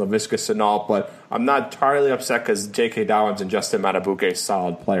Pittman, Laviska Shenault. But I'm not entirely upset because J.K. Dobbins and Justin Matabuke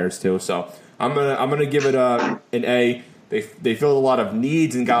solid players too. So I'm gonna give it an A. They filled a lot of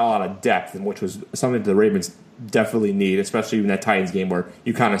needs and got a lot of depth, and which was something the Ravens definitely need, especially in that Titans game where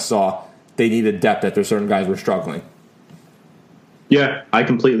you kind of saw they needed depth that their certain guys were struggling. Yeah, I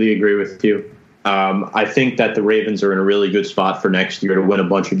completely agree with you. I think that the Ravens are in a really good spot for next year to win a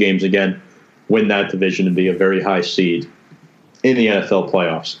bunch of games again, win that division, and be a very high seed in the NFL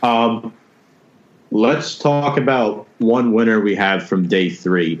playoffs. Let's talk about one winner we have from day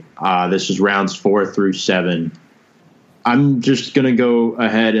 3. This is rounds 4 through 7. I'm just going to go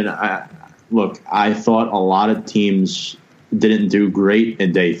ahead and I thought a lot of teams didn't do great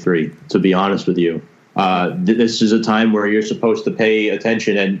in day 3, to be honest with you. This is a time where you're supposed to pay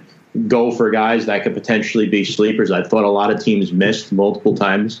attention and go for guys that could potentially be sleepers. I thought a lot of teams missed multiple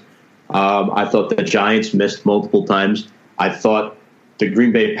times. I thought the Giants missed multiple times. I thought the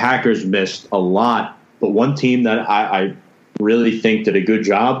Green Bay Packers missed a lot. But one team that I really think did a good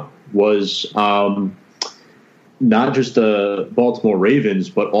job was not just the Baltimore Ravens,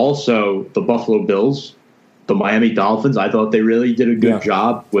 but also the Buffalo Bills, the Miami Dolphins. I thought they really did a good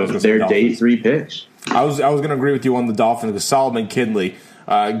job with their day 3 picks. I was going to agree with you on the Dolphins because Solomon Kindley,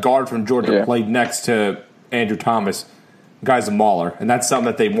 guard from Georgia, played next to Andrew Thomas. guy's a mauler, and that's something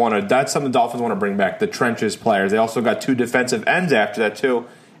that they want. That's something the Dolphins want to bring back. The trenches players. They also got 2 defensive ends after that too,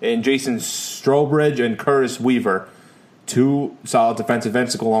 in Jason Strowbridge and Curtis Weaver. 2 solid defensive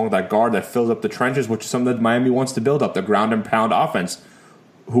ends to go along with that guard that fills up the trenches, which is something that Miami wants to build up, the ground and pound offense.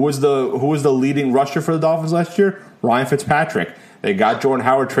 Who was the leading rusher for the Dolphins last year? Ryan Fitzpatrick. They got Jordan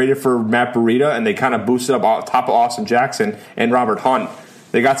Howard traded for Matt Breida, and they kind of boosted up on top of Austin Jackson and Robert Hunt.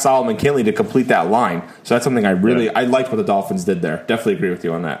 They got Solomon Kinley to complete that line. So that's something I liked what the Dolphins did there. Definitely agree with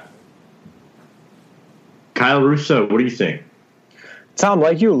you on that. Kyle Russo, what do you think? Tom,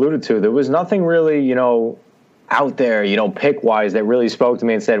 like you alluded to, there was nothing really, out there, pick-wise that really spoke to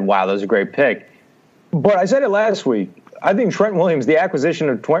me and said, wow, that was a great pick. But I said it last week. I think Trent Williams, the acquisition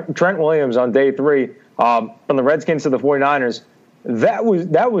of Trent Williams on day 3 from the Redskins to the 49ers, that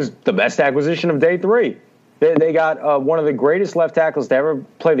was the best acquisition of day 3. They got one of the greatest left tackles to ever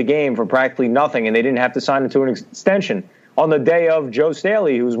play the game for practically nothing, and they didn't have to sign him to an extension on the day of Joe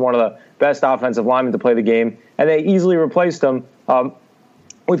Staley, who's one of the best offensive linemen to play the game, and they easily replaced him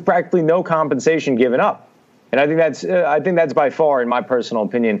with practically no compensation given up. And I think that's by far, in my personal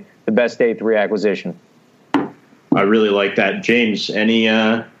opinion, the best day 3 acquisition. I really like that. James, any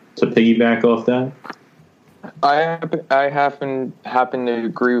to piggyback off that? I happen to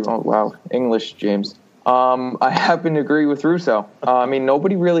agree. Oh wow, English, James. I happen to agree with Russo. I mean,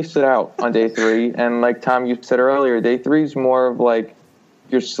 nobody really stood out on day 3, and like Tom, you said earlier, day 3 is more of like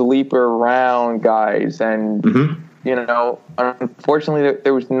your sleeper round guys, and unfortunately,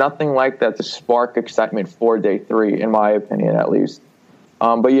 there was nothing like that to spark excitement for day 3, in my opinion, at least.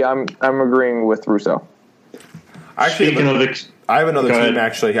 But yeah, I'm agreeing with Russo. Actually, I have another team,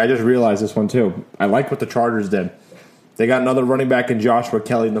 actually. I just realized this one, too. I like what the Chargers did. They got another running back in Joshua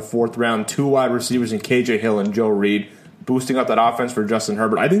Kelly in the 4th round, 2 wide receivers in KJ Hill and Joe Reed, boosting up that offense for Justin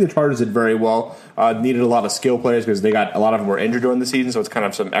Herbert. I think the Chargers did very well. Needed a lot of skill players because a lot of them were injured during the season, so it's kind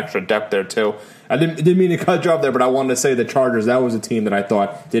of some extra depth there, too. I didn't mean to cut you off there, but I wanted to say the Chargers, that was a team that I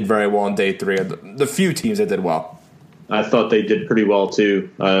thought did very well on day 3. The few teams that did well. I thought they did pretty well, too,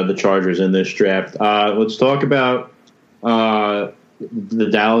 the Chargers in this draft. Let's talk about the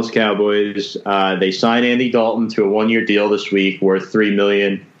Dallas Cowboys. They signed Andy Dalton to a 1-year deal this week worth $3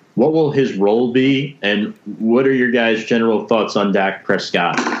 million. What will his role be, and what are your guys' general thoughts on Dak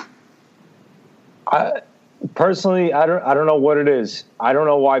Prescott? Personally, I don't know what it is. I don't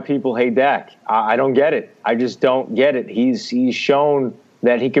know why people hate Dak. I don't get it. I just don't get it. He's shown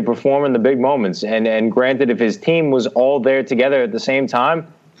that he could perform in the big moments. And granted, if his team was all there together at the same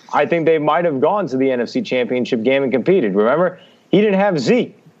time, I think they might have gone to the NFC Championship game and competed. Remember, he didn't have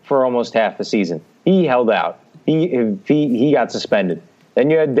Zeke for almost half the season. He held out. He got suspended. Then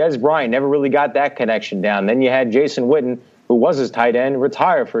you had Dez Bryant, never really got that connection down. Then you had Jason Witten, who was his tight end,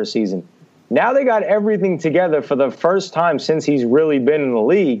 retire for a season. Now they got everything together for the first time since he's really been in the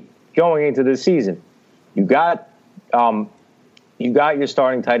league going into this season. You got your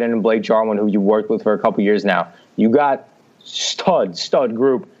starting tight end in Blake Jarwin, who you worked with for a couple years now. You got stud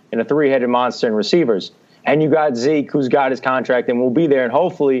group in a 3-headed monster in receivers. And you got Zeke, who's got his contract and will be there and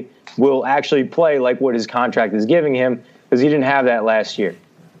hopefully will actually play like what his contract is giving him, because he didn't have that last year.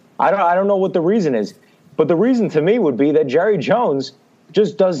 I don't know what the reason is, but the reason to me would be that Jerry Jones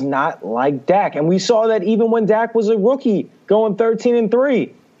just does not like Dak. And we saw that even when Dak was a rookie going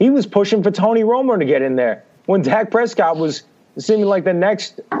 13-3. He was pushing for Tony Romo to get in there. When Dak Prescott was seeming like the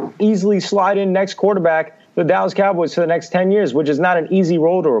next easily slide in next quarterback for the Dallas Cowboys for the next 10 years, which is not an easy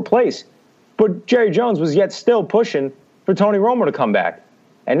role to replace. But Jerry Jones was yet still pushing for Tony Romo to come back.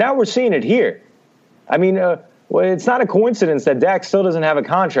 And now we're seeing it here. I mean, it's not a coincidence that Dak still doesn't have a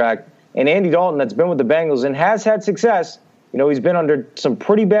contract, and Andy Dalton, that's been with the Bengals and has had success, he's been under some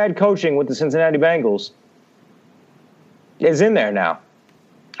pretty bad coaching with the Cincinnati Bengals, is in there now.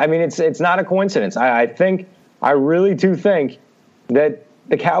 I mean, it's not a coincidence. I really do think that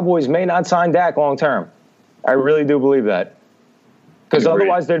the Cowboys may not sign Dak long term. I really do believe that. Because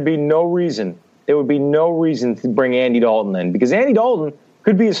otherwise there'd be no reason. There would be no reason to bring Andy Dalton in. Because Andy Dalton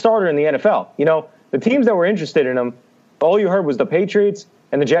could be a starter in the NFL. The teams that were interested in him, all you heard was the Patriots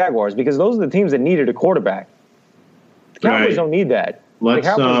and the Jaguars, because those are the teams that needed a quarterback. The Cowboys don't need that. The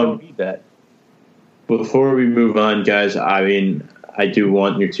Cowboys don't need that. Before we move on, guys, I mean, I do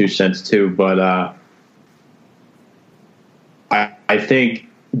want your 2 cents too, but I think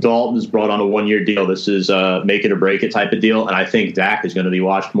Dalton's brought on a 1-year deal. This is make it or break it type of deal, and I think Dak is going to be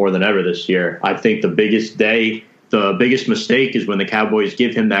watched more than ever this year. I think the biggest mistake is when the Cowboys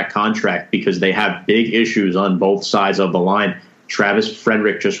give him that contract, because they have big issues on both sides of the line. Travis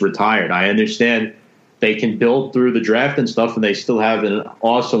Frederick just retired. I understand they can build through the draft and stuff, and they still have an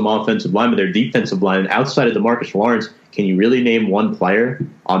awesome offensive line, but their defensive line, outside of DeMarcus Lawrence, can you really name one player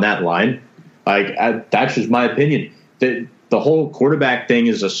on that line? That's just my opinion. The whole quarterback thing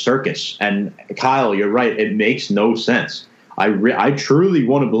is a circus. And Kyle, you're right. It makes no sense. I truly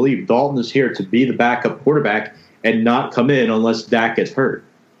want to believe Dalton is here to be the backup quarterback and not come in unless Dak gets hurt.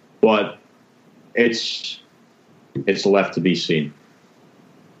 But it's left to be seen.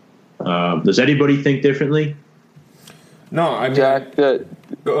 Does anybody think differently? No, I mean, Jack, go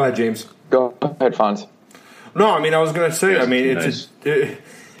ahead, James. Go ahead, Fonz. No, I mean, I was going to say, I mean,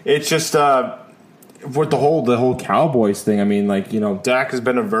 it's just with the whole Cowboys thing. I mean, like, you know, Dak has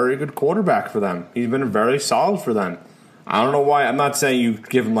been a very good quarterback for them. He's been very solid for them. I don't know why. I'm not saying you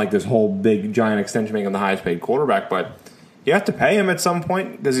give him like this whole big giant extension, making him the highest paid quarterback, but you have to pay him at some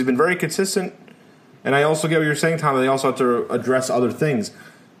point because he's been very consistent. And I also get what you're saying, Tom. They also have to address other things.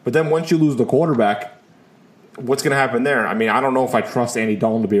 But then once you lose the quarterback, what's going to happen there? I mean, I don't know if I trust Andy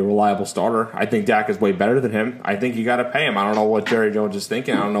Dalton to be a reliable starter. I think Dak is way better than him. I think you got to pay him. I don't know what Jerry Jones is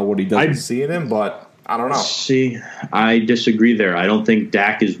thinking. I don't know what he doesn't see in him, but I don't know. See, I disagree there. I don't think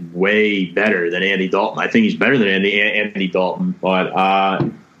Dak is way better than Andy Dalton. I think he's better than Andy Dalton, but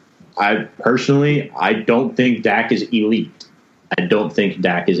I personally don't think Dak is elite. I don't think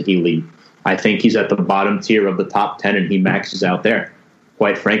Dak is elite. I think he's at the bottom tier of the top 10, and he maxes out there.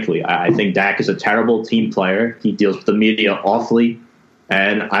 Quite frankly, I think Dak is a terrible team player. He deals with the media awfully,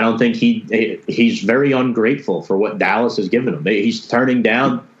 and I don't think he's very ungrateful for what Dallas has given him. He's turning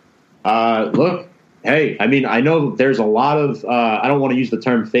down. Look, hey, I mean, I know there's a lot of I don't want to use the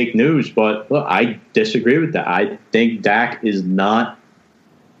term fake news, but look, I disagree with that. I think Dak is not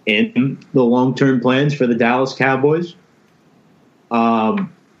in the long-term plans for the Dallas Cowboys.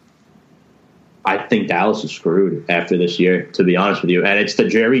 I think Dallas is screwed after this year, to be honest with you. And it's the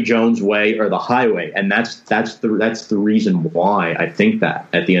Jerry Jones way or the highway, and that's the reason why I think that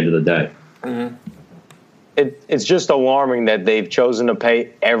at the end of the day. Mm-hmm. It's just alarming that they've chosen to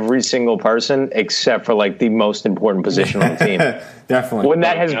pay every single person except for like the most important position on the team. Definitely. When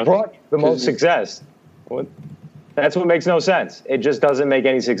that has brought the most success. That's what makes no sense. It just doesn't make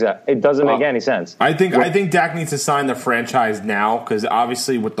any success. It doesn't make any sense. I think Dak needs to sign the franchise now because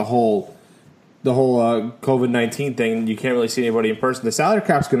obviously with the whole COVID-19 thing, you can't really see anybody in person. The salary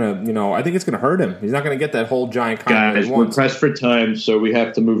cap's going to, I think it's going to hurt him. He's not going to get that whole giant contract. Guys, we're pressed for time, so we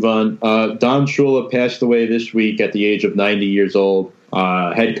have to move on. Don Shula passed away this week at the age of 90 years old.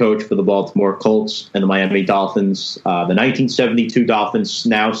 Head coach for the Baltimore Colts and the Miami Dolphins. The 1972 Dolphins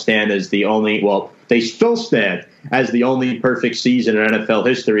now stand as the only, they still stand as the only perfect season in NFL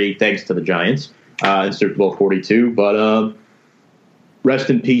history, thanks to the Giants in Super Bowl 42. But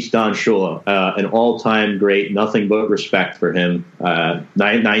rest in peace, Don Shula, an all-time great. Nothing but respect for him.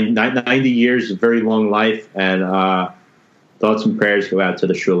 90 years, a very long life, and thoughts and prayers go out to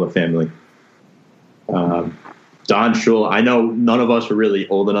the Shula family. Don Shula, I know none of us are really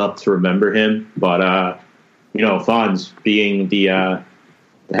old enough to remember him, but Fonz being the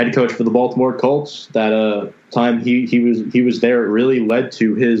head coach for the Baltimore Colts, that time he was there, it really led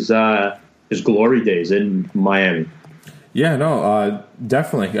to his glory days in Miami. Yeah, no,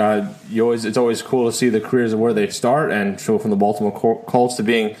 definitely. It's always cool to see the careers of where they start and show from the Baltimore Colts to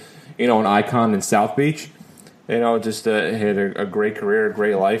being, an icon in South Beach. Just had a great career, a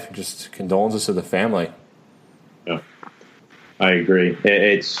great life. Just condolences to the family. Yeah, I agree.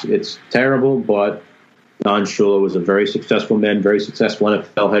 It's terrible, but Don Shula was a very successful man, very successful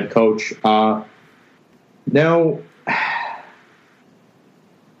NFL head coach. Now,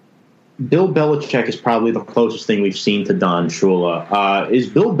 Bill Belichick is probably the closest thing we've seen to Don Shula. Is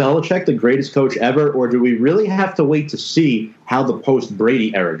Bill Belichick the greatest coach ever, or do we really have to wait to see how the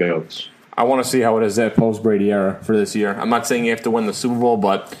post-Brady era goes? I want to see how it is that post-Brady era for this year. I'm not saying you have to win the Super Bowl,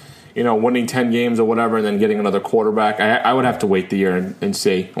 but, winning 10 games or whatever and then getting another quarterback, I would have to wait the year and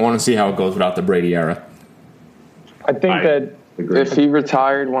see. I want to see how it goes without the Brady era. I think that if he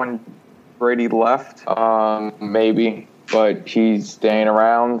retired when Brady left, maybe, but he's staying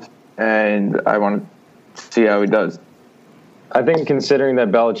around. And I want to see how he does. I think considering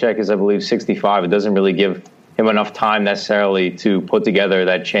that Belichick is, I believe, 65, it doesn't really give him enough time necessarily to put together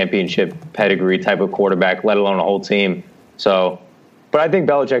that championship pedigree type of quarterback, let alone a whole team. So, but I think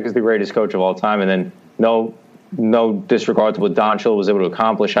Belichick is the greatest coach of all time. And then no disregard to what Don Shula was able to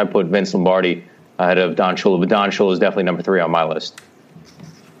accomplish. I put Vince Lombardi ahead of Don Shula, but Don Shula is definitely number 3 on my list.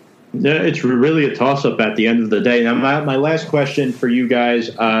 Yeah, it's really a toss-up at the end of the day. Now, my last question for you guys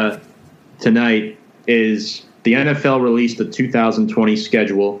tonight is the NFL released the 2020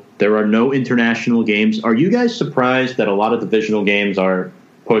 schedule. There are no international games. Are you guys surprised that a lot of divisional games are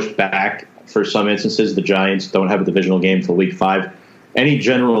pushed back for some instances, the Giants don't have a divisional game till week 5. Any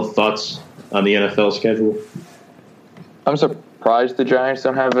general thoughts on the NFL schedule? I'm surprised the Giants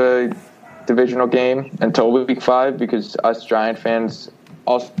don't have a divisional game until week 5 because us Giant fans,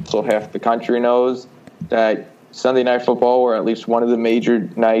 also half the country knows that Sunday Night Football, or at least one of the major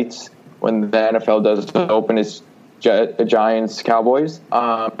nights when the NFL does open, is Giants Cowboys.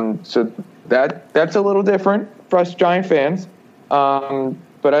 So that's a little different for us Giant fans.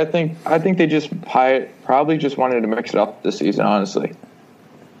 But I think they probably just wanted to mix it up this season, honestly.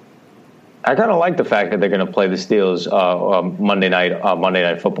 I kind of like the fact that they're going to play the Steelers Monday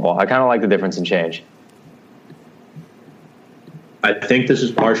night football. I kind of like the difference in change. I think this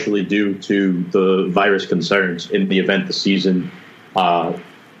is partially due to the virus concerns in the event the season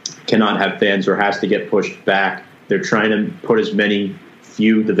cannot have fans or has to get pushed back. They're trying to put as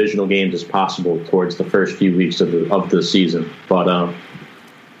few divisional games as possible towards the first few weeks of the season. But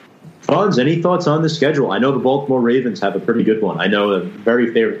Fonz, any thoughts on the schedule? I know the Baltimore Ravens have a pretty good one. I know a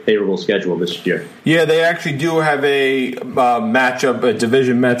very favorable schedule this year. Yeah, they actually do have a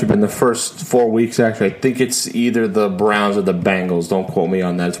division matchup in the first 4 weeks, actually. I think it's either the Browns or the Bengals. Don't quote me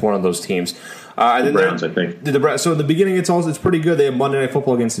on that. It's one of those teams. The Browns, I think. So in the beginning, it's pretty good. They have Monday Night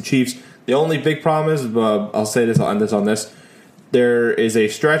Football against the Chiefs. The only big problem is, I'll say this, I'll end this on this. There is a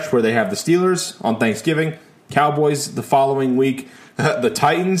stretch where they have the Steelers on Thanksgiving, Cowboys the following week, the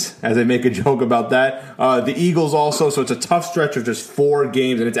Titans, as they make a joke about that, the Eagles also. So it's a tough stretch of just 4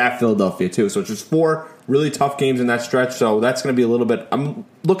 games, and it's at Philadelphia too. So it's just 4 really tough games in that stretch. So that's going to be a little bit. I'm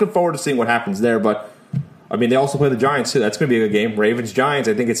looking forward to seeing what happens there. But I mean, they also play the Giants too. That's going to be a good game. Ravens Giants.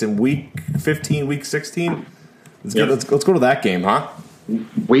 I think it's in week 15, week 16. Let's go to that game, huh?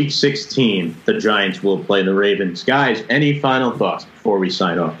 Week 16, the Giants will play the Ravens. Guys, any final thoughts before we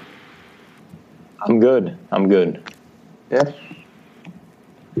sign off? I'm good. Yeah.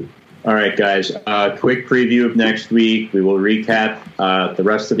 All right, guys. Quick preview of next week. We will recap the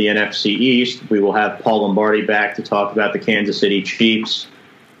rest of the NFC East. We will have Paul Lombardi back to talk about the Kansas City Chiefs.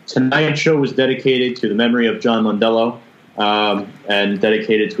 Tonight's show was dedicated to the memory of John Mondello and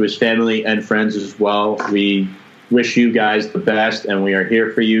dedicated to his family and friends as well. We wish you guys the best, and we are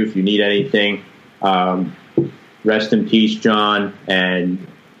here for you if you need anything. Rest in peace, John, and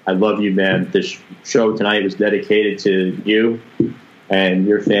I love you, man. This show tonight was dedicated to you and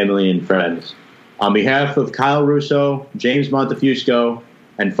your family and friends. On behalf of Kyle Russo, James Montefusco,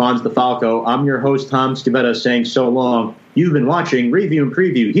 and Fonz DeFalco, I'm your host, Tom Scavetta, saying so long. You've been watching Review and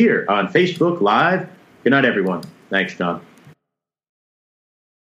Preview here on Facebook Live. Good night, everyone. Thanks, John.